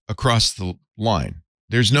life across the line.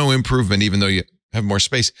 There's no improvement, even though you have more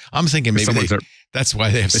space. I'm thinking maybe that's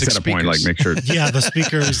why they have 6 set speakers. A point, like make sure. Yeah, the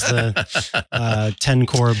speakers, the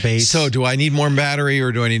 10-core base. So do I need more battery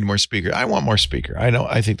or do I need more speaker? I want more speaker.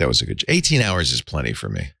 I think that was a good 18 hours is plenty for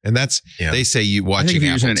me. And that's, they say you watching I think if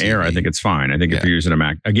you're using Apple an Air, TV. I think it's fine. I think if you're using a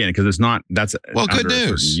Mac, again, because it's not, that's good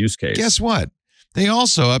news. Use case. Guess what? They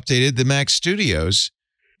also updated the Mac Studios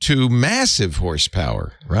to massive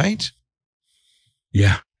horsepower, right?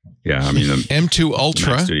 Yeah. Yeah, I mean, the M2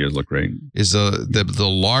 Ultra Mac Studios look great. Is the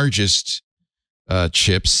largest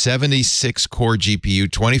chip, 76 core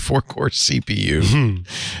GPU, 24 core CPU.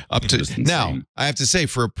 Up to now, I have to say,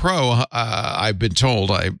 for a Pro, I've been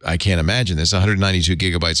told I can't imagine this. 192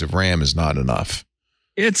 gigabytes of RAM is not enough.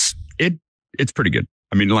 It's pretty good.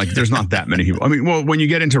 I mean, like, there's not that many people. I mean, well, when you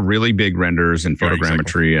get into really big renders and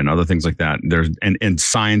photogrammetry and other things like that, there's and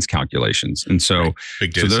science calculations. And so,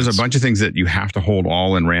 so there's a bunch of things that you have to hold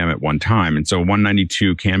all in RAM at one time. And so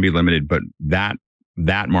 192 can be limited, but that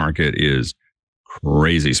market is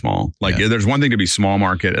crazy small. Like there's one thing to be small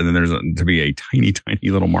market, and then there's to be a tiny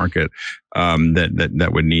little market that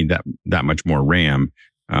would need that much more RAM.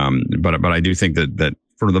 But I do think that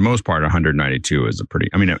for the most part, 192 is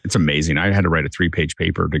it's amazing. I had to write a 3-page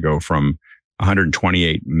paper to go from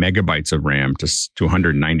 128 megabytes of RAM to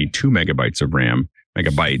 192 megabytes of RAM,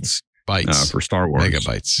 for Star Wars.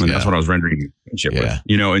 Megabytes. And that's what I was rendering chip with.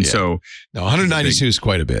 And so. No, 192 is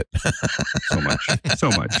quite a bit.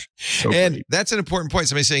 So much. And that's an important point.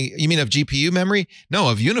 Somebody's saying, you mean of GPU memory?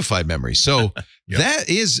 No, of unified memory. So that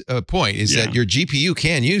is a point, is that your GPU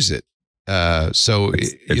can use it.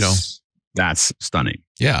 That's stunning.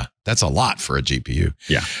 Yeah, that's a lot for a GPU.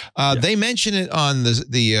 Yeah. They mention it on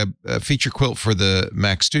the feature quilt for the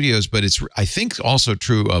Mac Studios, but it's, I think, also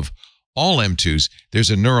true of all M2s.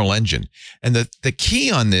 There's a neural engine. And the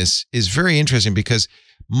key on this is very interesting because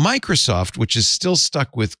Microsoft, which is still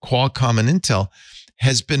stuck with Qualcomm and Intel,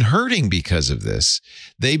 has been hurting because of this.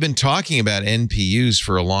 They've been talking about NPUs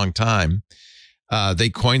for a long time. They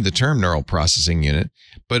coined the term neural processing unit,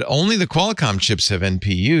 but only the Qualcomm chips have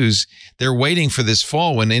NPUs. They're waiting for this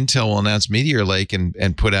fall when Intel will announce Meteor Lake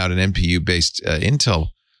and put out an NPU-based Intel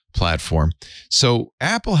platform. So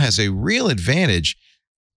Apple has a real advantage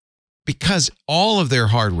because all of their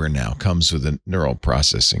hardware now comes with a neural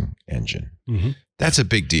processing engine. Mm-hmm. That's a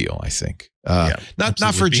big deal, I think.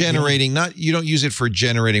 Not for generating, you don't use it for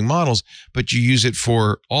generating models, but you use it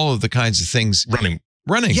for all of the kinds of things running.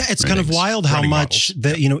 Yeah, it's kind of wild how much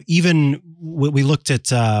that, even we looked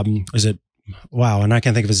at, and I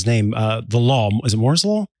can't think of his name, the law, is it Moore's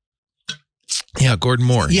Law? Yeah, Gordon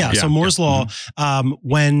Moore. Yeah, so Moore's Law,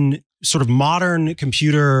 when sort of modern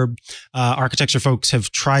computer architecture folks have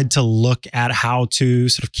tried to look at how to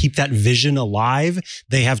sort of keep that vision alive,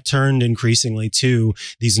 they have turned increasingly to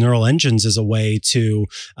these neural engines as a way to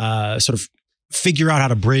sort of figure out how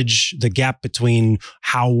to bridge the gap between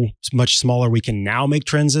how much smaller we can now make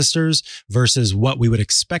transistors versus what we would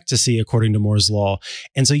expect to see according to Moore's law.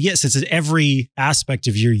 And so, yes, it's at every aspect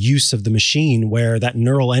of your use of the machine where that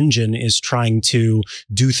neural engine is trying to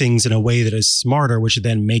do things in a way that is smarter, which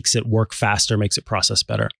then makes it work faster, makes it process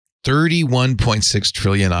better. 31.6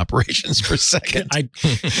 trillion operations per second. I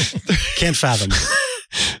can't fathom.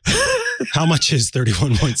 How much is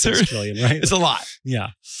 31.6 trillion, right? It's a lot. Yeah.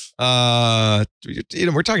 We're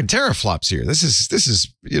talking teraflops here. This is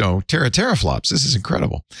teraflops. This is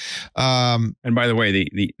incredible. And by the way,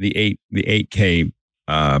 the 8K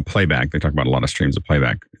playback, they talk about a lot of streams of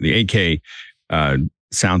playback. The 8K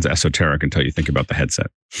sounds esoteric until you think about the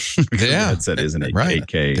headset. Yeah. The headset is an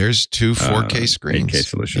 8K. There's two 4K screens. 8K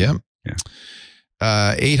solution. Yep.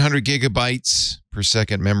 Yeah. 800 gigabytes per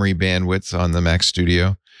second memory bandwidth on the Mac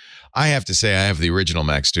Studio. I have to say I have the original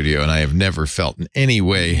Mac Studio, and I have never felt in any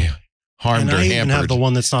way harmed or hampered. I even have the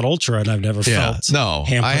one that's not Ultra, and I've never felt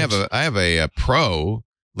hampered. I have a Pro.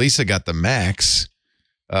 Lisa got the Max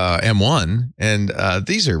M1, and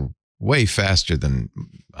these are way faster than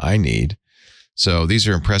I need. So these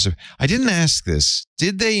are impressive. I didn't ask this.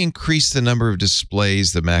 Did they increase the number of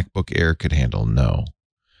displays the MacBook Air could handle? No,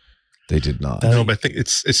 they did not. No, but I think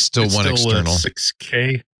it's still external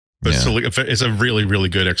 6K. But it's a really, really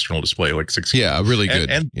good external display, like 6K. Yeah, really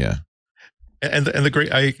good. And the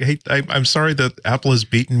great, I'm sorry that Apple has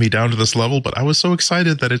beaten me down to this level, but I was so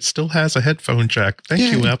excited that it still has a headphone jack.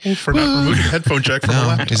 Thank you, Apple, for not removing the headphone jack from the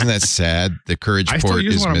laptop. Isn't that sad? The Courage port is missing. I still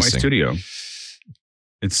use one on my Studio.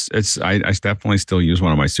 I definitely still use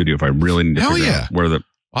one on my Studio if I really need to figure out where the.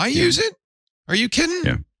 I use it. Are you kidding?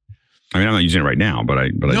 Yeah. I mean, I'm not using it right now, but I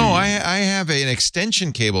have an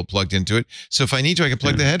extension cable plugged into it. So if I need to, I can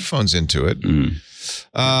plug the headphones into it.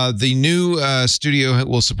 The new Studio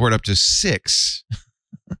will support up to 6,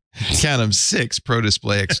 count them, 6 Pro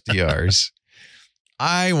Display XDRs.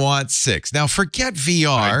 I want 6. Now, forget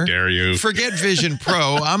VR. I dare you. Forget Vision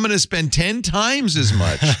Pro. I'm going to spend 10 times as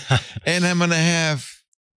much. And I'm going to have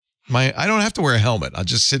I don't have to wear a helmet. I'll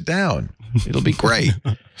just sit down. It'll be great.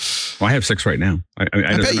 Well, I have 6 right now. I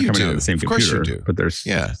bet you do. Out of the same of course computer, you do. But there's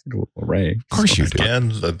a little array. Of course you do. Again,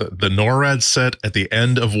 the NORAD set at the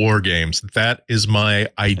end of War Games. That is my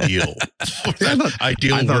ideal.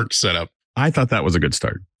 Ideal work setup. I thought that was a good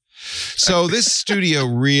start. So this Studio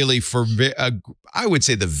really, for I would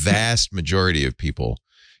say the vast majority of people,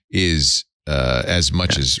 is as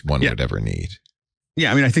much as one would ever need. Yeah,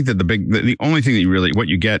 I mean, I think that the only thing that what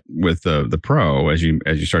you get with the Pro as you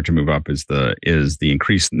start to move up is the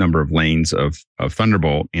increased number of lanes of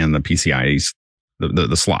Thunderbolt and the PCIe,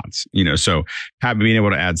 the slots. So being able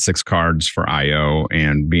to add 6 cards for I/O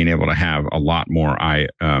and being able to have a lot more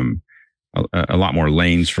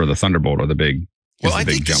lanes for the Thunderbolt are the big. Well, I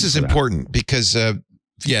think this is important because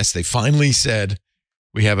yes, they finally said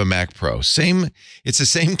we have a Mac Pro. It's the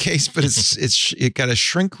same case, but it got a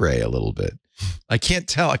shrink ray a little bit. I can't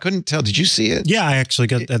tell. I couldn't tell. Did you see it? Yeah, I actually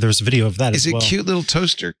got. There's a video of that. Is it cute little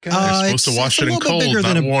toaster guy? You're supposed to wash it in cold,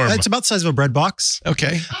 not warm. It's about the size of a bread box.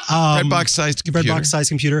 Okay, bread box sized computer. Bread box sized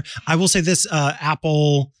computer. I will say this: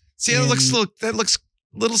 Apple. See, that looks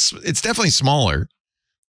little. It's definitely smaller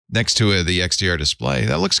next to the XDR display.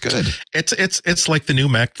 That looks good. It's like the new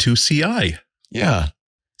Mac 2 Ci. Yeah.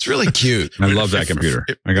 It's really cute. I love that computer.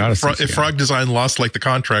 I got it. If Frog Design lost the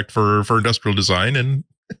contract for industrial design, and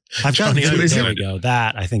I've got there we go.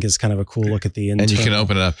 That I think is kind of a cool look at the internal. And you can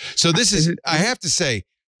open it up. So this is. I have to say,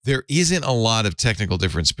 there isn't a lot of technical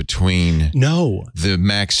difference between the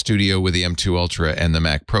Mac Studio with the M2 Ultra and the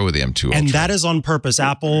Mac Pro with the M2 Ultra. And that is on purpose.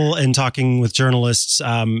 Apple, in talking with journalists,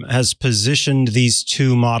 has positioned these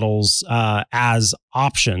two models as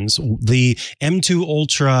options. The M2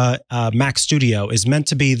 Ultra Mac Studio is meant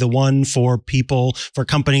to be the one for people, for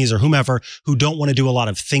companies or whomever who don't want to do a lot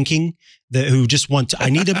of thinking, who just want to, I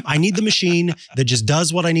need the machine that just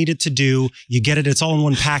does what I need it to do. You get it. It's all in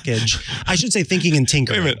one package. I should say thinking and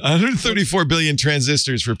tinkering. Wait a minute. 134 billion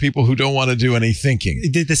transistors for people who don't want to do any thinking.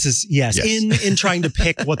 This is, yes. In trying to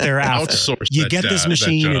pick what they're after. You get this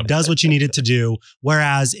machine. It does what you need it to do.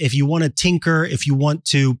 Whereas if you want to tinker, if you want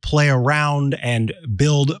to play around and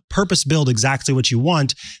purpose build exactly what you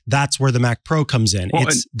want, that's where the Mac Pro comes in. Well,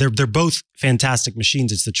 they're both fantastic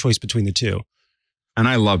machines. It's the choice between the two. And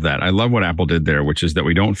I love that. I love what Apple did there, which is that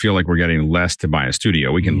we don't feel like we're getting less to buy a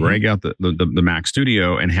studio. We can break out the Mac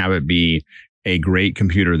Studio and have it be a great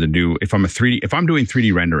computer to do. If I'm doing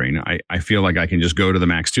 3D rendering, I feel like I can just go to the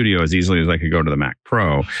Mac Studio as easily as I could go to the Mac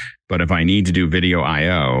Pro. But if I need to do video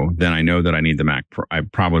I/O, then I know that I need the Mac Pro. I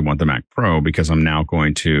probably want the Mac Pro because I'm now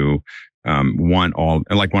going to want all,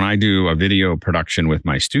 like when I do a video production with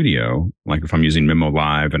my studio, like if I'm using Mimo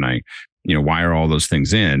Live and I, wire all those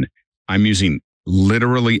things in, I'm using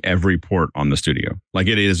literally every port on the studio. Like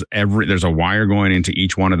it is there's a wire going into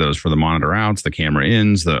each one of those for the monitor outs, the camera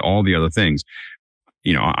ins, all the other things.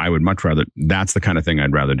 I would much rather, that's the kind of thing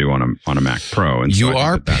I'd rather do on a Mac Pro. And so you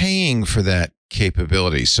are paying for that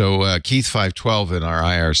capability. So Keith 512 in our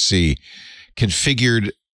IRC configured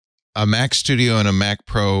a Mac Studio and a Mac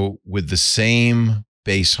Pro with the same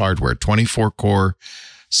base hardware, 24-core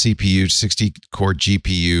CPU, 60-core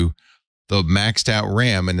GPU, the maxed out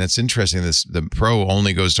RAM. And that's interesting. The Pro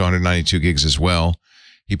only goes to 192 gigs as well.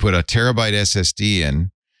 He put a terabyte SSD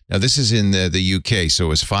in. Now, this is in the UK, so it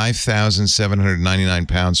was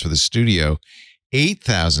 £5,799 for the Studio,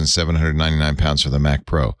 £8,799 for the Mac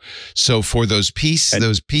Pro. So for those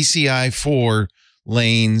PCI 4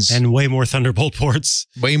 lanes and way more Thunderbolt ports,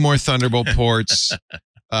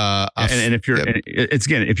 and if you're, it's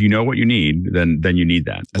again, if you know what you need, then you need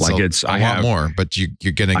that. Like it's a lot more, but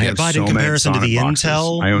you're going to get. But in comparison to the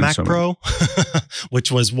Intel Mac Pro,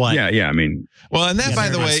 which was what? Yeah. I mean, well, and that, by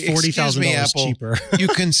the way, $40,000 Apple, cheaper. You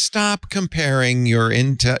can stop comparing your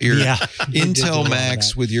Intel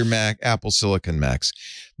Macs with your Apple Silicon Macs.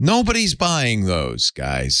 Nobody's buying those,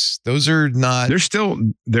 guys. Those are not. They're still.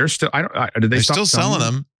 They're still selling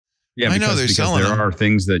them. Yeah, I know they're selling them. There are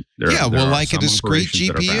things that like a discrete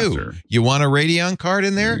GPU. You want a Radeon card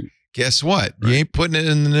in there? Guess what? Right. You ain't putting it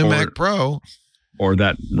in the new Mac Pro. Or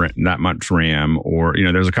that much RAM, or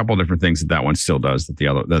there's a couple of different things that one still does that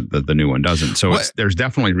the new one doesn't. So there's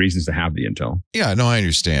definitely reasons to have the Intel. Yeah, no, I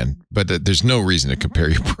understand, but there's no reason to compare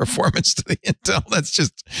your performance to the Intel.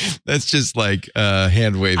 That's just like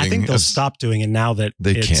hand waving. I think they'll stop doing it now that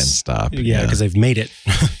they can stop. Yeah, because they've made it.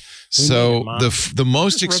 So the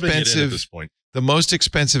most expensive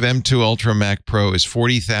M2 Ultra Mac Pro is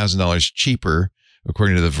 $40,000 cheaper,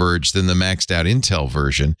 according to The Verge, than the maxed out Intel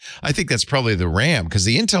version. I think that's probably the RAM, because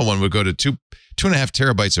the Intel one would go to 2.5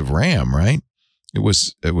 terabytes of RAM, right? It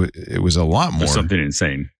was a lot more. Something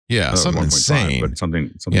insane. Yeah, something insane, but something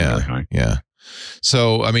really high. Yeah.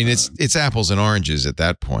 So I mean, it's apples and oranges at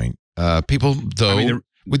that point. People though.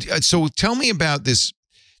 So tell me about this.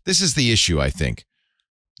 This is the issue, I think.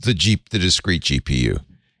 The discrete GPU,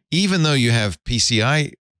 even though you have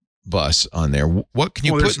PCI bus on there, what can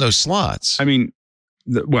you put in those slots? I mean,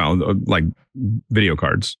 like video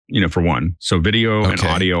cards, for one. So video and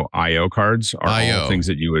audio I/O cards are all things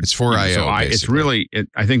that you would. It's for I/O. So it's really.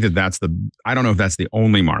 I think that's I don't know if that's the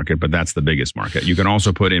only market, but that's the biggest market. You can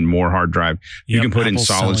also put in more hard drive. You can put in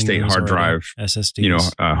solid state hard drive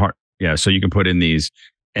SSDs. So you can put in these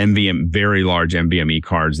very large NVMe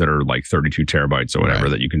cards that are like 32 terabytes or whatever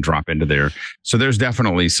that you can drop into there. So there's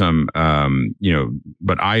definitely some,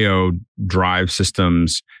 but IO drive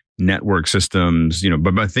systems, network systems,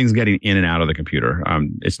 but things getting in and out of the computer.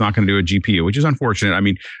 It's not going to do a GPU, which is unfortunate. I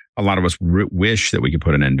mean, a lot of us wish that we could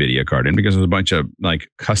put an NVIDIA card in, because there's a bunch of like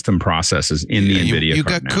custom processes in the NVIDIA you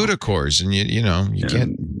card. You got CUDA cores, and you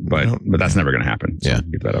can't. But that's never going to happen. So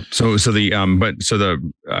keep that up. So it's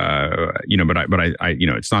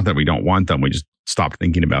not that we don't want them. We just stopped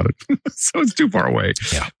thinking about it. So it's too far away.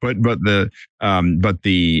 Yeah. I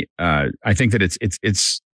think that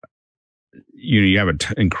it's you have an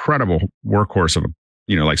incredible workhorse of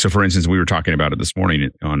so for instance, we were talking about it this morning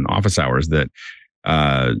on office hours that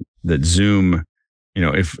Zoom,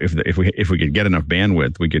 if we could get enough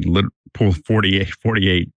bandwidth, we could pull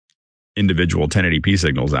 48 individual 1080p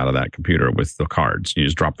signals out of that computer with the cards. You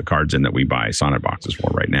just drop the cards in that we buy Sonnet boxes for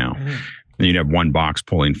right now. Mm-hmm. And you'd have one box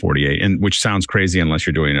pulling 48, and which sounds crazy unless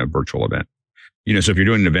you're doing a virtual event. So if you're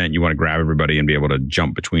doing an event, you want to grab everybody and be able to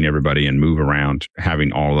jump between everybody and move around.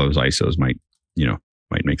 Having all those ISOs might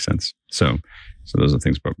make sense. So those are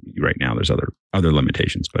things, but right now there's other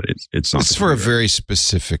limitations, but it's not. It's for a very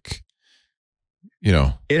specific,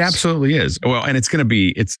 It absolutely is. Well, and it's going to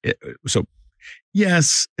be,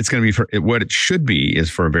 yes, it's going to be for what it should be is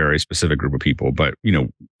for a very specific group of people. But,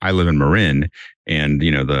 I live in Marin, and,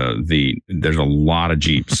 there's a lot of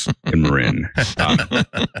Jeeps in Marin,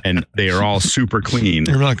 and they are all super clean.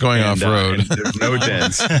 You're not going off road. There's no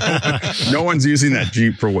dents. No one's using that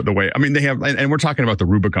Jeep for the way. I mean, they have, and we're talking about the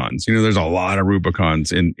Rubicons. There's a lot of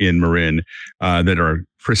Rubicons in Marin that are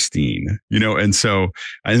pristine, and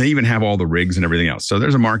they even have all the rigs and everything else. So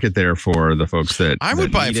there's a market there for the folks that I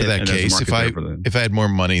would buy for that case if I had more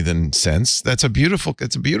money than sense. It's beautiful.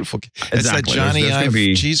 It's that Johnny Ive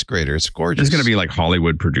cheese grater. It's gorgeous. There's going to be like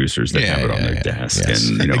Hollywood producers that have it on their desk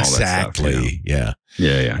and all that stuff. Yeah.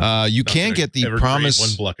 You can get the promised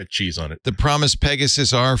one block of cheese on it. The promised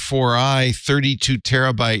Pegasus R4i 32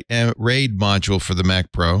 terabyte RAID module for the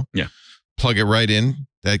Mac Pro. Yeah. plug it right in.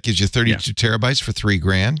 That gives you 32 terabytes for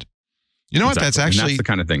 $3,000. You know what? That's actually that's the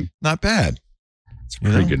kind of thing. Not bad. It's a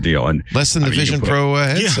pretty good deal, and less than the Vision Pro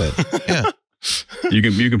headset. Yeah. You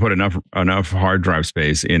can put enough hard drive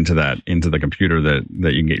space into the computer that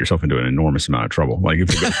you can get yourself into an enormous amount of trouble. Like if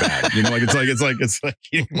it goes bad, you know, like it's like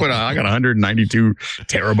you can put I got 192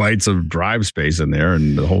 terabytes of drive space in there,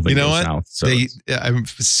 and the whole thing goes south. So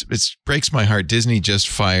it breaks my heart. Disney just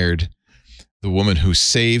fired the woman who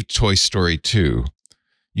saved Toy Story 2.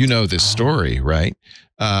 You know this story, right?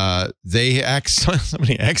 Somebody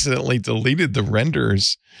accidentally deleted the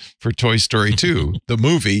renders for Toy Story 2. The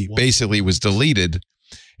movie basically was deleted,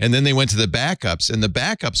 and then they went to the backups, and the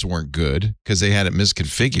backups weren't good because they had it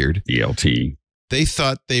misconfigured. DLT. They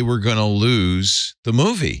thought they were going to lose the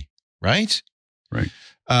movie, right? Right.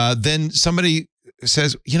 Then somebody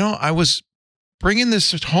says, you know, I was bringing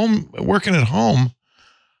this at home, working at home.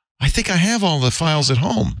 I think I have all the files at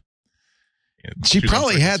home. She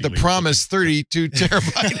probably had the promised 32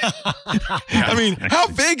 terabyte. I mean, how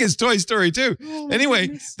big is Toy Story 2?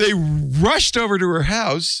 Anyway, they rushed over to her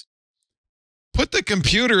house, put the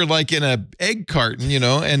computer like in a egg carton, you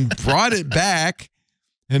know, and brought it back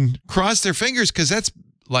and crossed their fingers because that's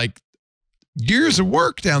like years of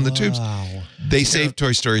work down the tubes. They saved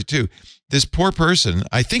Toy Story 2. This poor person,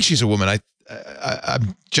 I think she's a woman.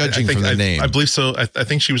 I'm judging from the name. I believe so. I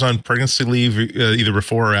think she was on pregnancy leave either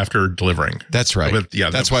before or after delivering. That's right. But, yeah,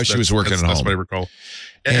 that's why she was working at home. That's what I recall.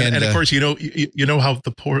 And of course, you know how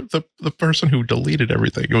the person who deleted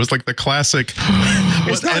everything. It was like the classic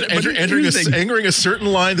entering a certain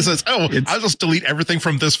line that says, "Oh, I'll just delete everything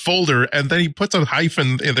from this folder," and then he puts a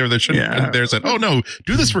hyphen in there that shouldn't. And there's "Oh no,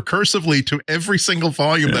 do this recursively to every single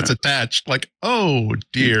volume that's attached." Like, oh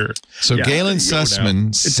dear. So Galen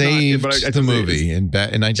Sussman saved the movie in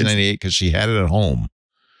 1998 because she had it at home.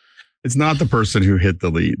 It's not the person who hit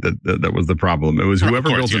delete that was the problem. It was whoever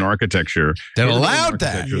built an architecture that allowed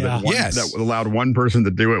that. That allowed one person to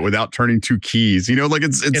do it without turning two keys. You know, like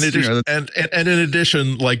it's in addition, and in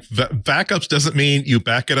addition, like backups doesn't mean you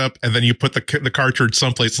back it up and then you put the cartridge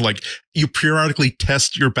someplace. Like you periodically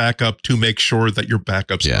test your backup to make sure that your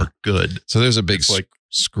backups are good. So there's a big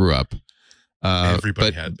screw up.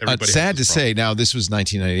 Everybody sad to say, now this was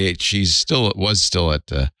 1998. She was still at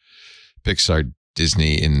Pixar.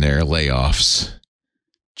 Disney in their layoffs.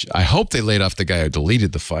 I hope they laid off the guy who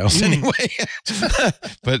deleted the files anyway.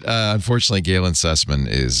 But unfortunately, Galen Sussman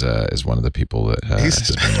is one of the people that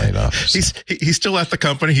has been laid off. So. He's still at the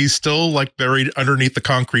company. He's still like buried underneath the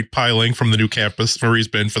concrete piling from the new campus where he's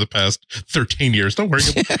been for the past 13 years. Don't worry,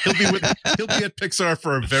 he'll be at Pixar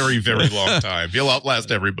for a very, very long time. He'll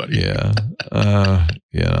outlast everybody. Yeah,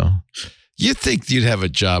 you know, you'd think you'd have a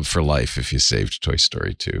job for life if you saved Toy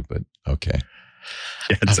Story 2, but okay.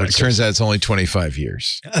 Yeah, exactly. It turns out it's only 25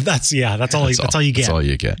 years. That's all you get. That's all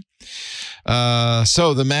you get.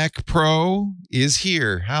 So the Mac Pro is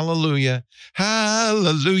here. Hallelujah.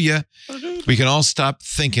 Hallelujah. We can all stop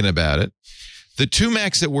thinking about it. The two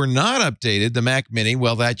Macs that were not updated, the Mac Mini,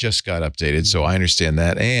 well, that just got updated, so I understand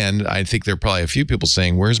that. And I think there are probably a few people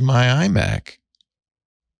saying, where's my iMac?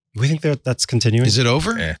 We think that's continuing. Is it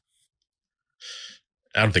over?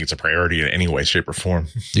 I don't think it's a priority in any way, shape, or form.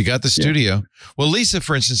 You got the studio. Yeah. Well, Lisa,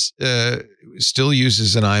 for instance, still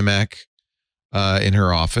uses an iMac in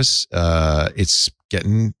her office. It's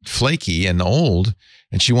getting flaky and old,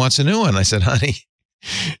 and she wants a new one. I said, honey,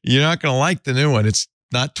 you're not going to like the new one. It's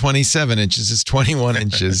not 27 inches. It's 21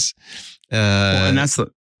 inches. Well, and that's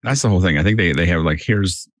the whole thing. I think they have like,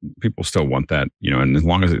 people still want that, you know, and as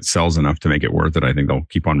long as it sells enough to make it worth it, I think they'll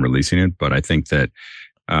keep on releasing it. But I think that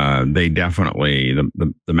they definitely,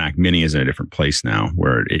 the Mac Mini is in a different place now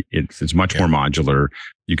where it's much more modular.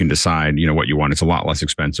 You can decide, you know, what you want. It's a lot less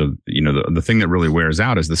expensive. You know, the thing that really wears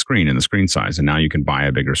out is the screen and the screen size. And now you can buy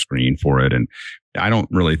a bigger screen for it. And I don't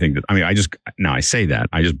really think that, I mean, now I say that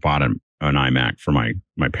I just bought an iMac for my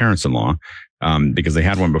parents-in-law because they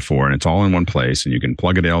had one before and it's all in one place and you can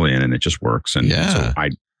plug it all in and it just works. And so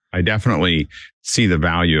I definitely see the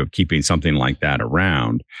value of keeping something like that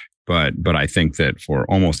around. But I think that for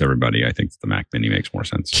almost everybody, I think the Mac Mini makes more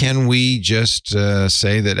sense. Can we just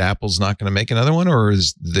say that Apple's not going to make another one, or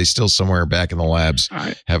is they still somewhere back in the labs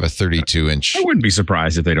have a 32-inch? I wouldn't be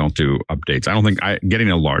surprised if they don't do updates. I don't think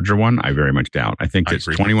getting a larger one, I very much doubt. I think it's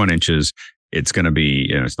 21 inches. It's going to be,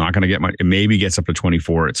 you know, it's not going to get much. It maybe gets up to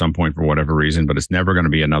 24 at some point for whatever reason, but it's never going to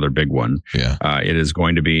be another big one. Yeah. It is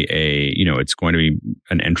going to be it's going to be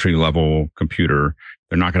an entry-level computer.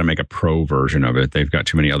 They're not going to make a pro version of it. They've got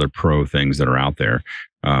too many other pro things that are out there.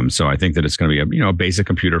 So I think that it's going to be a basic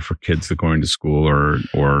computer for kids that are going to school or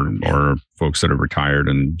folks that are retired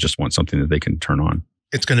and just want something that they can turn on.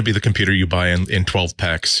 It's going to be the computer you buy in 12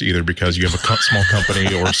 packs, either because you have a small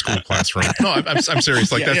company or a school classroom. No, I'm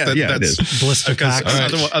serious. Like that's blister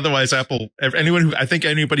packs. Otherwise, Apple. I think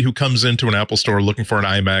anybody who comes into an Apple store looking for an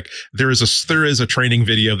iMac, there is a training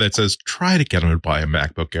video that says try to get them to buy a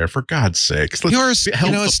MacBook Air for God's sakes.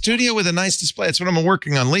 A studio with a nice display. That's what I'm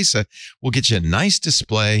working on, Lisa. We'll get you a nice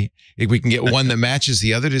display. If we can get one that matches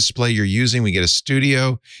the other display you're using, we get a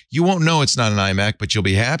studio. You won't know it's not an iMac, but you'll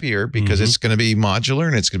be happier because it's going to be modular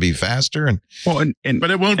and it's going to be faster. But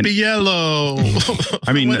it won't be yellow.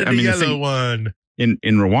 I mean, the yellow one. In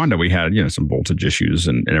Rwanda, we had some voltage issues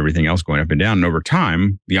and everything else going up and down. And over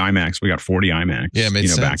time, the iMacs, we got 40 iMacs. Yeah, it made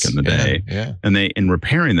sense. Back in the day. Yeah. And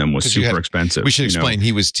repairing them was super expensive. We should explain.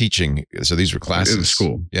 He was teaching, so these were classes. It was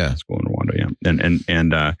school. Yeah, school in Rwanda.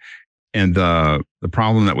 Yeah, and the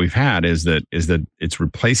problem that we've had is that it's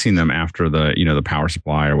replacing them after the power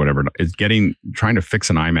supply or whatever. It's trying to fix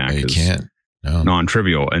an iMac. You can't. No.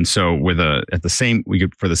 Non-trivial. And so for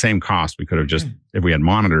the same cost, we could have just, if we had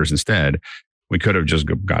monitors instead, we could have just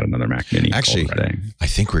got another Mac Mini. Actually, I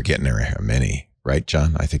think we're getting her a Mini, right,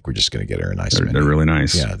 John? I think we're just going to get her a nice Mini. They're really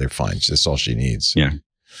nice. Yeah, they're fine. That's all she needs. Yeah.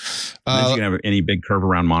 She can have any big curve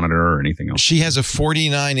around monitor or anything else. She has a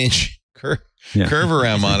 49-inch curve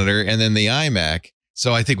around monitor, and then the iMac.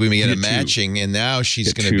 So I think we may get a matching, and now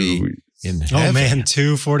she's going to be in heaven. Oh man,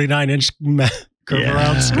 2 49-inch curve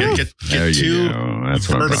around. Get two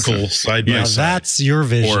vertical side by side. That's your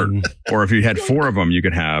vision. Or if you had 4 of them, you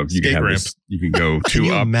could go 2 Can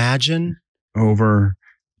you up. Imagine over.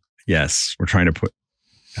 Yes, we're trying to put.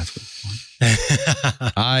 That's what.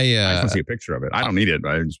 I just want to see a picture of it. I don't need it,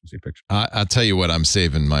 but I just want to see a picture. I'll tell you what I'm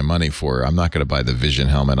saving my money for. I'm not going to buy the Vision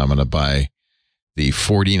helmet. I'm going to buy the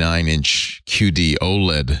 49-inch QD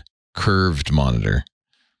OLED curved monitor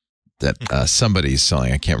that somebody's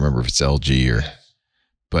selling. I can't remember if it's LG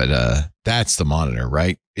but that's the monitor,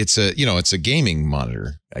 right? It's a gaming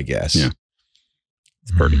monitor, I guess. Yeah,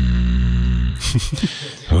 it's pretty.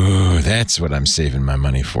 Oh, that's what I'm saving my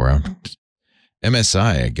money for.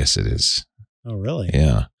 MSI, I guess it is. Oh, really?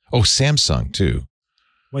 Yeah. Oh, Samsung too.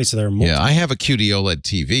 Wait, so there are more? Yeah, I have a QD OLED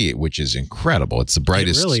TV, which is incredible. It's the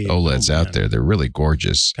brightest OLEDs out there. They're really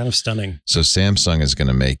gorgeous. Kind of stunning. So Samsung is going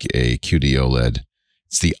to make a QD OLED.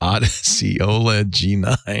 It's the Odyssey OLED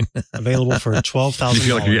G9. Available for $12,000. You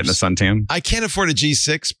feel like you're getting a suntan? I can't afford a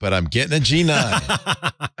G6, but I'm getting a G9.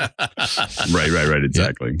 Right.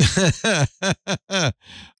 Exactly.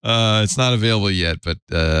 It's not available yet, but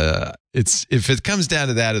if it comes down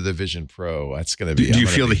to that or the Vision Pro, that's going to be. Do you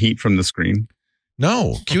feel the heat from the screen?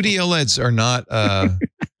 No, QD OLEDs are not.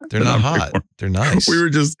 They're not hot. They're nice. We were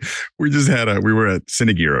at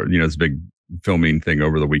Cinegiro, this big filming thing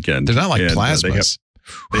over the weekend. They're not like plasmas.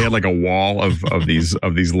 They had like a wall of these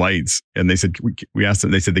lights, and they said we asked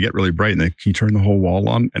them. They said they get really bright, and can you turn the whole wall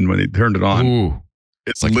on? And when they turned it on,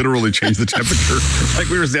 it's like literally changed the temperature. Like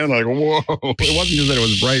we were standing like, whoa! It wasn't just that it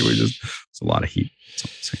was bright. It's a lot of heat.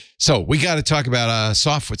 So we got to talk about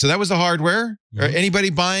software. So that was the hardware. Mm-hmm. Anybody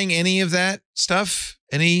buying any of that stuff?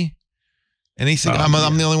 Anything? I'm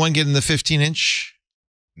the only one getting the 15-inch.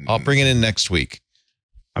 I'll bring it in next week.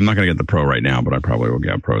 I'm not going to get the Pro right now, but I probably will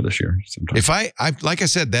get a Pro this year sometime. If I like I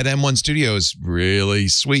said, that M1 Studio is really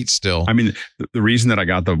sweet still. I mean, the reason that I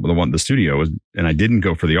got the Studio was, and I didn't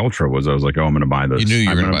go for the Ultra, was I was like, I'm going to buy this. You knew you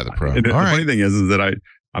were going to buy the Pro. The funny thing is that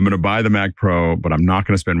I'm going to buy the Mac Pro, but I'm not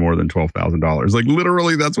going to spend more than $12,000. Like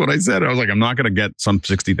literally, that's what I said. I was like, I'm not going to get some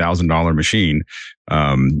 $60,000 machine.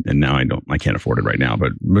 And now I can't afford it right now,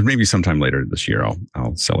 but maybe sometime later this year,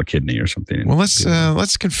 I'll sell a kidney or something. Well, let's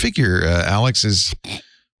configure Alex's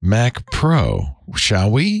Mac Pro, shall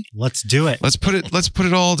we? Let's do it. Let's put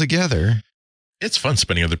it all together. It's fun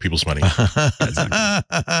spending other people's money.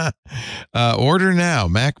 Order now.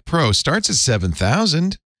 Mac Pro starts at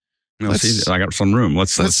 $7,000. I got some room.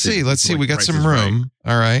 Let's see. We got some room.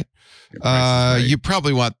 Right. All right. You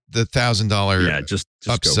probably want the $1,000 just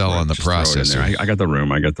upsell on the processor. I got the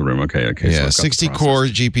room. Okay. Yeah, so 60 core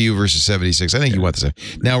GPU versus 76. I think you want the same.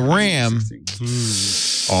 Now RAM,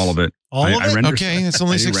 all of it. Okay, it's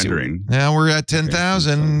only 60. Rendering. Now we're at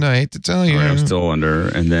 10,000. I hate to tell you. I'm still under.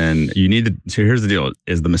 And then you need so here's the deal: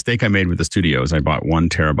 is the mistake I made with the Studio is I bought 1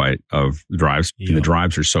 terabyte of drives, and the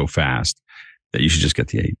drives are so fast that you should just get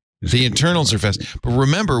the 8. The internals are fast, but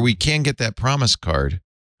remember we can get that promise card.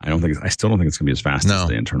 I still don't think it's going to be as fast as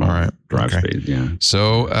the internal drive space. Yeah.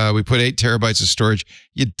 So we put 8 terabytes of storage.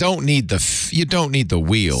 You don't need the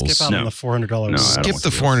wheels. Skip out on the $400. Skip the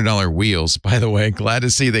 $400 wheels. By the way, glad to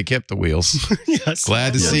see they kept the wheels. Yes.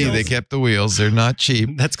 Glad to see they kept the wheels. They're not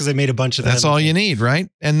cheap. That's because they made a bunch of them. That's all you need, right?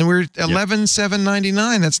 And we're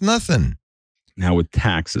 $11,799. That's nothing. Now with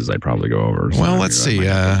taxes, I'd probably go over. Well, let's see.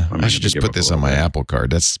 I should just put this on my Apple Card.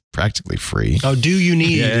 That's practically free. Oh, do you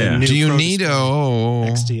need a new Do you need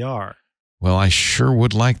XDR? Well, I sure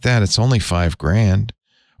would like that. It's only $5,000.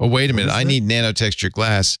 Oh, wait a minute. I need nano texture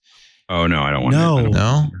glass. Oh, no, I don't want it.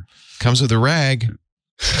 No. Comes with a rag.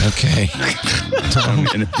 Okay.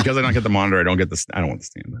 And because I don't get the monitor, I don't get the. I don't want the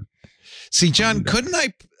stand. See, John, couldn't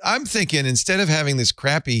I? I'm thinking instead of having this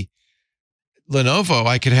crappy Lenovo,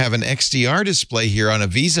 I could have an XDR display here on a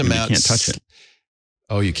Visa mount. You can't touch it.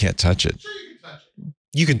 Oh, you can't touch it.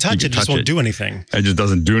 You can touch it, just won't do anything. It just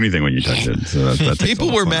doesn't do anything when you touch it. So that's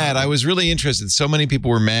people were mad. I was really interested. So many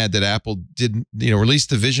people were mad that Apple didn't, release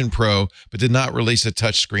the Vision Pro, but did not release a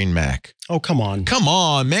touchscreen Mac. Oh, come on. Come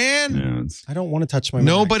on, man. Yeah, I don't want to touch my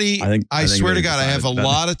Nobody, Mac. I swear to God, I have a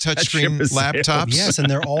lot of touchscreen laptops. Yes, and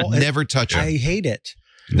they're all... Never touch them. I hate it.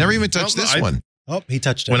 Never even touched this one. Oh, he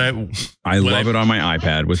touched it. I love it on my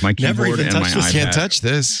iPad with my keyboard and my iPad. Can't touch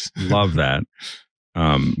this. Love that.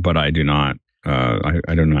 But I do not.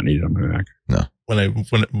 I do not need it on my Mac. No.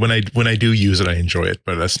 When I do use it, I enjoy it,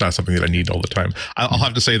 but that's not something that I need all the time. I'll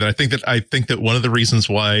have to say that I think that one of the reasons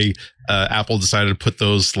why Apple decided to put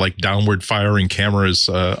those like downward firing cameras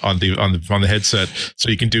on the headset, so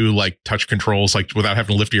you can do like touch controls like without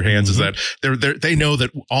having to lift your hands, is that they know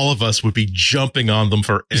that all of us would be jumping on them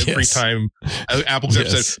for every time Apple's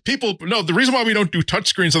said people. No, the reason why we don't do touch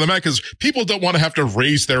screens on the Mac is people don't want to have to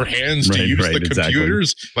raise their hands to use the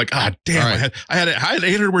computers. Like, damn, I had an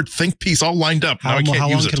 800-word think piece all lined up. Now I can't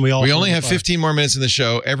use it. We only have 15 more minutes in the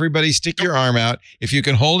show. Everybody stick your arm out. If you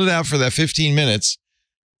can hold it out for that 15 minutes.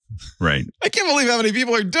 Right. I can't believe how many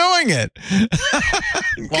people are doing it.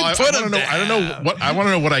 Well, I want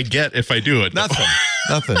to know what I get if I do it. Nothing.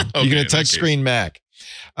 Okay, you're going to touchscreen Mac.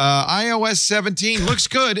 iOS 17 looks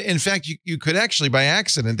good. In fact, you could actually, by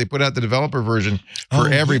accident, they put out the developer version for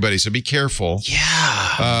everybody. So be careful.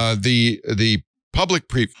 Yeah. The public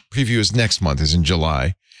preview is next month, is in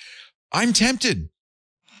July. I'm tempted.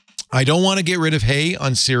 I don't want to get rid of Hey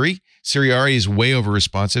on Siri. Siri already is way over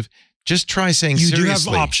responsive. Just try saying seriously. You do have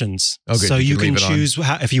options. Okay, so you can choose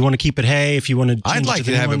if you want to keep it Hey, if you want to. I'd like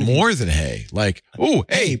to have it more than Hey. Like, oh,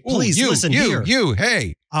 hey, please listen here. You,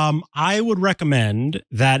 hey. I would recommend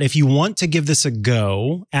that if you want to give this a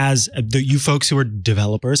go, as you folks who are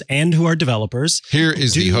developers and who are developers, here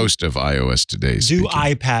is the host of iOS Today. Do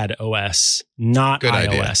iPadOS, not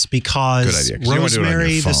iOS, because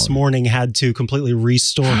Rosemary this morning had to completely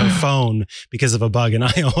restore her phone because of a bug in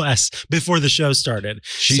iOS before the show started.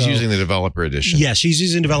 She's using the developer edition. Yeah, she's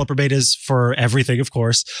using developer betas for everything, of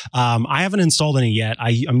course. I haven't installed any yet.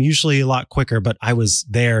 I'm usually a lot quicker, but I was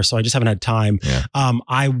there, so I just haven't had time. Yeah.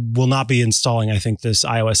 I will not be installing, I think, this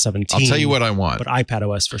iOS 17. I'll tell you what I want. But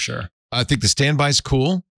iPadOS for sure. I think the standby's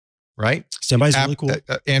cool, right? Standby's really cool.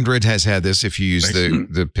 Android has had this if you use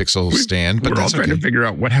the Pixel stand. But we're all trying to figure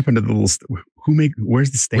out what happened to the little...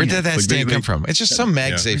 where's the stand? Where did that stand come from? It's just some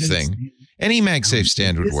MagSafe thing. Any MagSafe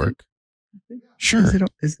stand would work. Sure.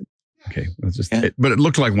 Is it? Okay. But it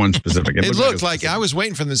looked like one specific. It looked like I was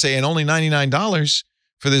waiting for them to say, and only $99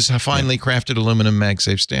 for this finely crafted aluminum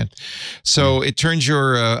MagSafe stand. So it turns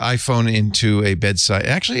your iPhone into a bedside,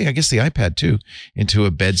 actually, I guess the iPad too, into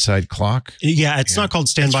a bedside clock. Yeah, it's not called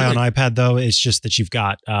standby on iPad though. It's just that you've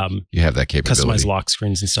got you have that capability. Customized lock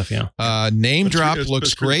screens and stuff, yeah. Name drop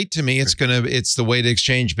looks great to me. It's the way to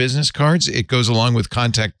exchange business cards. It goes along with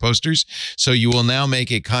contact posters. So you will now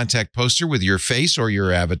make a contact poster with your face or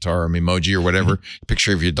your avatar or emoji or whatever,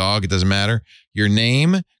 picture of your dog, it doesn't matter. Your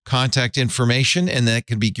name, contact information, and that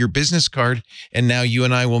can be your business card. And now you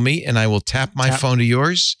and I will meet, and I will tap my phone to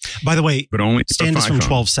yours. By the way, but only stand is from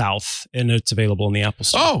 12 South, and it's available in the Apple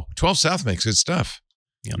Store. Oh, 12 South makes good stuff.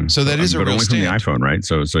 Yeah. So that is a real stand. But only from the iPhone, right?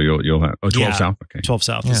 So you'll have 12 South. Okay, 12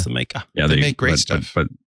 South is the Mikah. Yeah, they make great stuff. But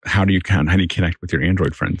how do you connect with your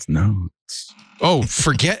Android friends? No. Oh,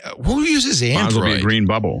 forget who uses Android. Might as well be a green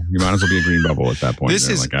bubble. You might as well be a green bubble at that point. This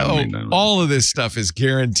is all of this stuff is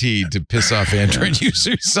guaranteed to piss off Android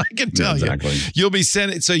users. I can tell you. You'll be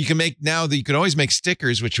sent it so you can make you can always make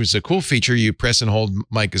stickers, which was a cool feature. You press and hold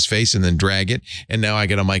Micah's face and then drag it, and now I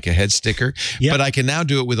get a Mikah head sticker. Yep. But I can now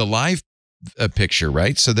do it with a live picture,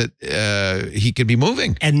 right? So that he could be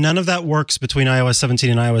moving. And none of that works between iOS 17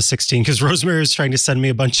 and iOS 16 because Rosemary was trying to send me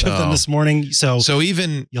a bunch of them this morning. So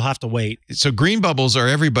even you'll have to wait. So green bubbles are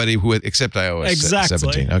everybody who except iOS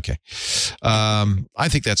 17. Okay. I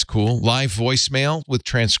think that's cool. Live voicemail with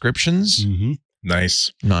transcriptions. Mm-hmm.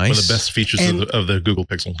 Nice. One of the best features of the Google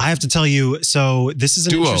Pixel. I have to tell you, so this is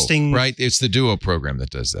an interesting... Right? It's the Duo program that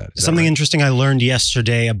does that. Something interesting I learned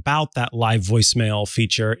yesterday about that live voicemail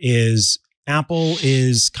feature is Apple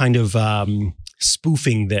is kind of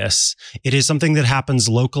spoofing this. It is something that happens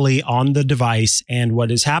locally on the device. And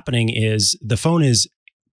what is happening is the phone is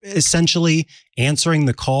essentially answering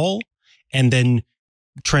the call and then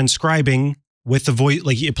transcribing with the voice,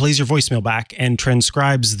 like it plays your voicemail back and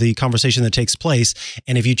transcribes the conversation that takes place.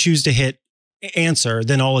 And if you choose to hit answer,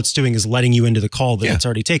 then all it's doing is letting you into the call that it's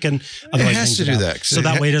already taken. Otherwise, it has to do that. So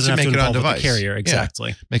that way it doesn't have to involve with the carrier. Exactly.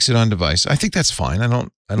 Yeah. Makes it on device. I think that's fine. I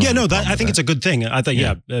don't I think it's a good thing. I thought,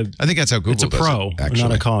 I think that's how Google does it. It's a pro,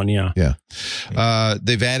 not a con. Yeah. Yeah.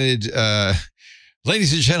 They've added,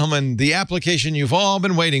 ladies and gentlemen, the application you've all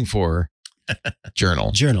been waiting for.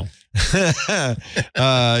 Journal. You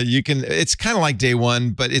can, it's kind of like day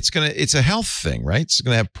one, but it's a health thing, right? It's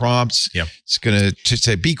going to have prompts. Yeah. It's going to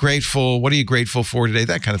say, be grateful. What are you grateful for today?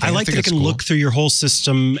 That kind of thing. I like that it can look through your whole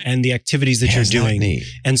system and the activities that you're doing.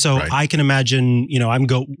 And so I can imagine,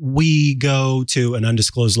 we go to an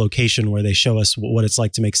undisclosed location where they show us what it's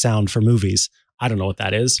like to make sound for movies. I don't know what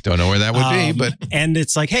that is. Don't know where that would be, but. And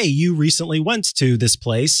it's like, hey, you recently went to this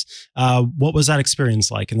place. What was that experience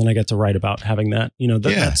like? And then I get to write about having that.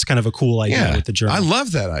 That's kind of a cool idea with the journal. I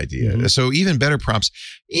love that idea. Mm-hmm. So even better prompts.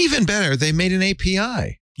 Even better, they made an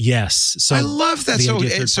API. Yes. So I love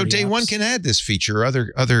that. So day one can add this feature,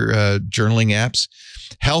 other journaling apps.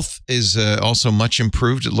 Health is also much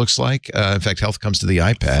improved, it looks like. In fact, health comes to the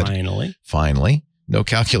iPad. Finally. No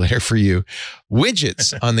calculator for you.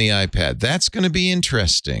 Widgets on the iPad. That's going to be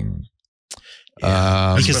interesting.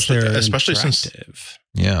 Because they're especially interactive.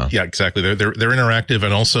 Since exactly. They're interactive,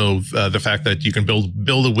 and also the fact that you can build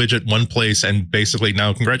a widget one place, and basically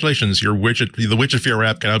now, congratulations, the widget for your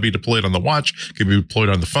app can now be deployed on the watch, can be deployed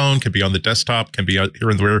on the phone, can be on the desktop, can be here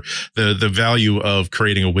and there. The value of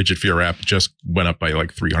creating a widget for your app just went up by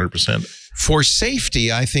like 300%. For safety,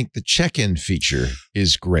 I think the check-in feature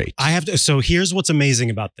is great. So here's what's amazing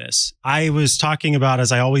about this. I was talking about,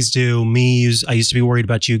 as I always do, I used to be worried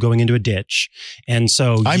about you going into a ditch. And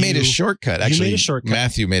so I made a shortcut. Actually, you made a shortcut.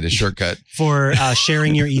 Matthew made a shortcut. For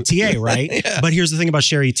sharing your ETA, right? Yeah. But here's the thing about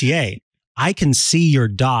Share ETA. I can see your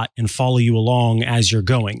dot and follow you along as you're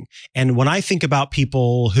going. And when I think about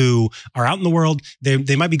people who are out in the world,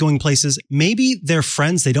 they might be going places, maybe they're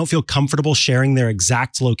friends, they don't feel comfortable sharing their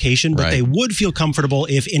exact location, but they would feel comfortable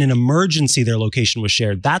if in an emergency their location was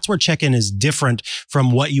shared. That's where check-in is different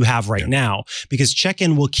from what you have right now, because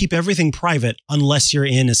check-in will keep everything private unless you're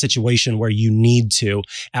in a situation where you need to,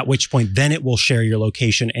 at which point then it will share your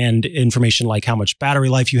location and information like how much battery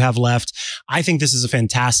life you have left. I think this is a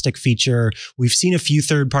fantastic feature. We've seen a few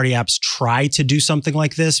third-party apps try to do something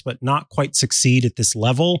like this, but not quite succeed at this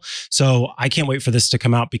level. So I can't wait for this to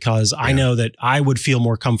come out, because I know that I would feel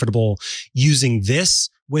more comfortable using this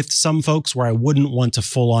with some folks where I wouldn't want to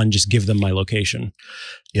full on just give them my location.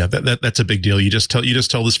 Yeah, that's a big deal. You just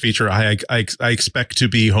tell this feature, I expect to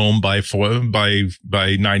be home by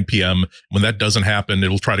 9 p.m. When that doesn't happen,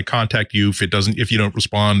 it'll try to contact you. If you don't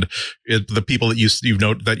respond, the people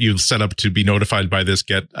that you've set up to be notified by this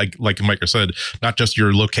get, like Mikah said, not just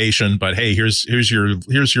your location, but hey, here's your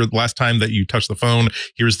last time that you touched the phone.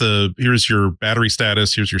 Here's your battery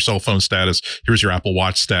status. Here's your cell phone status. Here's your Apple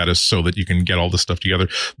Watch status, so that you can get all this stuff together.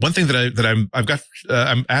 One thing I've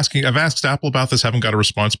asked Apple about this, haven't got a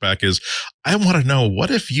response back, is I want to know,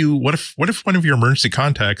 what if one of your emergency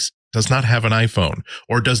contacts does not have an iPhone,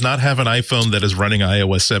 or does not have an iPhone that is running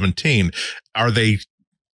iOS 17? Are they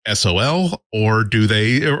SOL, or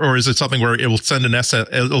is it something where it will send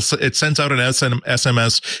it sends out an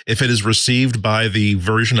SMS if it is received by the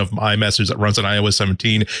version of iMessage that runs on iOS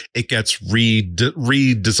 17? It gets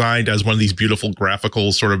redesigned as one of these beautiful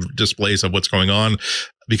graphical sort of displays of what's going on.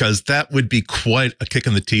 Because that would be quite a kick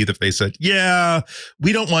in the teeth if they said, yeah,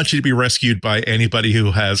 we don't want you to be rescued by anybody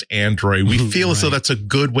who has Android. We feel as though that's a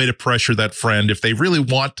good way to pressure that friend, if they really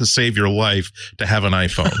want to save your life, to have an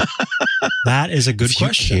iPhone. That is a good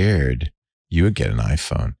question. If you cared, you would get an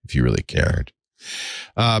iPhone if you really cared.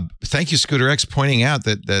 Thank you, Scooter X, pointing out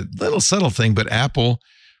that little subtle thing, but Apple,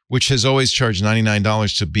 which has always charged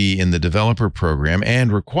 $99 to be in the developer program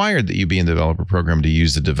and required that you be in the developer program to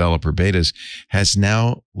use the developer betas, has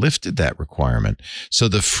now lifted that requirement. So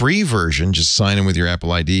the free version, just sign in with your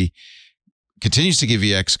Apple ID, continues to give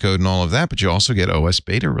you Xcode and all of that, but you also get OS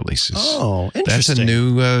beta releases. Oh, interesting. That's a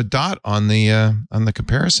new dot on the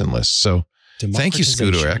comparison list. So thank you,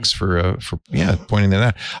 Scooter X, for pointing that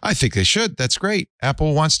out. I think they should. That's great.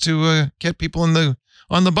 Apple wants to get people on the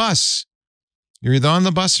bus. You're either on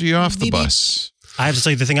the bus or you're off the bus. I have to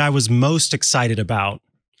say, the thing I was most excited about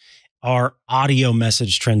are audio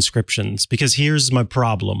message transcriptions, because here's my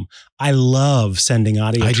problem. I love sending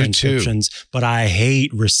audio transcriptions, but I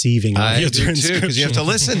hate receiving audio transcriptions because you have to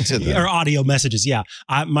listen to them. Or audio messages. Yeah,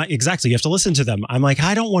 exactly. You have to listen to them. I'm like,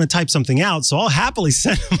 I don't want to type something out, so I'll happily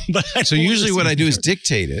send them. But so usually what I do is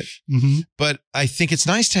dictate it. But I think it's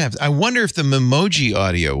nice to have. I wonder if the Memoji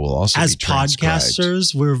audio will also as be transcribed.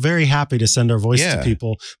 Podcasters, we're very happy to send our voice to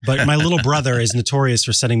people. But my little brother is notorious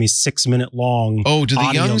for sending me 6-minute long. Oh, do the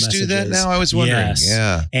audio youngs messages. do that now? I was wondering. Yes.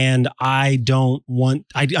 Yeah. And I don't want.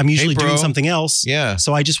 I'm usually doing something else. Yeah.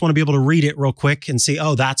 So I just want to be able to read it real quick and see.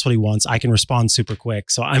 Oh, that's what he wants. I can respond super quick.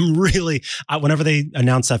 So I'm really. Whenever they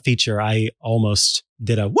announced that feature, I almost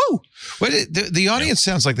did a woo. But the audience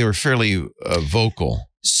sounds like they were fairly vocal.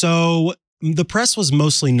 So the press was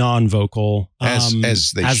mostly non-vocal, as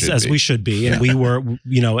we should be, and we were,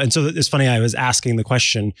 And so it's funny. I was asking the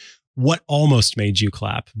question, what almost made you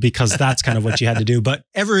clap? Because that's kind of what you had to do. But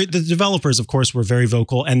the developers, of course, were very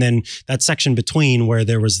vocal, and then that section between where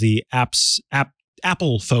there was the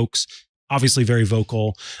Apple folks. Obviously very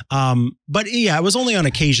vocal. But yeah, it was only on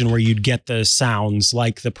occasion where you'd get the sounds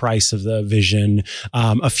like the price of the Vision,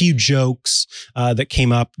 a few jokes that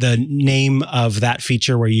came up. The name of that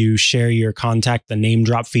feature where you share your contact, the name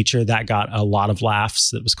drop feature, that got a lot of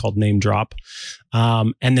laughs. That was called Name Drop.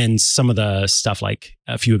 And then some of the stuff, like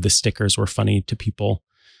a few of the stickers were funny to people.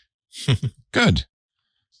 Good.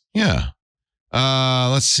 Yeah.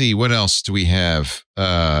 Let's see. What else do we have?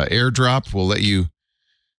 AirDrop will let you.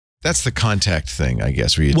 That's the contact thing, I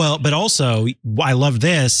guess. But also, I love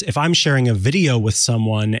this. If I'm sharing a video with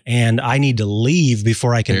someone and I need to leave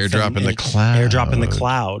before I can AirDrop in the cloud. AirDrop in the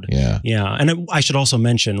cloud. Yeah. Yeah. And I should also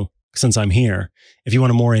mention, since I'm here, if you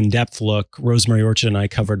want a more in-depth look, Rosemary Orchard and I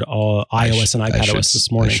covered all iOS and iPadOS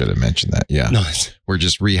this morning. I should have mentioned that. Yeah. No, we're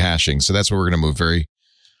just rehashing. So that's what we're going to move very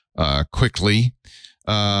quickly.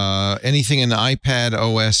 Anything in the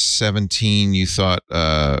iPadOS 17 you thought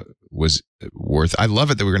was worth? I love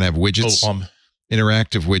it that we're going to have widgets,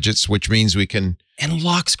 interactive widgets, which means we can and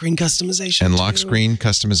lock screen customization. And lock screen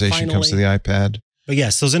customization comes to the iPad. But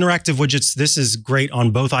yes, those interactive widgets, this is great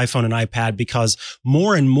on both iPhone and iPad, because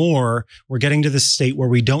more and more we're getting to the state where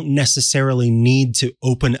we don't necessarily need to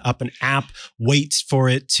open up an app, wait for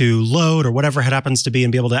it to load or whatever it happens to be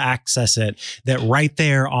and be able to access it. That right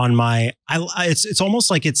there on my, it's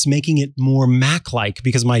almost like it's making it more Mac-like,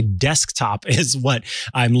 because my desktop is what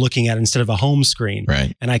I'm looking at instead of a home screen.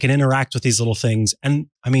 Right. And I can interact with these little things. And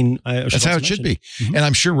I mean, that's how it should be. And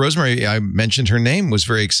I'm sure Rosemary, I mentioned her name, was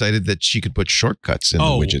very excited that she could put shortcuts in the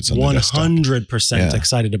widgets on the desktop. 100%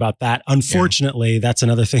 excited about that. Unfortunately, that's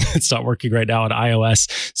another thing that's not working right now on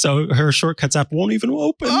iOS. So her shortcuts app won't even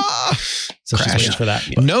open. So she's waiting for that.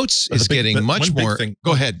 Notes is getting much more.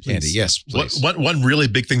 Go ahead, Andy. Yes, please. One really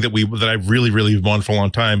big thing that I've really wanted for a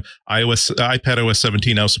long time. iPadOS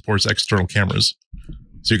 17 now supports external cameras.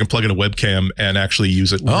 So you can plug in a webcam and actually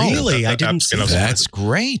use it. Really? I didn't see that. That's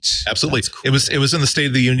great. Absolutely. That's cool. It was in the State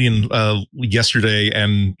of the Union yesterday,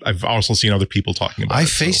 and I've also seen other people talking about it. I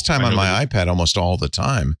FaceTime on my iPad almost all the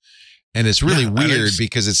time. And it's really weird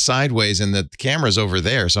because it's sideways and the camera's over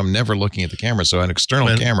there. So I'm never looking at the camera. So an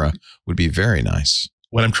external camera would be very nice.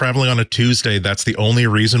 When I'm traveling on a Tuesday, that's the only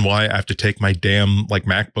reason why I have to take my damn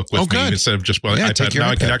MacBook with me instead of just iPad. Now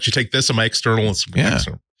I can actually take this on my external.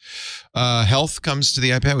 Health comes to the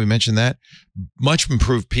iPad. We mentioned that. Much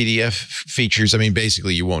improved PDF features. I mean,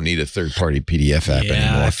 basically, you won't need a third-party PDF app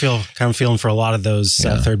anymore. I feel kind of feeling for a lot of those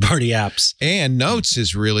third-party apps. And Notes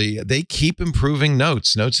is they keep improving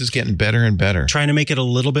Notes. Notes is getting better and better. Trying to make it a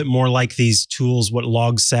little bit more like these tools, what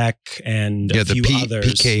LogSec and a few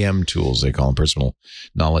others. PKM tools, they call them, personal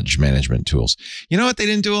knowledge management tools. You know what they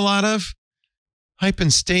didn't do a lot of? Hype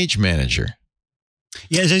and Stage Manager.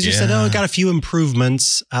 Yeah, as you said, it got a few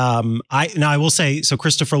improvements. I will say, so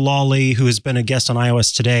Christopher Lawley, who has been a guest on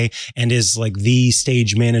iOS Today and is like the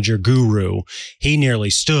stage manager guru, he nearly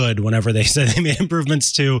stood whenever they said they made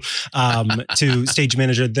improvements to Stage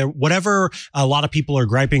Manager. Whatever a lot of people are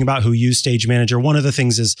griping about who use Stage Manager, one of the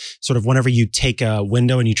things is sort of whenever you take a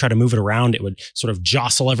window and you try to move it around, it would sort of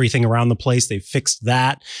jostle everything around the place. They fixed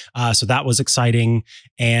that. So that was exciting.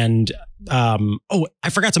 And I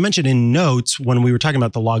forgot to mention in Notes, when we were talking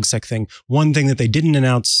about the LogSec thing, one thing that they didn't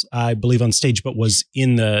announce, I believe on stage, but was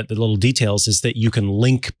in the little details, is that you can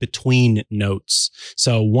link between notes.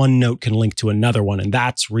 So one note can link to another one. And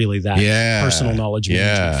that's really that personal knowledge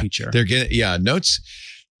management feature. They're getting, Notes.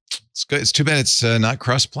 It's good. It's too bad it's not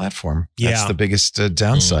cross-platform. That's the biggest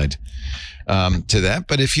downside to that.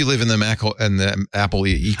 But if you live in the Mac and the Apple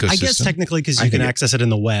ecosystem, I guess technically because you can access it in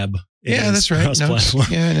the web. Yeah, that's right. Notes.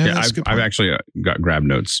 Yeah, no, that's I've actually got grab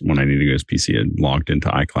notes when I need to go to PC and logged into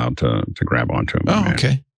iCloud to grab onto them. Oh,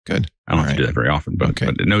 okay. Good. I don't have to do that very often, but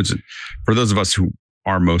it notes, for those of us who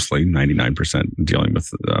are mostly 99% dealing with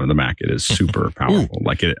the Mac, it is super powerful.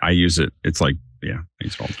 Like I use it. It's like, I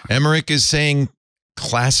use it all the time. Emmerich is saying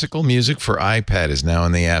classical music for iPad is now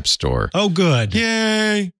in the App Store. Oh, good.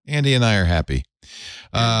 Yay. Andy and I are happy.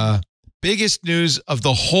 Biggest news of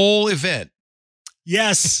the whole event.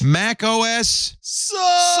 Yes. macOS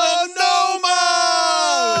Sonoma.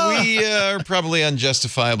 We are probably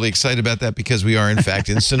unjustifiably excited about that because we are, in fact,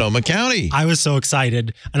 in Sonoma County. I was so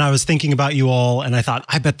excited, and I was thinking about you all, and I thought,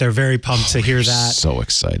 I bet they're very pumped to hear that. So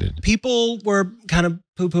excited. People were kind of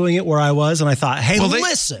poo-pooing it where I was, and I thought, hey,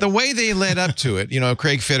 listen. The way they led up to it,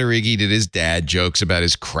 Craig Federighi did his dad jokes about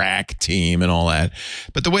his crack team and all that.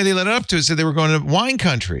 But the way they led up to it said they were going to wine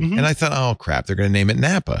country. And I thought, oh, crap, they're going to name it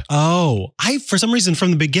Napa. Oh, for some reason,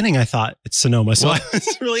 from the beginning, I thought it's Sonoma. So I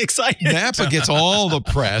was really excited. Napa gets all the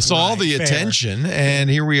press, all the attention. And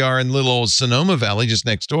here we are in little old Sonoma Valley just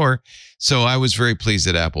next door. So I was very pleased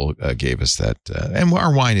that Apple gave us that. And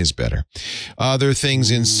our wine is better. Other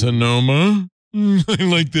things in Sonoma. I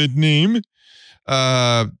like that name.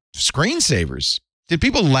 Screensavers. Did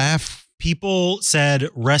people laugh? People said,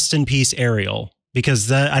 rest in peace, Ariel.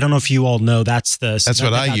 Because I don't know if you all know, that's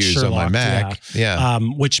what I use Sherlock, on my Mac. Yeah.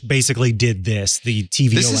 Which basically did this, the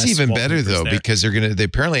tvOS. This is even better though, because they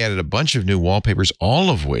apparently added a bunch of new wallpapers, all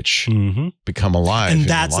of which become alive. And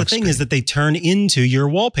that's the thing, is that they turn into your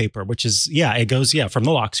wallpaper, which is, it goes, from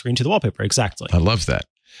the lock screen to the wallpaper. Exactly. I love that.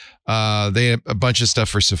 They have a bunch of stuff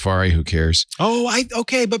for Safari. Who cares? Oh,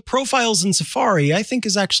 okay. But profiles in Safari, I think,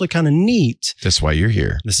 is actually kind of neat. That's why you're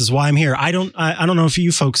here. This is why I'm here. I don't know if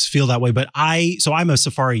you folks feel that way, but I'm a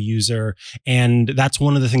Safari user, and that's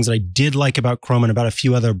one of the things that I did like about Chrome and about a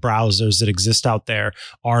few other browsers that exist out there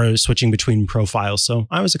are switching between profiles. So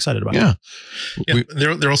I was excited about it. Yeah.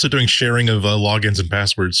 They're also doing sharing of logins and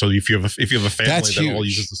passwords. So if you have a family that all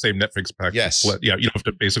uses the same Netflix package, you don't have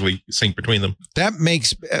to basically sync between them. That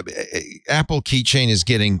makes Apple Keychain is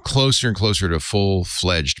getting closer and closer to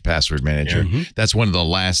full-fledged password manager. That's one of the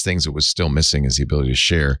last things that was still missing, is the ability to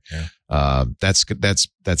share. That's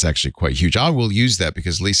actually quite huge. I will use that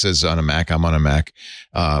because Lisa's on a Mac. I'm on a Mac.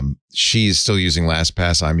 She's still using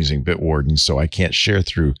LastPass. I'm using Bitwarden, so I can't share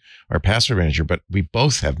through our password manager. But we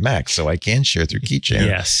both have Macs, so I can share through Keychain.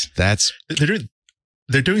 Yes,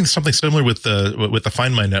 they're doing something similar with the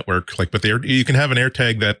Find My network. Like, but you can have an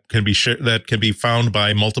AirTag that can be found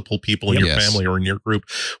by multiple people in your family or in your group,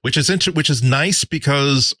 which is nice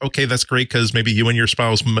because, okay, that's great because maybe you and your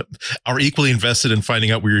spouse are equally invested in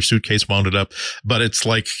finding out where your suitcase wound up. But it's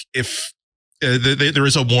like, if there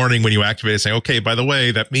is a warning when you activate it saying, okay, by the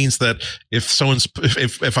way, that means that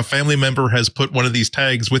if a family member has put one of these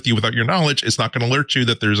tags with you without your knowledge, it's not going to alert you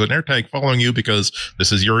that there's an AirTag following you because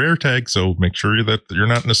this is your AirTag. So make sure that you're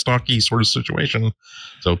not in a stalky sort of situation.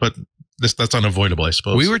 So, but that's unavoidable, I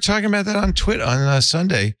suppose. We were talking about that on Twitter on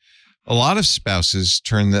Sunday. A lot of spouses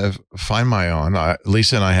turn the Find My on.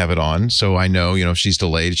 Lisa and I have it on, so I know, if she's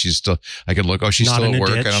delayed, I could look, she's still at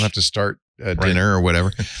work. I don't have to start dinner or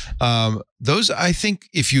whatever. Those, I think,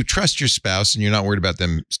 if you trust your spouse and you're not worried about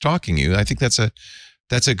them stalking you, I think that's a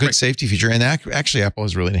good safety feature. And actually, Apple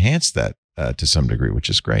has really enhanced that to some degree, which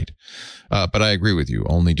is great. But I agree with you.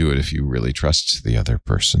 Only do it if you really trust the other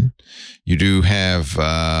person. You do have,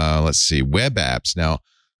 web apps. Now,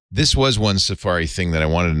 this was one Safari thing that I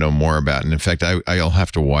wanted to know more about. And in fact, I'll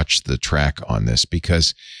have to watch the track on this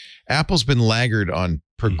because Apple's been laggard on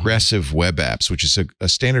progressive web apps, which is a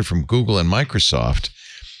standard from Google and Microsoft.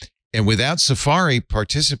 And without Safari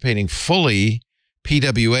participating fully,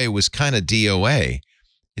 PWA was kind of DOA.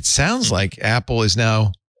 It sounds like Apple is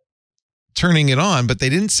now turning it on, but they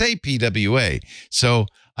didn't say PWA. So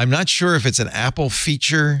I'm not sure if it's an Apple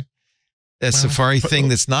feature, Safari thing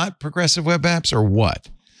that's not progressive web apps, or what.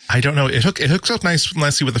 I don't know. It hooks up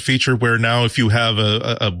nicely with the feature where now if you have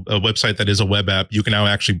a website that is a web app, you can now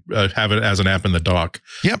actually have it as an app in the dock.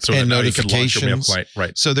 Yep, so and notifications.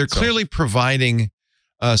 Right. So they're clearly providing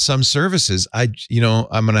some services. I'm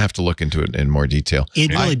going to have to look into it in more detail.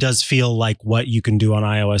 It really does feel like what you can do on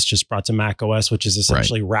iOS just brought to macOS, which is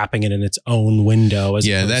essentially wrapping it in its own window.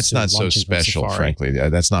 That's not so special, frankly.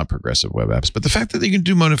 That's not progressive web apps. But the fact that you can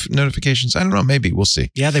do notifications, I don't know, maybe we'll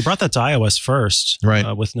see. Yeah, they brought that to iOS first,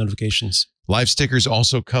 right? With notifications. Live stickers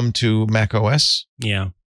also come to macOS. Yeah.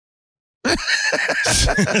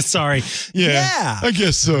 Sorry. Yeah, I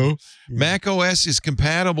guess so. macOS is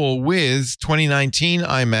compatible with 2019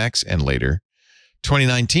 iMacs and later,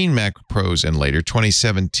 2019 Mac Pros and later,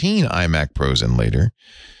 2017 iMac Pros and later,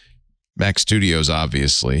 Mac Studios,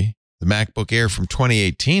 obviously, the MacBook Air from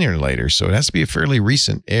 2018 or later. So it has to be a fairly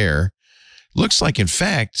recent Air. Looks like, in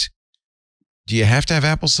fact, do you have to have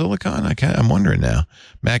Apple Silicon? I'm wondering now.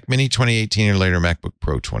 Mac Mini 2018 or later, MacBook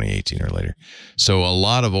Pro 2018 or later. So a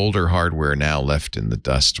lot of older hardware now left in the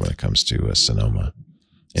dust when it comes to Sonoma.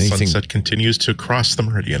 Sunset continues to cross the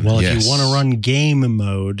meridian. Well, if you want to run game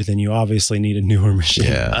mode, then you obviously need a newer machine.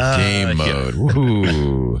 Yeah, game mode.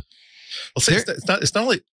 Woohoo. Well, it's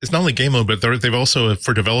not only game mode, but they've also,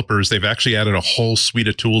 for developers, they've actually added a whole suite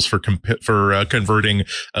of tools for converting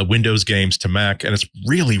Windows games to Mac, and it's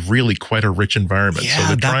really quite a rich environment. Yeah, so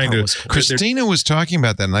they're trying to. Cool. Christina was talking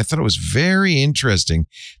about that, and I thought it was very interesting.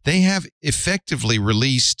 They have effectively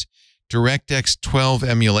released DirectX 12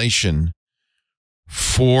 emulation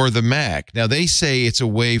for the Mac. Now, they say it's a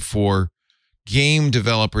way for game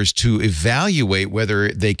developers to evaluate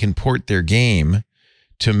whether they can port their game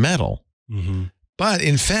to Metal. Mm-hmm. But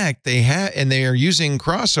in fact, they are using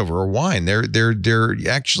Crossover or Wine. They're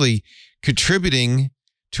actually contributing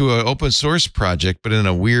to an open source project, but in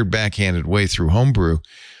a weird backhanded way through Homebrew,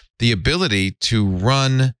 the ability to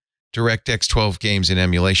run DirectX 12 games in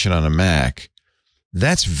emulation on a Mac.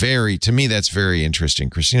 To me, that's very interesting.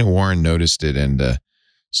 Christina Warren noticed it and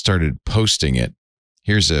started posting it.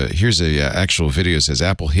 Here's a actual video. It says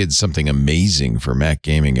Apple hid something amazing for Mac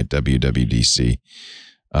gaming at WWDC.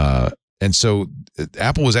 And so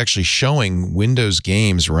Apple was actually showing Windows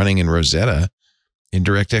games running in Rosetta in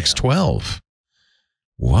DirectX 12.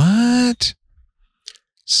 What?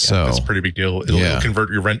 So that's a pretty big deal. It'll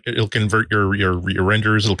convert your renders.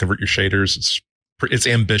 It'll convert your shaders. It's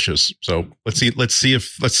ambitious. So let's see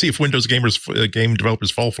if Windows game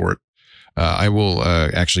developers fall for it. I will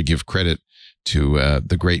actually give credit to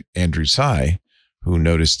the great Andrew Tsai, who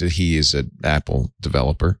noticed that he is an Apple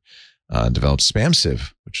developer. Developed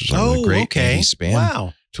SpamSieve, which is one of the great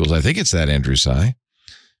anti-spam tools. I think it's that Andrew Tsai.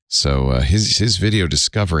 So his video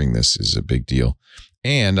discovering this is a big deal.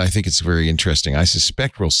 And I think it's very interesting. I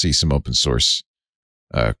suspect we'll see some open source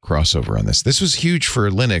crossover on this. This was huge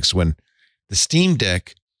for Linux when the Steam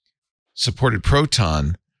Deck supported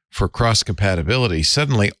Proton for cross-compatibility.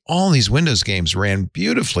 Suddenly, all these Windows games ran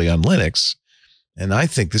beautifully on Linux. And I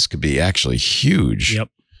think this could be actually huge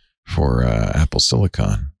for Apple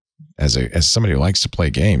Silicon. As somebody who likes to play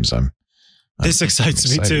games, this excites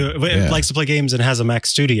me too. It likes to play games and has a Mac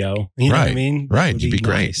Studio. You know what I mean? Right. You'd be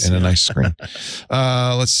great. And a nice screen.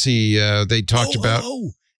 Let's see. They talked about...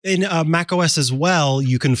 In macOS as well,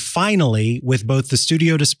 you can finally, with both the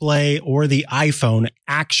Studio Display or the iPhone,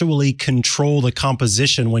 actually control the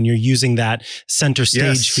composition when you're using that center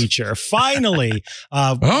stage feature. Finally,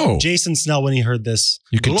 Jason Snell, when he heard this,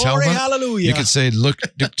 you could tell him. Hallelujah. You could say, look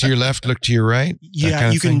to your left, look to your right. Yeah,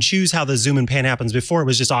 you can choose how the zoom and pan happens. Before, it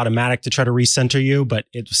was just automatic to try to recenter you, but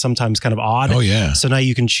it was sometimes kind of odd. Oh, yeah. So now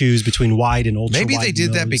you can choose between wide and ultra wide. Maybe they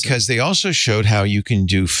did that because they also showed how you can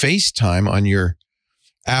do FaceTime on your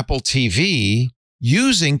Apple TV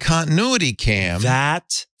using continuity cam.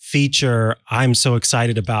 That feature I'm so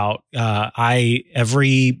excited about. Ever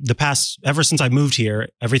since I moved here,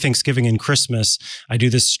 every Thanksgiving and Christmas, I do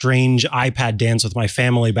this strange iPad dance with my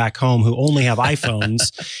family back home who only have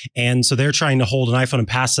iPhones. And so they're trying to hold an iPhone and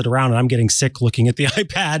pass it around, and I'm getting sick looking at the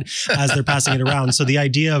iPad as they're passing it around. So the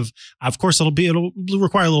idea of course, it'll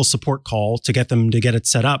require a little support call to get them to get it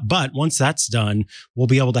set up. But once that's done, we'll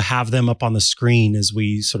be able to have them up on the screen as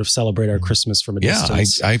we sort of celebrate our Christmas from a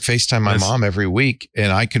distance. I FaceTime my mom every week,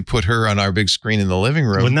 and I could put her on our big screen in the living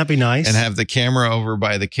room. Wouldn't that be nice? And have the camera over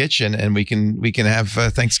by the kitchen, and we can have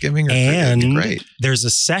Thanksgiving. And great. There's a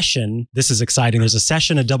session. This is exciting. There's a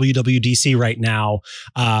session at WWDC right now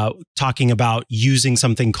talking about using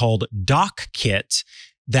something called DockKit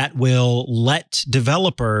that will let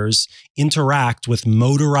developers interact with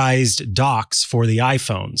motorized docks for the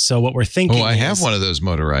iPhone. So what we're thinking I have one of those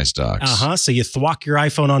motorized docks. So you thwack your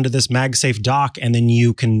iPhone onto this MagSafe dock, and then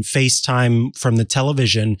you can FaceTime from the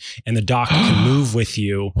television, and the dock can move with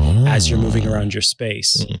you as you're moving around your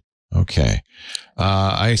space. Okay.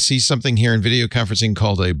 I see something here in video conferencing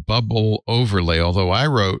called a bubble overlay, although I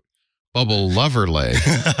wrote bubble loverlay,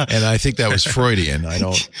 and I think that was Freudian.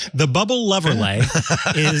 The bubble loverlay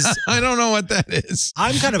is... I don't know what that is.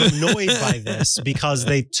 I'm kind of annoyed by this because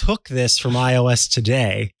they took this from iOS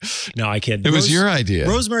Today. No, I kid. It was your idea.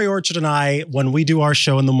 Rosemary Orchard and I, when we do our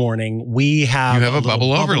show in the morning, we have a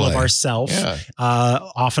bubble overlay of ourselves,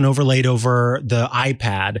 often overlaid over the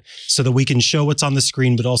iPad so that we can show what's on the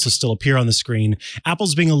screen, but also still appear on the screen.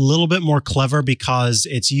 Apple's being a little bit more clever because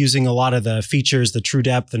it's using a lot of the features, the true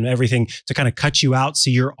depth and everything to kind of cut you out, so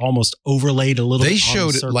you're almost overlaid a little bit. They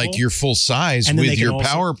showed it like your full size with your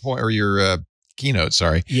PowerPoint or your keynote,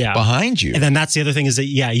 sorry, Yeah. behind you. And then that's the other thing is that,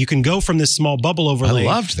 you can go from this small bubble overlay. I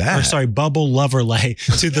loved that. Or sorry, bubble loverlay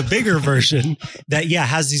to the bigger version that,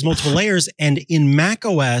 has these multiple layers. And in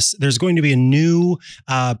macOS, there's going to be a new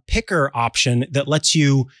picker option that lets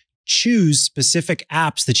you choose specific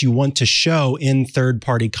apps that you want to show in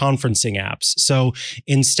third-party conferencing apps. So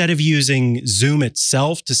instead of using Zoom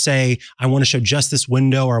itself to say, I want to show just this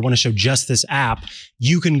window or I want to show just this app,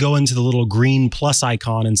 you can go into the little green plus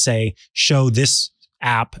icon and say, show this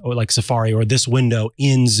app or like Safari or this window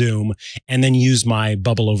in Zoom, and then use my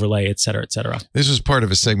bubble overlay, et cetera, et cetera. This was part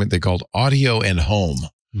of a segment they called Audio and Home.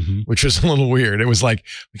 Which was a little weird. It was like,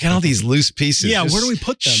 we got all these loose pieces. Yeah, Just where do we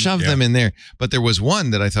put them? Shove them in there. But there was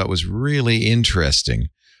one that I thought was really interesting.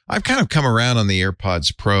 I've kind of come around on the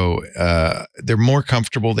AirPods Pro. They're more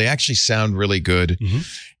comfortable. They actually sound really good.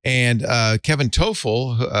 And Kevin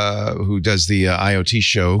Toffel, who does the IoT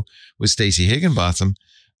show with Stacey Higginbotham,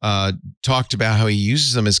 talked about how he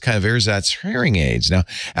uses them as kind of ersatz hearing aids. Now,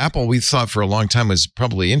 Apple, we thought for a long time, was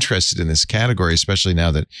probably interested in this category, especially now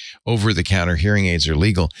that over-the-counter hearing aids are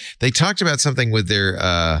legal. They talked about something with their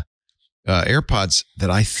AirPods that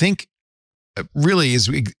I think really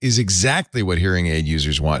is exactly what hearing aid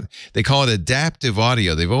users want. They call it adaptive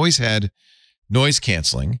audio. They've always had noise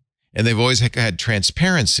canceling, and they've always had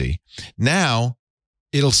transparency. Now,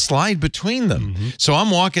 it'll slide between them. So I'm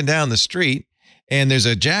walking down the street, and there's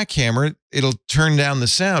a jackhammer, it'll turn down the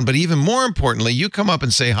sound. But even more importantly, you come up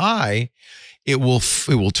and say hi, it will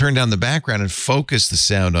turn down the background and focus the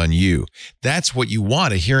sound on you. That's what you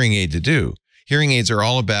want a hearing aid to do. Hearing aids are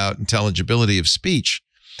all about intelligibility of speech.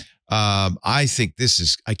 I think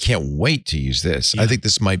I can't wait to use this. I think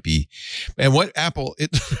this might be, and what Apple,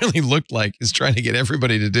 it really looked like, is trying to get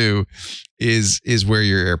everybody to do is wear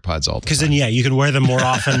your AirPods all the time. Because then, you can wear them more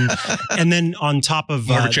often. And then on top of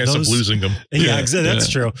more of a chance of losing them. Yeah, that's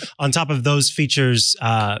true. On top of those features,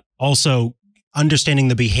 also understanding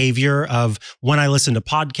the behavior of when I listen to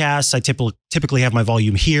podcasts, I typically have my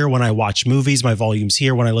volume here. When I watch movies, my volume's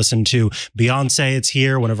here. When I listen to Beyonce, it's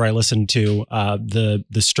here. Whenever I listen to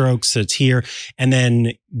the Strokes, it's here. And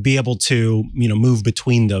then be able to move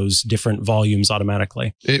between those different volumes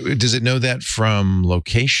automatically. Does it know that from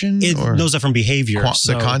location? It knows that from behavior.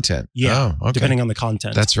 The content. Yeah, okay. Depending on the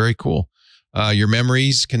content. That's very cool. Your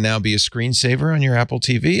memories can now be a screensaver on your Apple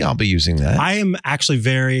TV. I'll be using that. I am actually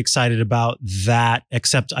very excited about that,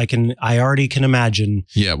 except I already can imagine.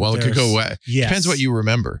 Yeah, well, it could go away. Yes. Depends what you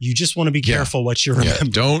remember. You just want to be careful what you remember.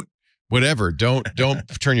 Don't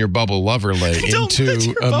turn your bubble loverlay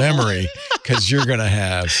into a memory, because you're going to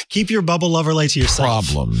have keep your bubble loverlay to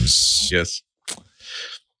yourself. Problems. Yes.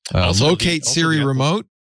 Locate Siri remote.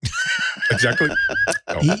 Exactly.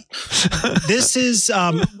 This is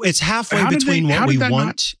it's halfway between what we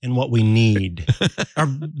want and what we need, or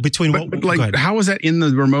between but like, how was that in the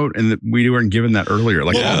remote and we weren't given that earlier?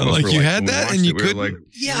 Like, you had that and you couldn't.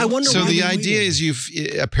 I wonder. So the idea is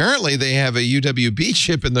apparently they have a UWB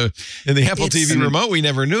chip in the Apple TV remote we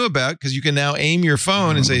never knew about, because you can now aim your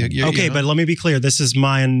phone and say, okay, but let me be clear. This is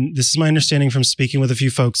my understanding from speaking with a few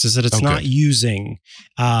folks, is that it's not using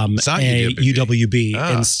it's not a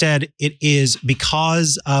UWB. Instead, it is,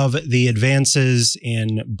 because of the advances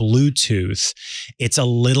in Bluetooth, it's a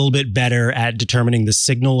little bit better at determining the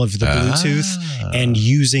signal of the Bluetooth and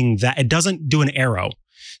using that. It doesn't do an arrow.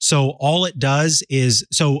 So all it does is,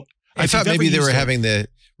 I thought maybe they were having the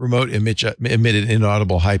remote emitted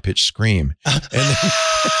inaudible high-pitched scream. And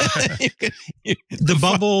then the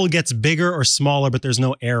bubble gets bigger or smaller, but there's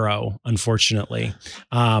no arrow, unfortunately.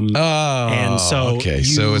 And so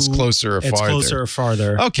so it's closer or farther. It's closer or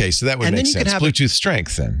farther. Okay, so that would make sense. Bluetooth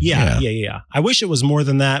strength then. Yeah. I wish it was more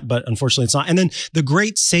than that, but unfortunately it's not. And then the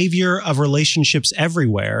great savior of relationships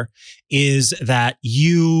everywhere is that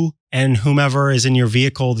you and whomever is in your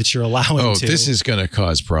vehicle that you're allowing to. This is going to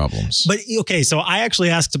cause problems. But okay, so I actually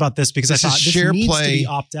asked about this because I thought this needs to be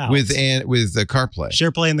opt-out. With the CarPlay.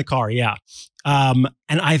 SharePlay in the car, yeah.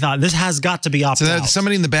 And I thought this has got to be opt-out. So that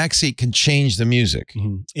somebody in the back seat can change the music.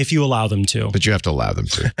 If you allow them to. But you have to allow them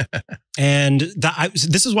to. And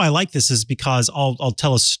this is why I like this, is because I'll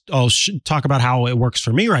talk about how it works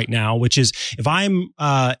for me right now, which is if I'm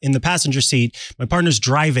in the passenger seat, my partner's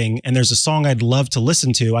driving, and there's a song I'd love to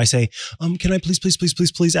listen to, I say, can I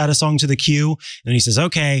please add a song to the queue? And he says,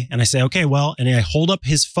 okay. And I say, okay, well, and I hold up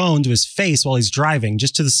his phone to his face while he's driving,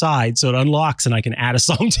 just to the side, so it unlocks and I can add a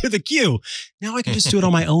song to the queue. Now I can just do it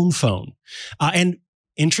on my own phone. And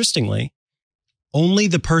interestingly, only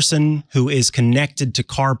the person who is connected to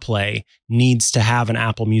CarPlay needs to have an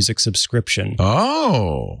Apple Music subscription.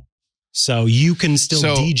 Oh. So you can still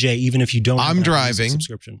DJ even if you don't have I'm driving.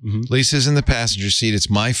 Subscription. Lisa's in the passenger seat. It's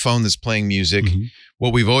my phone that's playing music.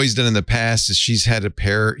 What we've always done in the past is she's had a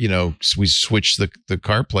pair, we switched the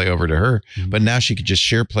CarPlay over to her, but now she could just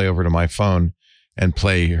share play over to my phone and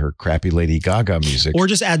play her crappy Lady Gaga music. Or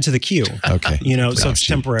just add to the queue. Okay. So it's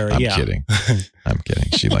temporary. I'm kidding. I'm kidding.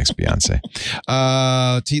 She likes Beyonce.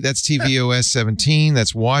 That's tvOS 17.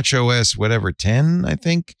 That's watchOS, whatever, 10, I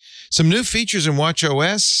think. Some new features in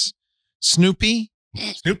watchOS. Snoopy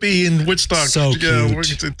in Woodstock. So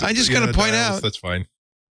cute. I just got to point out that's fine.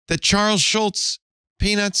 That Charles Schultz,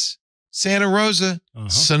 Peanuts, Santa Rosa,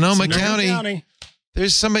 Sonoma County.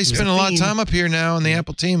 There's somebody spending a lot of time up here now on the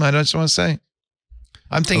Apple team. I just want to say.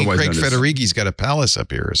 I'm thinking Craig Federighi's got a palace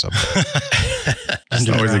up here or something. It's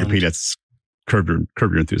always like a Peanuts. Curb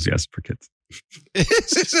your enthusiasm for kids. It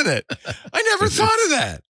is, isn't it? I never thought of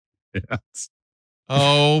that. Yes.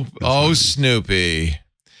 Oh, Snoopy.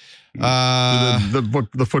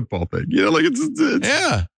 The football thing. Like it's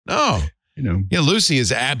yeah. No. Yeah, Lucy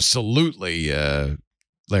is absolutely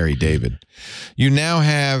Larry David. You now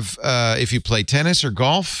have, if you play tennis or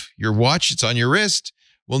golf, your watch, it's on your wrist,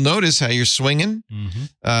 will notice how you're swinging.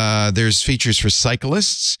 There's features for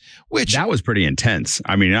cyclists, which that was pretty intense.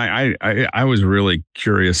 I mean, I was really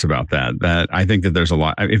curious about that. That I think that there's a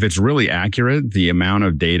lot. If it's really accurate, the amount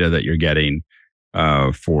of data that you're getting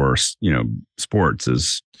for sports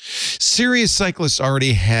is. Serious cyclists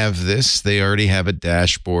already have this. They already have a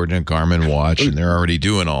dashboard and a Garmin watch, and they're already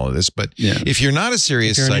doing all of this. But if you're not a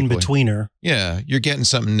serious cyclist, an in-betweener, you're getting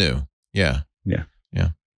something new. Yeah.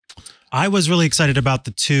 I was really excited about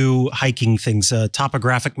the 2 hiking things,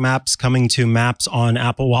 topographic maps coming to maps on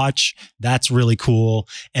Apple Watch. That's really cool.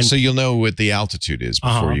 And so you'll know what the altitude is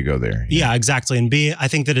before you go there. Yeah, exactly. And B, I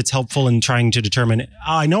think that it's helpful in trying to determine,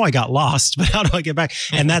 I know I got lost, but how do I get back?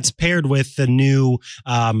 And that's paired with the new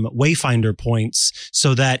Wayfinder points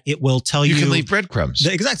so that it will tell you. You can leave breadcrumbs.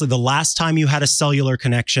 Exactly. The last time you had a cellular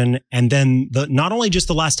connection, and then not only just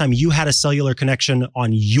the last time you had a cellular connection on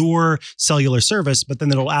your cellular service, but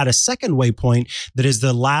then it'll add a second waypoint that is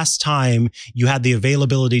the last time you had the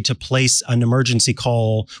availability to place an emergency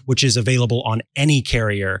call, which is available on any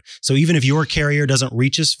carrier. So even if your carrier doesn't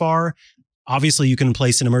reach as far, obviously you can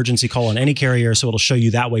place an emergency call on any carrier. So it'll show you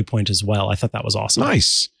that waypoint as well. I thought that was awesome.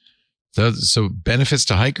 Nice. So benefits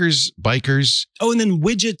to hikers, bikers. Oh, and then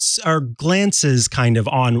widgets are glances kind of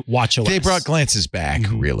on watchOS. They brought glances back,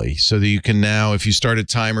 really. So that you can now, if you start a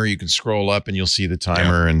timer, you can scroll up and you'll see the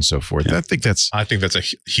timer and so forth. Yeah. I think that's a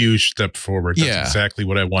huge step forward. That's exactly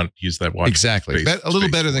what I want to use that watch. Exactly. A little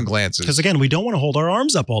better than glances. Because again, we don't want to hold our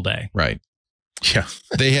arms up all day. Right. Yeah.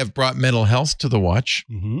 They have brought mental health to the watch.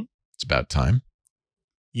 It's about time.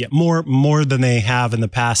 Yeah, more than they have in the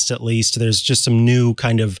past, at least. There's just some new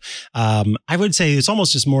kind of, I would say it's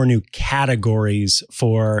almost just more new categories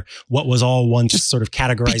for what was all once just sort of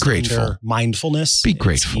categorized under mindfulness. Be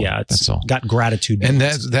grateful. That's all. Got gratitude. And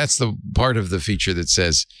that's the part of the feature that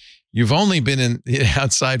says, you've only been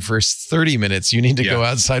outside for 30 minutes. You need to go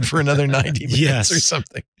outside for another 90 minutes or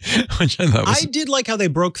something. Which I did like how they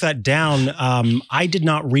broke that down. I did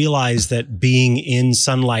not realize that being in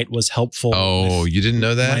sunlight was helpful. Oh, you didn't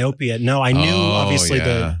know that? Myopia. No, I knew obviously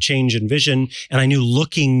the change in vision, and I knew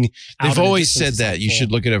looking out. They've always said that you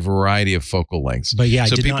should look at a variety of focal lengths. But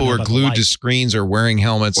so people who are glued to screens or wearing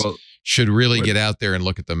helmets should really get out there and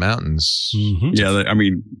look at the mountains. Yeah, I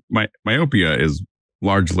mean, myopia is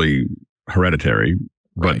largely hereditary,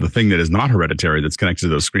 but the thing that is not hereditary that's connected to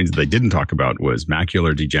those screens that they didn't talk about was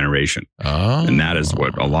macular degeneration. And that is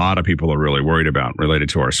what a lot of people are really worried about related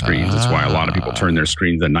to our screens. That's why a lot of people turn their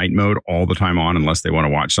screens in night mode all the time on unless they want to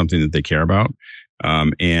watch something that they care about.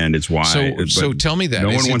 And it's why. So tell me that. No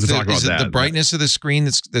one wants to talk about that. Is it the brightness of the screen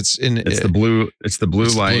that's in? It's the blue. It's the blue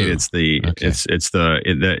light. It's the.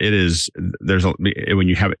 It is. There's a when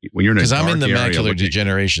you're in a because I'm in the macular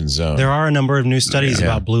degeneration zone. There are a number of new studies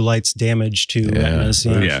about blue light's damage to retinas.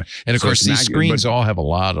 And of course these screens all have a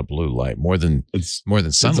lot of blue light, more than sunlight.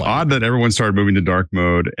 It's odd that everyone started moving to dark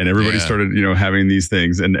mode and everybody started having these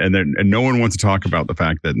things and no one wants to talk about the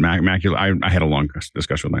fact that macular. I had a long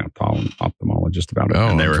discussion with my ophthalmologist about it.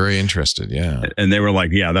 And they were very interested. Yeah. And they were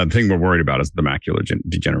like, that thing we're worried about is the macular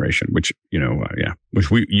degeneration, which,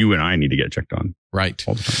 which you and I need to get checked on. Right.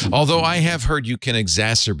 Although I have heard you can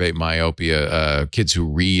exacerbate myopia. Kids who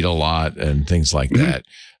read a lot and things like that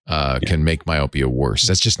can make myopia worse.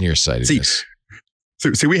 That's just nearsightedness.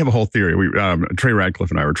 See, we have a whole theory. Trey Radcliffe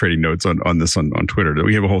and I were trading notes on this on Twitter. That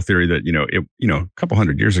we have a whole theory that a couple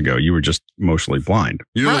hundred years ago you were just emotionally blind.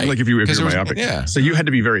 Like if you're myopic. So you had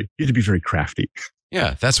to be very crafty.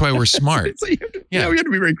 Yeah, that's why we're smart. So we had to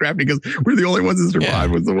be very crafty because we're the only ones that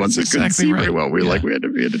survived. Was the ones that couldn't see very well. We had to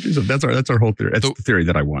do something. That's our whole theory. That's the theory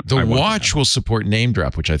that I want. The watch will support name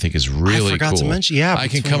drop, which I think is really cool. I forgot to mention. Yeah, I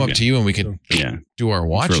can come up to you and we can do our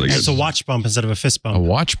watch. It's a watch bump instead of a fist bump. A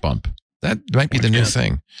watch bump. That might be the new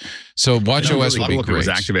thing. So watchOS would be great. It was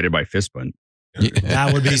activated by fist bump.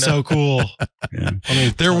 That would be so cool.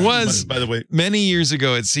 There was, by the way, many years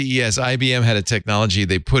ago at CES, IBM had a technology.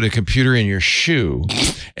 They put a computer in your shoe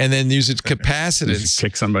and then use its capacitance.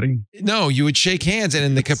 Kick somebody? No, you would shake hands, and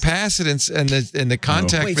in the capacitance and the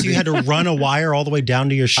contact. Wait, so you had to run a wire all the way down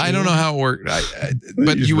to your shoe? I don't know how it worked,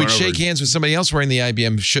 but you would shake hands with somebody else wearing the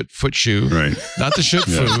IBM foot shoe, right? Not the foot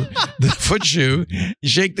shoe, the foot shoe. You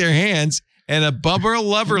shake their hands, and a bumper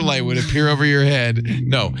lover light would appear over your head.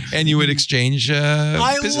 No, and you would exchange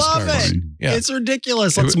I business love cards. it. Yeah. It's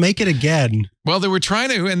ridiculous. Let's make it again. Well, they were trying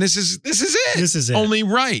to, and this is it. This is it. Only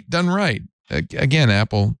right, done right. Again,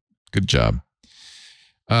 Apple, good job.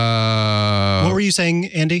 What were you saying,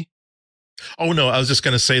 Andy? Oh, no, I was just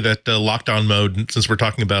going to say that lockdown mode, since we're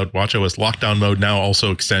talking about watchOS, lockdown mode now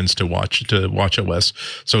also extends to watchOS.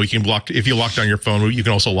 So you can if you lock down your phone, you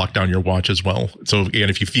can also lock down your watch as well. So again,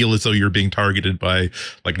 if you feel as though you're being targeted by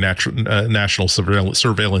like national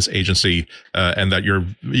surveillance agency and that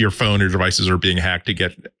your phone or devices are being hacked to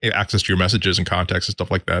get access to your messages and contacts and stuff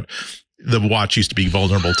like that, the watch used to be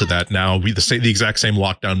vulnerable to that. Now the exact same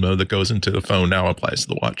lockdown mode that goes into the phone now applies to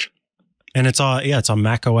the watch. And it's on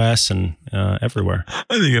macOS and everywhere.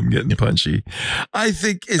 I think I'm getting punchy. I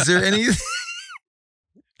think, is there any?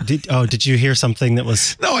 Did you hear something that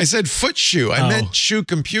was? No, I said foot shoe. I meant shoe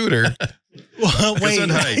computer. Well, wait,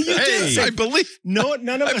 I believe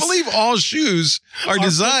none of us. I believe all shoes are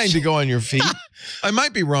designed to go on your feet. I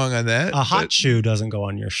might be wrong on that. A hot shoe doesn't go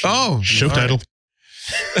on your shoe. Oh, show title.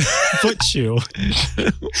 Foot shoe.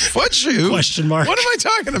 Foot shoe? Question mark. What am I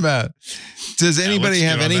talking about? Does anybody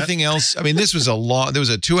have anything else? I mean, there was a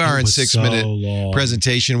 2-hour and 6-minute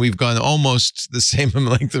presentation. We've gone almost the same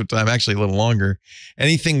length of time, actually a little longer.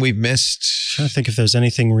 Anything we've missed? I'm trying to think if there's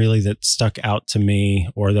anything really that stuck out to me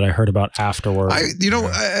or that I heard about afterward.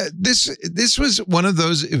 This was one of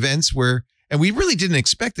those events where, and we really didn't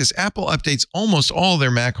expect this. Apple updates almost all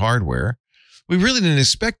their Mac hardware. We really didn't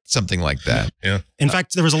expect something like that. Yeah. In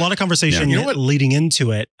fact, there was a lot of conversation leading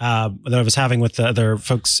into it that I was having with the other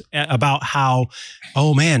folks about how,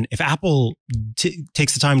 oh man, if Apple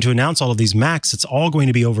takes the time to announce all of these Macs, it's all going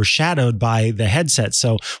to be overshadowed by the headset.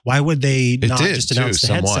 So why would they not just announce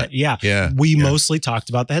the headset? Yeah. We mostly talked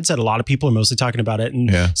about the headset. A lot of people are mostly talking about it.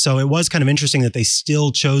 And so it was kind of interesting that they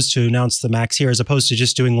still chose to announce the Macs here as opposed to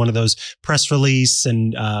just doing one of those press release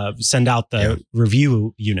and send out the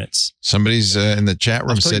review units. Somebody's in the chat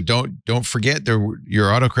room said, don't forget your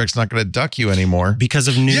autocorrect's not going to duck you anymore because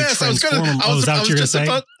of new transform. I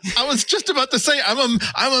was just about to say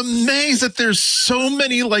I'm amazed that there's so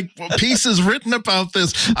many pieces written about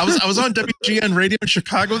this. I was on WGN radio in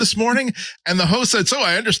Chicago this morning, and the host said, "So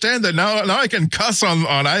I understand that now I can cuss on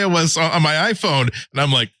iOS on my iPhone," and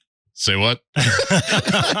I'm like, "Say what?"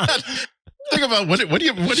 Think about what do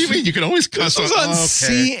you mean? You can always cuss on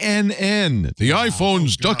CNN. The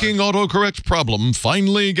iPhone's ducking autocorrect problem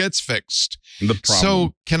finally gets fixed.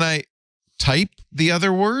 So can I type the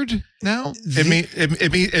other word now?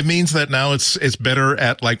 It means that now it's better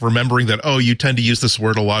at remembering that, oh, you tend to use this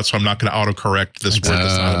word a lot, so I'm not going to autocorrect this word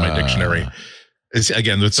that's not in my dictionary.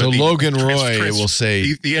 Logan Roy will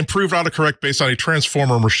say the improved autocorrect based on a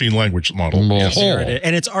transformer machine language model.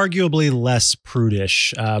 And it's arguably less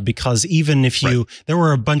prudish because even if there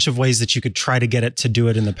were a bunch of ways that you could try to get it to do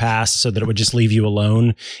it in the past so that it would just leave you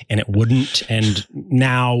alone and it wouldn't. And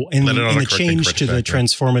now in the change to the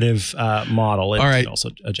transformative model, it also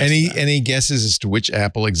adjusts any guesses as to which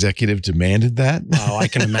Apple executive demanded that? Oh, I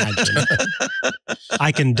can imagine.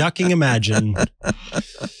 I can ducking imagine.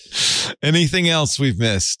 Anything else we've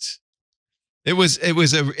missed? It was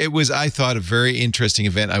I thought a very interesting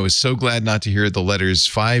event. I was so glad not to hear the letters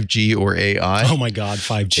 5G or AI. Oh my God,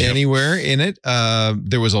 5G anywhere in it.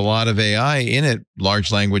 There was a lot of AI in it,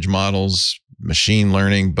 large language models, machine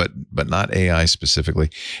learning, but not AI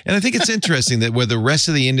specifically. And I think it's interesting that where the rest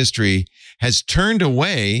of the industry has turned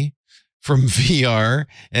away from VR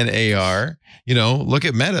and AR, look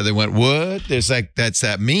at Meta. They went, what? There's that's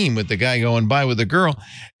that meme with the guy going by with the girl.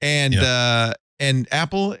 And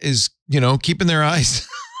Apple is, keeping their eyes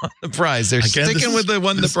on the prize. They're sticking with the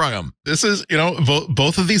one that brung them. This is,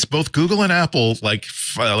 both of these, both Google and Apple, like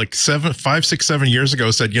 5, 6, 7 years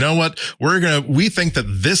ago said, you know what, we think that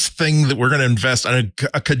this thing that we're going to invest a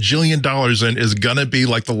cajillion dollars in is going to be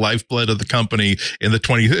like the lifeblood of the company in the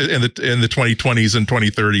 2020s and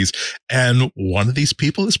 2030s. And one of these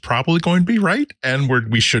people is probably going to be right. And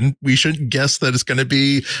we shouldn't guess that it's going to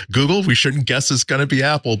be Google. We shouldn't guess it's going to be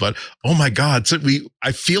Apple. But oh my God,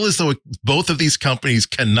 I feel as though both of these companies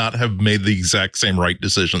cannot have made the exact same right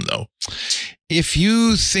decision, though. If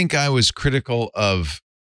you think I was critical of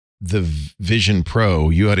the Vision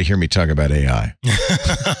Pro, you ought to hear me talk about AI.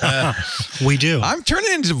 We do. I'm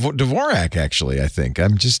turning into Dvorak, actually, I think.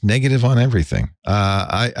 I'm just negative on everything.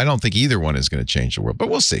 I don't think either one is going to change the world, but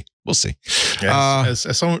we'll see. We'll see. Yes,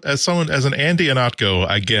 as an Andy Anatko,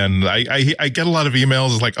 again, I get a lot of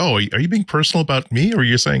emails. It's like, oh, are you being personal about me, or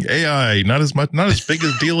you're saying AI not as big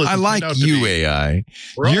a deal as I like you, AI.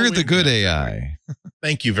 You're the good AI.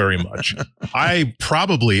 Thank you very much. I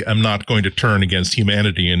probably am not going to turn against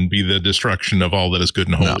humanity and be the destruction of all that is good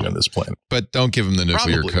and holy on this planet. But don't give them the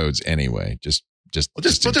nuclear codes anyway. Just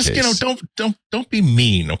don't be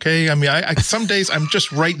mean, okay? I mean, I some days I'm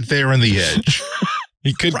just right there on the edge.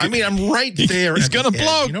 I'm right there. He's gonna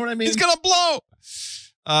blow. You know what I mean? He's gonna blow.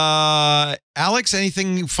 Alex,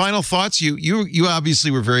 anything final thoughts? You obviously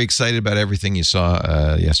were very excited about everything you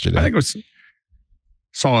saw yesterday. I think it was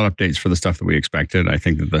solid updates for the stuff that we expected. I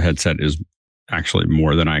think that the headset is actually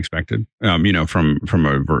more than I expected. From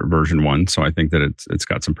a version 1. So I think that it's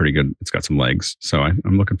got some pretty good. It's got some legs. So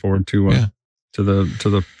I'm looking forward to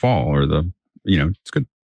the fall or it's good.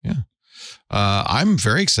 Yeah, I'm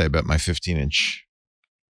very excited about my 15-inch.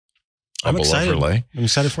 I'm excited. Overlay. I'm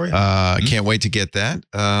excited for you. I can't wait to get that.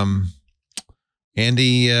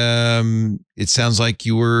 Andy, it sounds like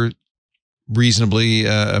you were reasonably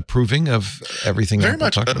approving of everything very Apple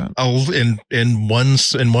much talked about. In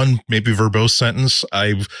one maybe verbose sentence,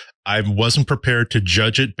 I wasn't prepared to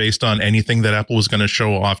judge it based on anything that Apple was going to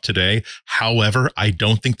show off today. However, I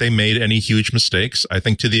don't think they made any huge mistakes. I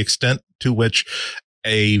think to the extent to which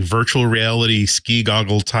a virtual reality ski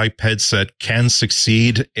goggle type headset can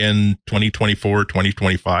succeed in 2024,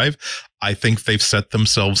 2025. I think they've set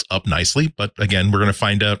themselves up nicely. But again, we're going to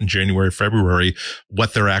find out in January, February,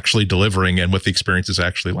 what they're actually delivering and what the experience is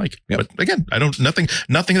actually like. Yep. But again, nothing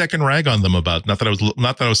that I can rag on them about. Not that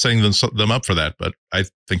I was setting them up for that, but I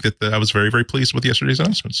think that I was very, very pleased with yesterday's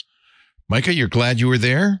announcements. Micah, you're glad you were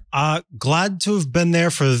there? Glad to have been there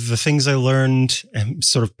for the things I learned and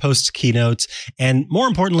sort of post keynotes. And more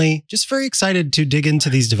importantly, just very excited to dig into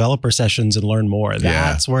these developer sessions and learn more.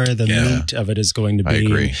 That's where the meat of it is going to be. I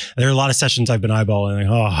agree. There are a lot of sessions I've been eyeballing.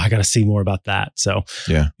 I got to see more about that. So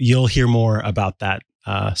you'll hear more about that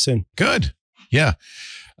soon. Good. Yeah.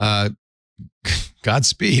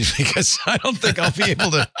 Godspeed, because I don't think I'll be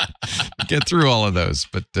able to get through all of those.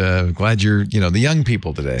 But glad you're, the young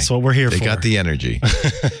people today. That's what we're here for. They got the energy.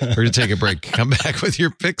 We're going to take a break. Come back with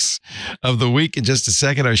your picks of the week in just a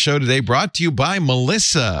second. Our show today brought to you by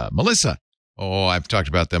Melissa. Melissa. Oh, I've talked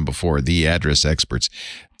about them before. The address experts.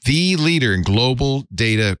 The leader in global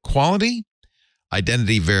data quality,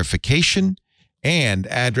 identity verification, and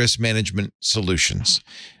address management solutions.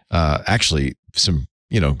 Actually, some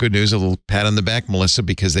good news, a little pat on the back, Melissa,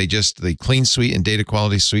 because the Clean Suite and Data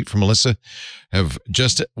Quality Suite from Melissa have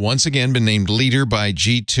just once again been named leader by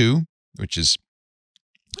G2, which is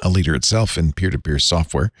a leader itself in peer-to-peer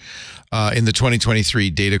software, in the 2023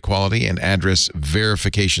 Data Quality and Address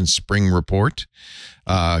Verification Spring Report.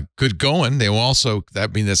 Good going. They will also,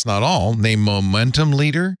 that's not all, name Momentum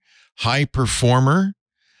Leader, High Performer,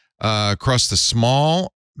 across the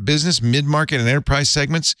small business, mid-market, and enterprise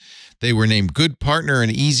segments. They were named Good Partner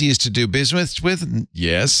and Easiest to Do Business with.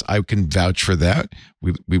 Yes, I can vouch for that.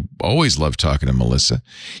 We always love talking to Melissa.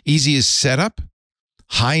 Easiest Setup,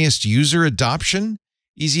 Highest User Adoption,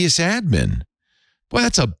 Easiest Admin. Boy,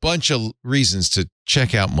 that's a bunch of reasons to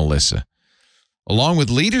check out Melissa. Along with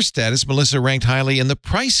leader status, Melissa ranked highly in the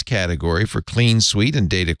price category for Clean Suite and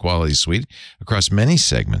Data Quality Suite across many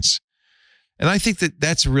segments. And I think that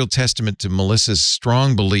that's a real testament to Melissa's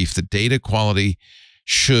strong belief that data quality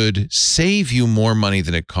should save you more money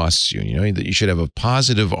than it costs you. That you should have a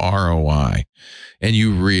positive ROI. And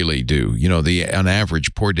you really do. On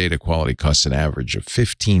average, poor data quality costs an average of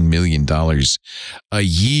 $15 million a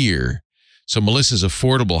year. So Melissa's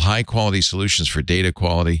affordable, high-quality solutions for data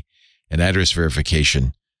quality and address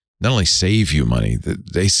verification not only save you money,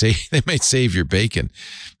 they may save your bacon,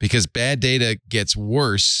 because bad data gets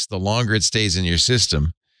worse the longer it stays in your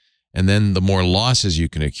system, and then the more losses you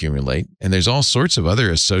can accumulate. And there's all sorts of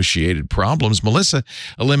other associated problems. Melissa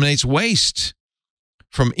eliminates waste.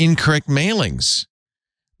 from incorrect mailings.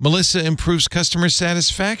 Melissa improves customer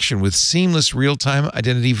satisfaction with seamless real-time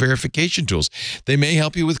identity verification tools. They may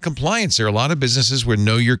help you with compliance. There are a lot of businesses where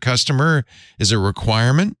know your customer is a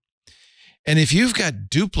requirement. And if you've got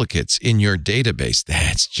duplicates in your database,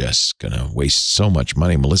 that's just going to waste so much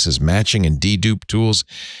money. Melissa's matching and dedupe tools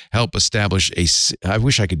help establish I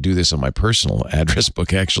wish I could do this on my personal address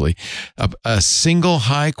book, actually, a single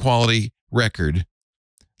high-quality record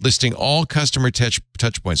listing all customer touch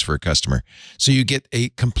points for a customer. So you get a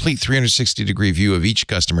complete 360-degree view of each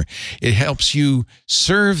customer. It helps you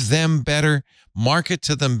serve them better, market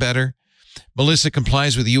to them better. Melissa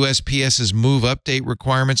complies with USPS's move update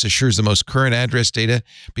requirements, assures the most current address data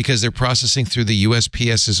because they're processing through the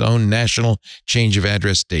USPS's own national change of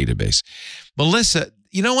address database. Melissa,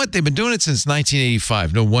 you know what? They've been doing it since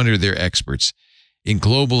 1985. No wonder they're experts in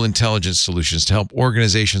global intelligence solutions to help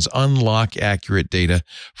organizations unlock accurate data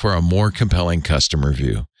for a more compelling customer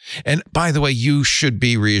view. And by the way, you should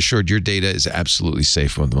be reassured your data is absolutely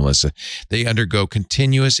safe with Melissa. They undergo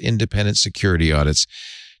continuous independent security audits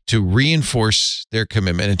to reinforce their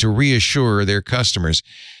commitment and to reassure their customers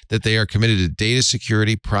that they are committed to data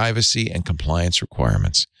security, privacy, and compliance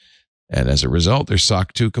requirements. And as a result, they're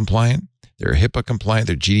SOC 2 compliant. They're HIPAA compliant.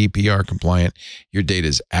 They're GDPR compliant. Your data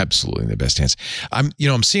is absolutely in the best hands. I'm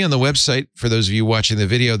seeing on the website, for those of you watching the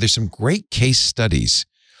video, there's some great case studies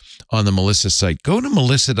on the Melissa site. Go to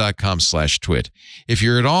melissa.com/twit. If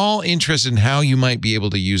you're at all interested in how you might be able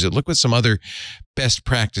to use it, look what some other best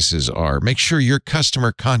practices are. Make sure your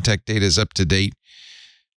customer contact data is up to date.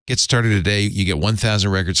 Get started today. You get 1,000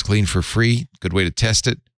 records clean for free. Good way to test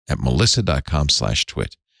it at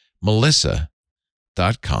melissa.com/twit.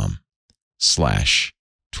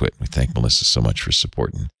 melissa.com/twit. We thank Melissa so much for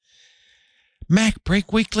supporting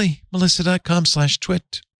MacBreak Weekly.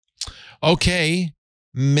 melissa.com/twit. Okay,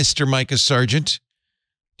 Mr. Mikah Sargent,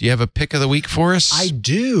 do you have a pick of the week for us? I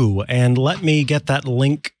do, and let me get that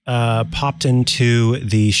link popped into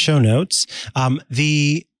the show notes.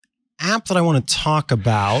 The app that I want to talk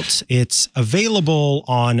about, it's available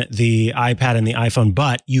on the iPad and the iPhone,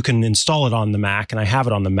 but you can install it on the Mac, and I have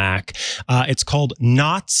it on the Mac. It's called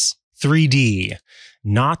Knott's 3D.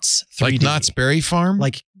 Knott's 3D. Like Knott's Berry Farm?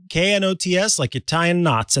 Like KNOTS, like you're tying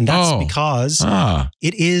knots, and that's because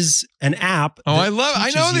it is an app. I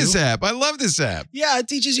know this app. I love this app. Yeah, it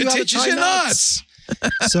teaches you how to tie knots.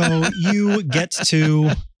 So you get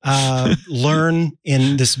to learn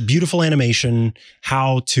in this beautiful animation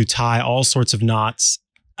how to tie all sorts of knots.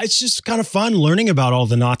 It's just kind of fun learning about all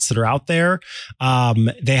the knots that are out there.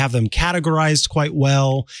 They have them categorized quite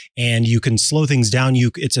well, and you can slow things down.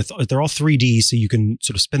 They're all 3D, so you can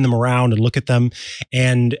sort of spin them around and look at them.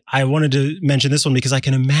 And I wanted to mention this one because I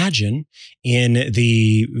can imagine in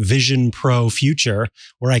the Vision Pro future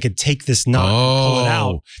where I could take this knot and pull it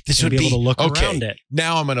out. This would be able to look around it.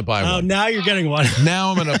 Now I'm going to buy one. Oh, now you're getting one. Now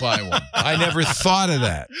I'm going to buy one. I never thought of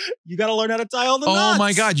that. You got to learn how to tie all the knots. Oh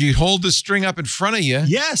my God. You hold the string up in front of you.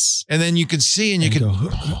 Yes. And then you can see and you can go,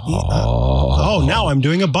 now I'm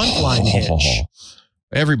doing a bunt line hitch.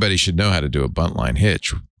 Everybody should know how to do a bunt line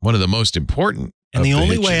hitch. One of the most important. And the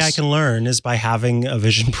only way I can learn is by having a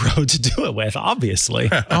Vision Pro to do it with, obviously.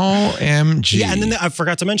 OMG. Yeah, and then I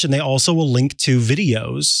forgot to mention, they also will link to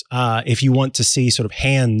videos if you want to see sort of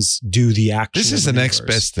hands do the action. This is the next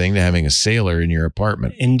best thing to having a sailor in your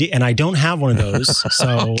apartment. And I don't have one of those,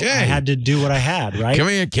 so I had to do what I had, right? Come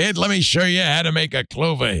here, kid. Let me show you how to make a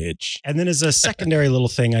clover hitch. And then as a secondary little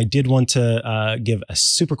thing, I did want to give a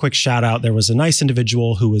super quick shout out. There was a nice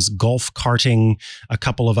individual who was golf carting a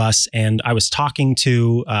couple of us, and I was talking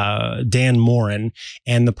to Dan Morin,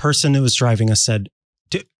 and the person who was driving us said,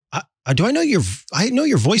 do I know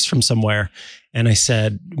your voice from somewhere? And I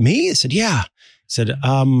said, me? I said, yeah. Said,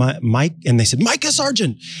 Mike, and they said, Mikah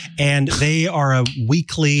Sargent. And they are a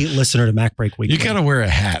weekly listener to MacBreak Weekly. You got to wear a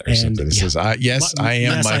hat or something that says, yes, I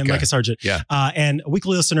am Micah. I am Mikah Sargent. Yeah. And a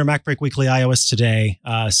weekly listener, MacBreak Weekly, iOS Today,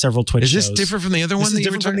 several Twitch shows. Is this different from the other one? This is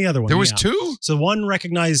different from the other one. There was two? So one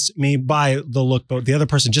recognized me by the look, but the other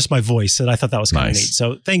person, just my voice. And I thought that was kind of neat.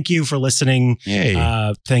 So thank you for listening. Yay.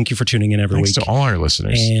 Thank you for tuning in every week. Thanks to all our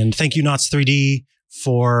listeners. And thank you, Knots 3D,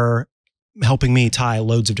 for helping me tie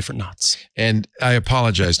loads of different knots. And I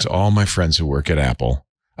apologize to all my friends who work at Apple.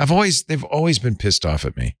 They've always been pissed off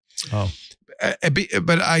at me. Oh,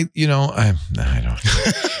 but I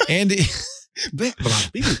don't. Andy,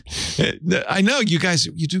 I know you guys,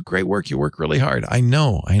 you do great work. You work really hard. I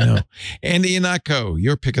know. Andy Ihnatko,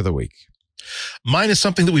 your pick of the week. Mine is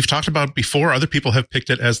something that we've talked about before. Other people have picked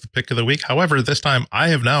it as the pick of the week. However, this time I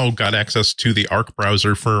have now got access to the Arc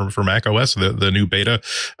browser for macOS, the new beta.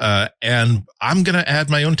 And I'm going to add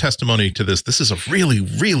my own testimony to this. This is a really,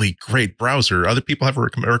 really great browser. Other people have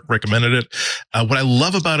recommended it. What I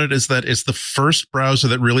love about it is that it's the first browser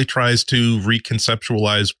that really tries to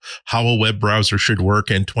reconceptualize how a web browser should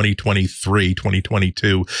work in 2023,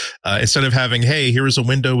 2022. Instead of having, hey, here is a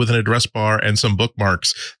window with an address bar and some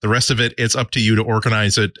bookmarks, the rest of it, it's up to you to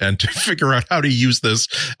organize it and to figure out how to use this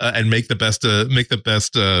and make the best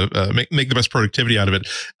productivity out of it.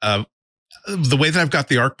 The way that I've got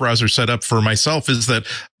the Arc browser set up for myself is that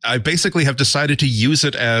I basically have decided to use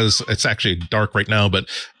it as, it's actually dark right now, but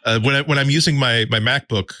when I'm using my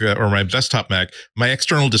MacBook or my desktop Mac, my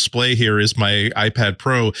external display here is my iPad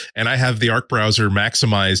Pro, and I have the Arc browser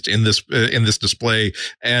maximized in this display,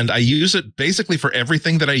 and I use it basically for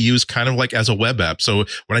everything that I use kind of like as a web app. So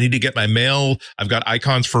when I need to get my mail, I've got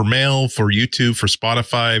icons for mail, for YouTube, for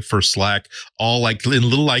Spotify, for Slack, all like in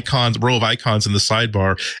little icons, row of icons in the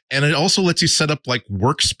sidebar. And it also lets you set up like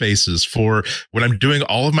workspaces for when I'm doing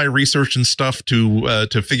all of my research and stuff to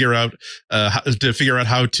figure out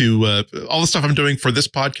how to all the stuff I'm doing for this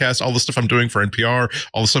podcast, all the stuff I'm doing for NPR,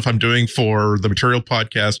 all the stuff I'm doing for the Material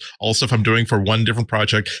podcast, all the stuff I'm doing for one different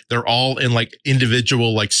project. They're all in like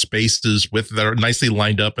individual like spaces that are nicely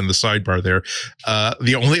lined up in the sidebar there.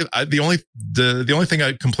 The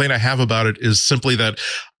only complaint I have about it is simply that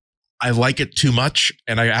I like it too much,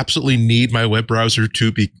 and I absolutely need my web browser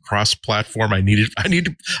to be cross-platform. I need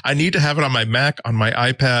to have it on my Mac, on my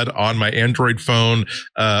iPad, on my Android phone,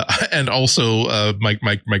 and also my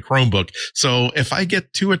Chromebook. So if I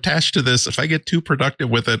get too attached to this, if I get too productive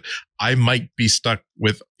with it, I might be stuck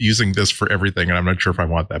with using this for everything, and I'm not sure if I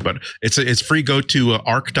want that. But it's free. Go to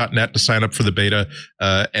arc.net to sign up for the beta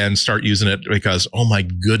and start using it, because oh my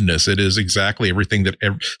goodness, it is exactly everything that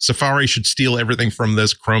Safari should steal everything from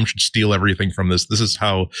this. Chrome should steal everything from this. This is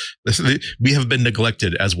how we have been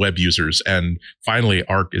neglected as web users, and finally,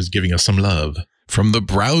 Arc is giving us some love. From the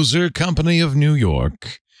Browser Company of New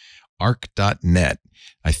York, arc.net.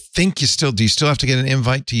 I think do you still have to get an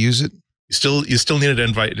invite to use it? You still need an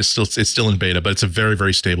invite. It's still in beta, but it's a very,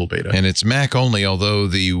 very stable beta. And it's Mac only, although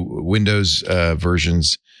the Windows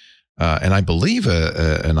versions and I believe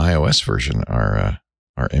an iOS version are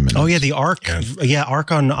imminent. Oh yeah, the Arc. Yeah,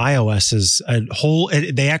 Arc on iOS is a whole.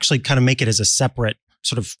 They actually kind of make it as a separate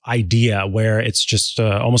sort of idea where it's just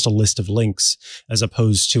almost a list of links as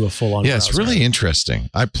opposed to a full-on. Yeah, browser. it's really interesting.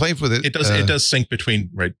 I played with it. It does sync between.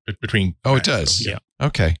 Oh, it does. So, yeah.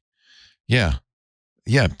 Okay. Yeah.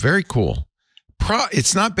 Yeah. Very cool.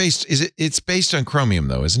 It's not based. It's based on Chromium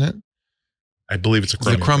though, isn't it? I believe it's a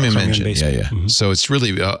Chromium. The Chromium engine. Based. Yeah. Mm-hmm. So it's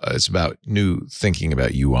really it's about thinking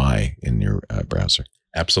about UI in your browser.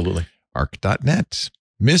 Absolutely. Arc.net.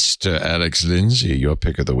 Mr. Alex Lindsay, your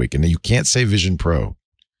pick of the week. And you can't say Vision Pro.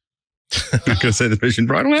 I'm not going to say the Vision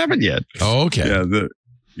Pro. I don't have it yet. Oh, okay.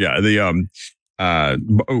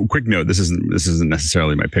 Quick note. This isn't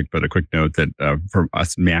necessarily my pick, but a quick note that for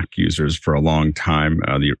us Mac users for a long time,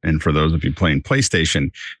 and for those of you playing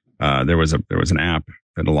PlayStation, there was an app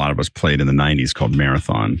that a lot of us played in the 90s called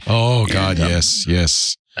Marathon. Oh God, yes.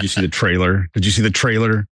 Did you see the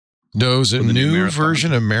trailer? No, is it a new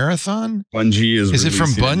version of Marathon? Bungie is it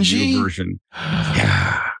from Bungie? New version.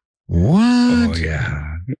 Yeah. What? Oh yeah.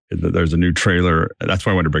 There's a new trailer. That's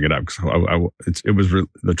why I wanted to bring it up, because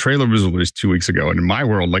the trailer was released 2 weeks ago, and in my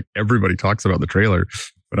world, like everybody talks about the trailer,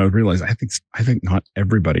 but I realized I think not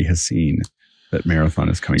everybody has seen that Marathon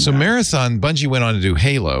is coming. So back. Marathon, Bungie went on to do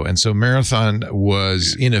Halo, and so Marathon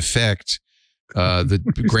was in effect the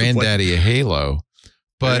granddaddy of Halo.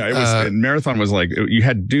 But Marathon was like, you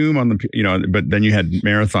had Doom on the, but then you had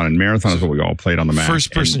Marathon, and Marathon is what we all played on the Mac.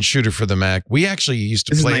 First person shooter for the Mac. We actually used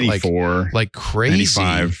to play like crazy.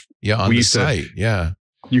 95. Yeah, on the site. Yeah.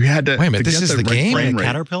 You had to. Wait a minute, this is the game?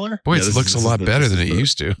 Caterpillar? Boy, it looks a lot better than it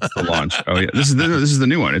used to. The launch. Oh yeah, this is the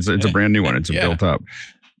new one. It's a brand new one. It's built up.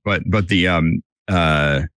 But the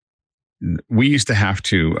we used to have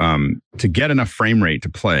to get enough frame rate to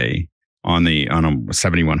play on a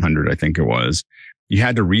 7100, I think it was. You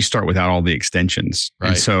had to restart without all the extensions.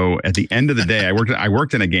 Right. And so at the end of the day, I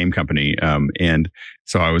worked in a game company. And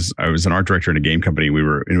so I was an art director in a game company. We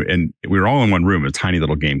were all in one room, a tiny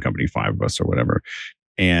little game company, 5 of us or whatever.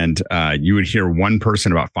 And you would hear one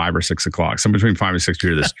person about 5 or 6 o'clock, somewhere between 5 and 6, you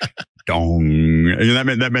hear this dong.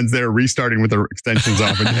 And that means they're restarting with the extensions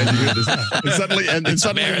off. And you hear this, and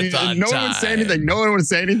suddenly no one would say anything. No one would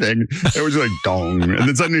say anything. It was like dong. And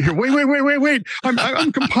then suddenly you hear, wait.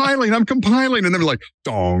 I'm compiling. And they're like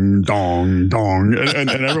dong. And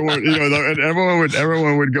everyone, and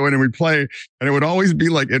everyone would go in and we'd play. And it would always be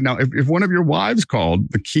like, now if one of your wives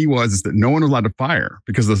called, the key was that no one was allowed to fire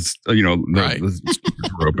because the speakers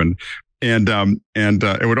were open. And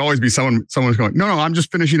it would always be someone was going, no, I'm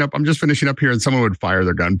just finishing up here, and someone would fire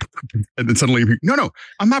their gun, and then suddenly, no,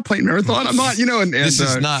 I'm not playing Marathon, I'm not, and this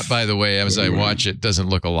is not, by the way, as I watch it, doesn't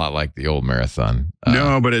look a lot like the old Marathon.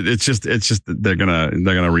 No, but it's just they're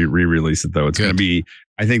gonna re-release it though. It's gonna be,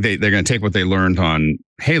 I think they're gonna take what they learned on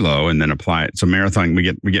Halo and then apply it. So Marathon, we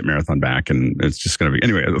get Marathon back, and it's just gonna be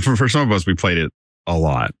anyway. For some of us, we played it a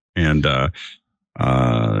lot, and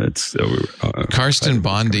Karsten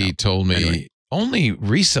Bondi told me only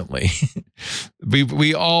recently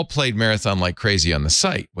we all played Marathon like crazy on the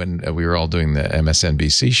site when we were all doing the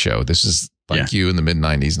MSNBC show. This is like you in the mid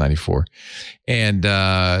 90s, 94. And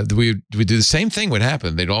we do the same thing would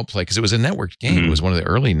happen. They'd all play because it was a networked game. It was one of the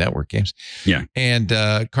early network games. Yeah. And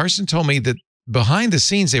Karsten told me that behind the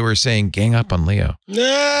scenes, they were saying, gang up on Leo.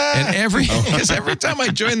 And because every time I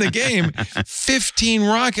joined the game, 15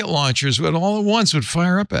 rocket launchers would all at once would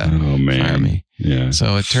fire up at me. Oh, man. Fire me. Yeah.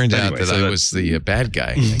 So it turned out that I was the bad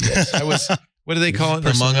guy, I guess. I was, what do they call it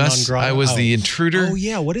in Among Us? I was the intruder. Oh,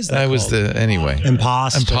 yeah. What is that? I was the, anyway.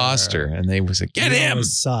 Imposter. And they was like, get him.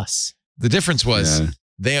 Sus. The difference was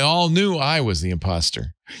they all knew I was the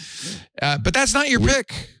imposter. But that's not your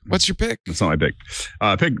pick. What's your pick? That's not my pick.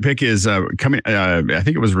 Pick is coming. I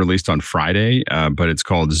think it was released on Friday, but it's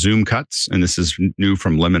called Zoom Cuts, and this is new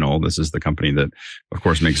from Liminal. This is the company that, of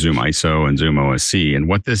course, makes Zoom ISO and Zoom OSC. And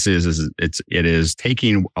what this is it is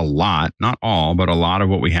taking a lot, not all, but a lot of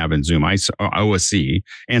what we have in Zoom ISO, OSC,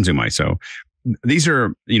 and Zoom ISO. These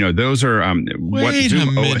are, those are what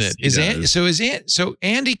Zoom OSC does. So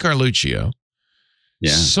Andy Carluccio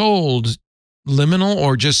sold Liminal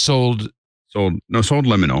or just sold Liminal. Sold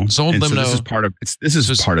Liminal. So this is part of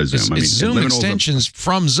part of Zoom. It's Zoom extensions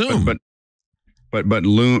from Zoom. But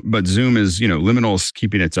Zoom is, Liminal's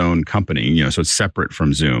keeping its own company, so it's separate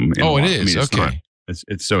from Zoom. Oh, it is. Okay.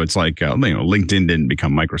 It's like LinkedIn didn't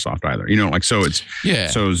become Microsoft either. So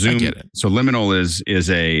Zoom. So Liminal is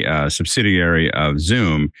a subsidiary of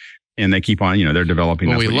Zoom. And they keep on, they're developing.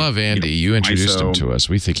 Well, we love Andy. You introduced him to us.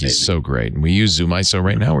 We think he's so great. And we use Zoom ISO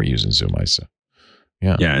right now. We're using Zoom ISO.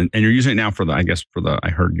 Yeah. Yeah. And you're using it now I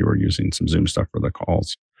heard you were using some Zoom stuff for the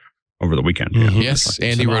calls over the weekend. Mm-hmm. Yes.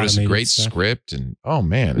 Andy wrote us a great script. And oh,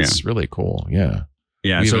 man, it's really cool. Yeah.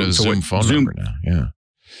 Yeah. We have a Zoom phone number now. Yeah.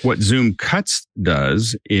 What Zoom Cuts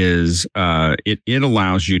does is it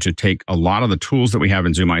allows you to take a lot of the tools that we have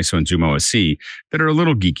in Zoom ISO and Zoom OSC that are a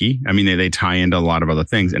little geeky. I mean, they tie into a lot of other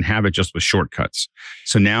things and have it just with shortcuts.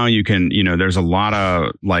 So now you can, there's a lot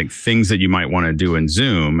of like things that you might want to do in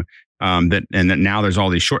Zoom that now there's all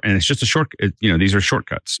these and it's just a shortcut. These are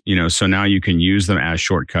shortcuts. So now you can use them as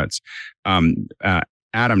shortcuts.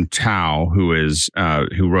 Adam Tao,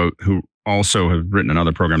 who also have written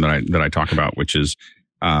another program that I talk about, which is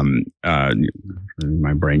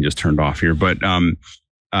my brain just turned off here, but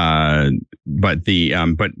Adam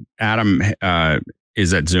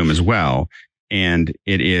is at Zoom as well, and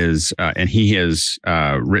it is and he has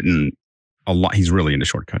written a lot. He's really into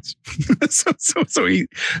shortcuts. so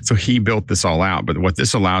he built this all out. But what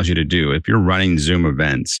this allows you to do, if you're running Zoom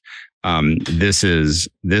events,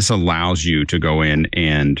 this allows you to go in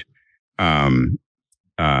and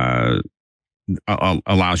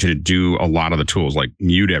allows you to do a lot of the tools like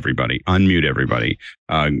mute everybody, unmute everybody,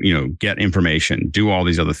 get information, do all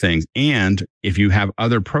these other things. And if you have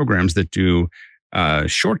other programs that do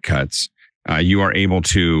shortcuts, you are able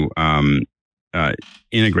to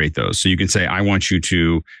integrate those. So you can say, I want you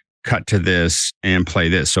to cut to this and play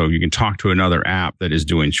this. So you can talk to another app that is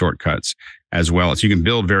doing shortcuts as well. So you can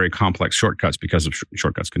build very complex shortcuts because of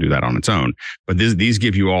shortcuts can do that on its own. But these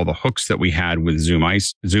give you all the hooks that we had with Zoom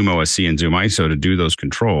OSC and Zoom ISO to do those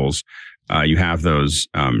controls. You have those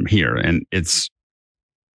here. And it's,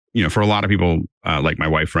 for a lot of people, like my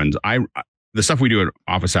wife friends, the stuff we do at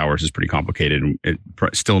office hours is pretty complicated. It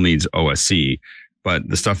still needs OSC. But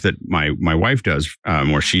the stuff that my wife does,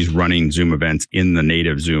 where she's running Zoom events in the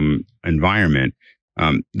native Zoom environment,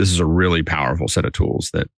 this is a really powerful set of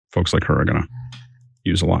tools that folks like her are going to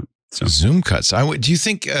use a lot. So Zoom Cuts. Do you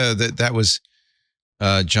think that was,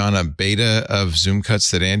 John, a beta of Zoom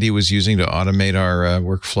Cuts that Andy was using to automate our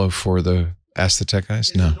workflow for the Ask the Tech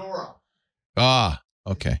Guys? No. Ah,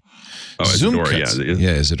 okay. Oh, Zoom Isadora, Cuts.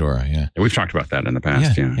 Yeah, Isadora. Yeah. We've talked about that in the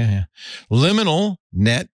past. Yeah. Liminal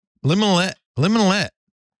Net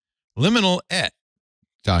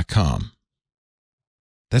Liminalet.com.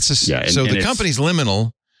 That's so the company's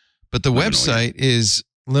Liminal, but the website is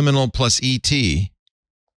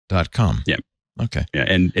liminal+et.com. Yeah. Okay. Yeah,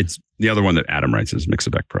 and it's the other one that Adam writes is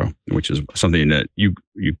Mixifect Pro, which is something that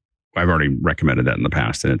I've already recommended that in the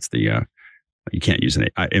past, and it's the you can't use in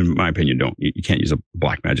my opinion, you can't use a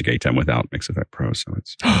Blackmagic A10 without Mixifect Pro. So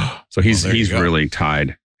it's he's really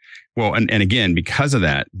tied. Well, and again, because of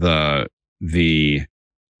that,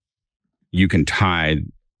 you can tie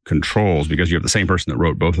controls because you have the same person that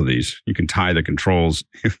wrote both of these. You can tie the controls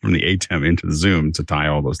from the ATEM into the Zoom to tie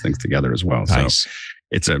all those things together as well. Nice. So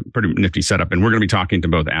it's a pretty nifty setup. And we're going to be talking to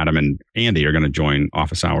both Adam and Andy are going to join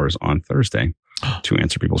Office Hours on Thursday to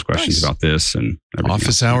answer people's questions about this and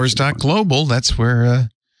officehours.global. That's where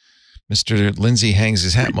Mr. Lindsay hangs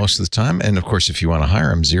his hat most of the time. And of course, if you want to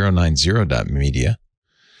hire him, 090.media.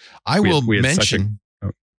 I will mention. Go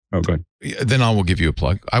ahead. Then I will give you a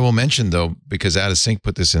plug. I will mention, though, because Out of Sync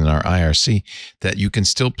put this in our IRC, that you can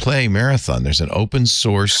still play Marathon. There's an open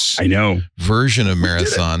source version of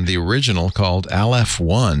Marathon, the original called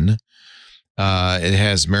Aleph-1. It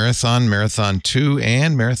has Marathon, Marathon 2,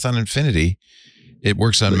 and Marathon Infinity. It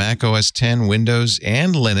works on macOS 10, Windows,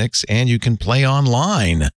 and Linux, and you can play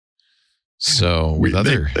online. So with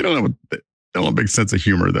they don't have a big sense of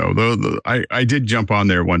humor, though. I did jump on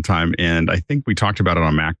there one time, and I think we talked about it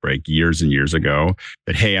on MacBreak years and years ago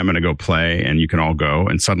that, hey, I'm going to go play, and you can all go.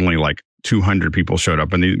 And suddenly, like 200 people showed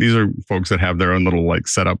up, and these are folks that have their own little like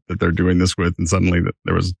setup that they're doing this with, and suddenly it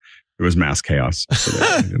was mass chaos. So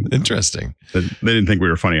Interesting. They didn't think we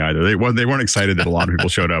were funny either. They weren't excited that a lot of people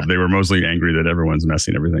showed up. They were mostly angry that everyone's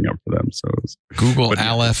messing everything up for them. So Google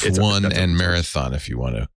Aleph-1 and Marathon if you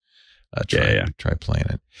want to. Try playing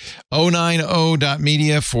it.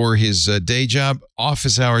 090.media for his day job.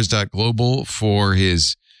 Officehours.global for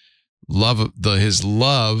his love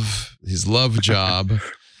job.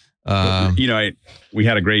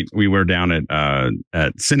 We were down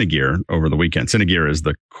at Cinegear over the weekend. Cinegear is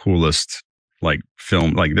the coolest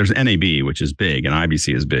film. Like there's NAB, which is big, and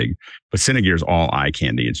IBC is big, but Cinegear is all eye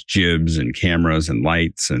candy. It's jibs and cameras and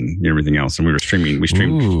lights and everything else. And we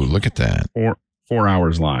streamed. Ooh, look at that. 4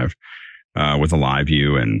 hours live. With a live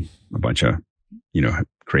view and a bunch of,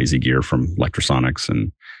 crazy gear from Electrosonics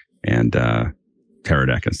and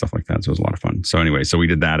Teradek and stuff like that. So it was a lot of fun. So anyway, we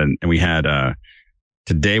did that, and we had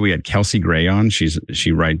today we had Kelsey Gray on.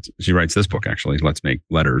 She writes this book actually, Let's Make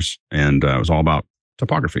Letters, and it was all about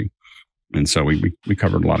topography. And so we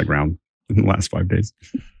covered a lot of ground in the last 5 days.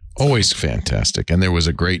 Always fantastic, and there was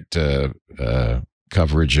a great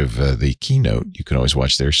coverage of the keynote. You can always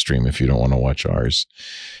watch their stream if you don't want to watch ours.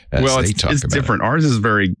 It's different. Ours is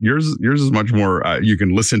yours is much more, you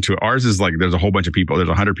can listen to it. Ours is like, there's a whole bunch of people. There's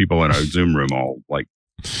 100 people in a Zoom room all like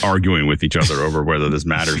arguing with each other over whether this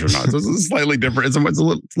matters or not. So it's slightly different. It's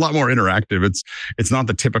a lot more interactive. It's not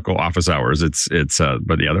the typical office hours.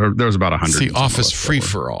 But yeah, there was about 100. It's the office free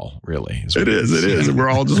for all, really. It is. And we're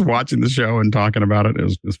all just watching the show and talking about it.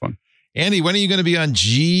 It was fun. Andy, when are you going to be on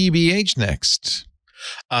GBH next?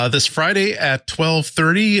 This Friday at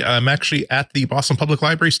 12:30, I'm actually at the Boston Public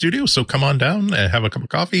Library studio. So come on down and have a cup of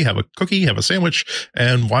coffee, have a cookie, have a sandwich,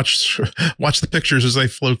 and watch the pictures as they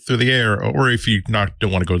float through the air. Or if you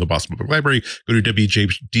don't want to go to the Boston Public Library, go to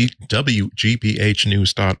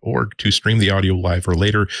WGBHnews.org to stream the audio live, or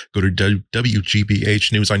later go to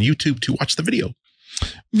WGBH News on YouTube to watch the video.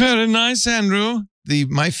 Very nice, Andrew.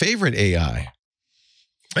 My favorite AI.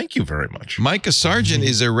 Thank you very much. Mikah Sargent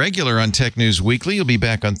is a regular on Tech News Weekly. He'll be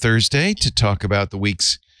back on Thursday to talk about the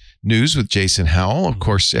week's news with Jason Howell. Of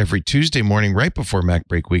course, every Tuesday morning, right before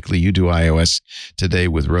MacBreak Weekly, you do iOS Today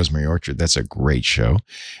with Rosemary Orchard. That's a great show.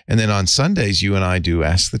 And then on Sundays, you and I do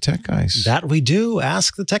Ask the Tech Guys. That we do.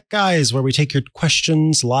 Ask the Tech Guys, where we take your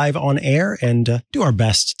questions live on air and do our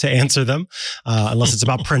best to answer them, unless it's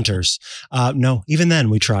about printers. No, even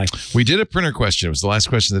then we try. We did a printer question. It was the last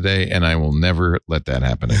question of the day, and I will never let that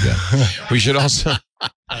happen again. We should also...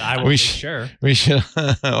 I won't be sure. We should.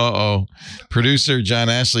 Producer John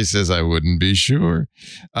Ashley says I wouldn't be sure.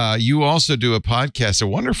 You also do a podcast, a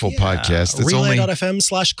wonderful podcast. That's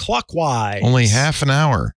Relay.fm/clockwise. Only half an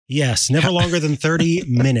hour. Yes, never longer than 30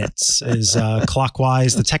 minutes is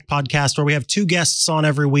Clockwise, the tech podcast where we have two guests on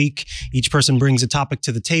every week. Each person brings a topic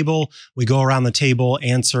to the table. We go around the table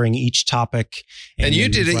answering each topic. And you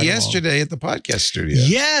did it yesterday at the podcast studio.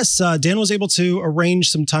 Yes, Dan was able to arrange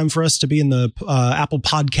some time for us to be in the Apple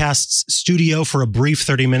Podcasts studio for a brief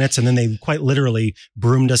 30 minutes, and then they quite literally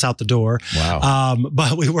broomed us out the door. Wow.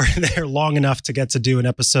 But we were there long enough to get to do an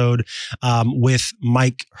episode with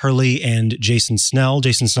Mike Hurley and Jason Snell.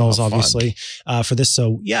 Jason Snell Professionals, obviously, for this.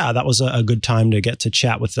 So yeah, that was a good time to get to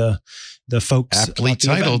chat with the folks. Aptly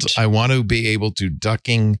titled, I want to be able to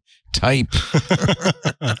ducking type.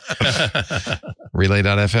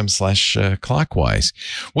 Relay.fm/clockwise.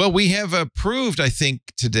 Well, we have approved, I think,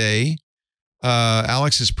 today,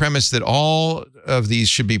 Alex's premise that all of these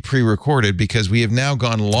should be pre-recorded because we have now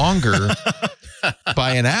gone longer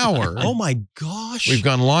by an hour. Oh my gosh. We've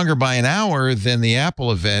gone longer by an hour than the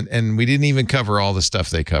Apple event, and we didn't even cover all the stuff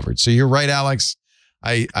they covered. So you're right, Alex.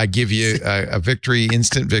 I give you a victory,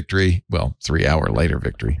 instant victory. Well, 3 hour later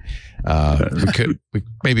victory. We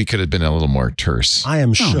maybe could have been a little more terse. I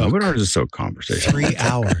am shook. But ours is so conversational. 3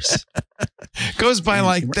 hours. Goes by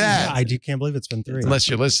like that. Yeah, I can't believe it's been 3. Unless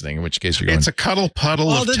you're listening, in which case you're going. It's a cuddle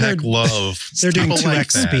puddle of tech love. They're doing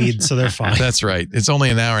 2x speed, so they're fine. That's right. It's only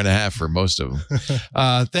an hour and a half for most of them.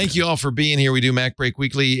 Thank you all for being here. We do MacBreak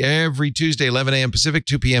Weekly every Tuesday, 11 a.m. Pacific,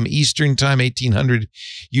 2 p.m. Eastern Time, 1800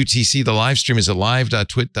 UTC. The live stream is at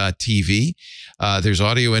live.twit.tv. There's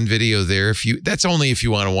audio and video there. That's only if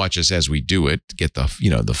you want to watch us as we do it, get the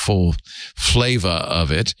full flavor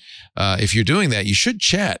of it. If you're doing that, you should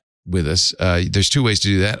chat with us. There's 2 ways to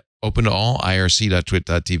do that. Open to all,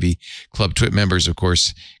 irc.twit.tv. Club Twit members, of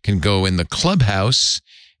course, can go in the clubhouse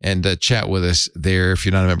and chat with us there. If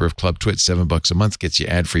you're not a member of Club Twit, $7 a month gets you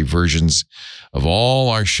ad-free versions of all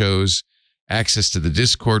our shows, access to the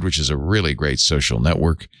Discord, which is a really great social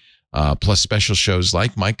network, plus special shows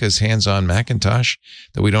like Mikah's Hands-on Macintosh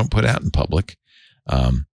that we don't put out in public.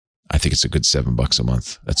 I think it's a good $7 a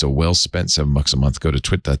month. That's a well-spent $7 a month. Go to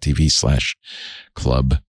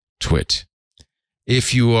twit.tv/clubtwit.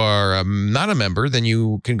 If you are not a member, then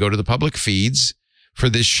you can go to the public feeds for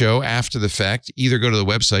this show after the fact. Either go to the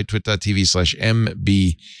website,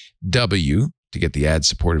 twit.tv/mbw to get the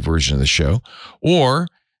ad-supported version of the show, or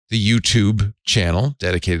the YouTube channel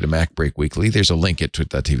dedicated to MacBreak Weekly. There's a link at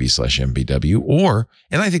twit.tv/mbw, or,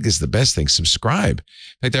 and I think this is the best thing, subscribe.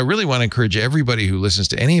 In fact, I really want to encourage everybody who listens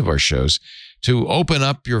to any of our shows to open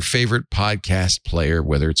up your favorite podcast player,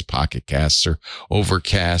 whether it's Pocket Casts or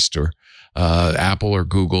Overcast or Apple or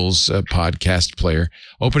Google's podcast player.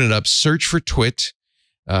 Open it up, search for Twit,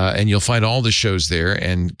 and you'll find all the shows there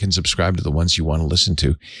and can subscribe to the ones you want to listen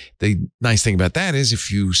to. The nice thing about that is if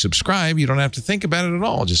you subscribe, you don't have to think about it at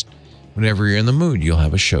all. Just whenever you're in the mood, you'll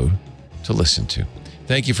have a show to listen to.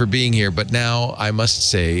 Thank you for being here. But now I must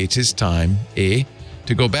say it is time, to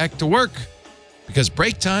go back to work because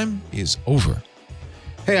break time is over.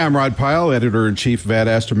 Hey, I'm Rod Pyle, editor-in-chief of Ad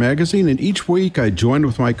Astra Magazine, and each week I join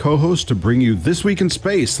with my co-host to bring you This Week in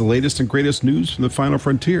Space, the latest and greatest news from the final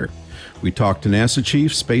frontier. We talk to NASA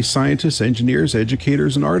chiefs, space scientists, engineers,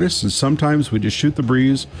 educators, and artists, and sometimes we just shoot the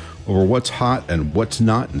breeze over what's hot and what's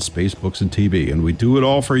not in space, books, and TV. And we do it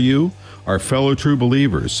all for you, our fellow true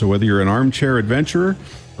believers. So whether you're an armchair adventurer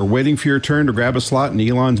or waiting for your turn to grab a slot in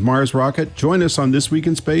Elon's Mars rocket, join us on This Week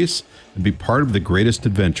in Space and be part of the greatest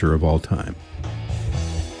adventure of all time.